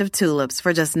 15-stem bunch of tulips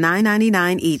for just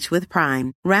 $9.99 each with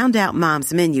Prime. Round out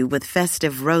Mom's menu with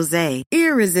festive rosé,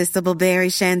 irresistible berry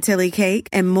chantilly cake,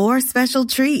 and more special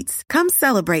treats. Come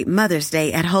celebrate Mother's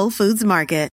Day at Whole Foods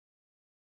Market.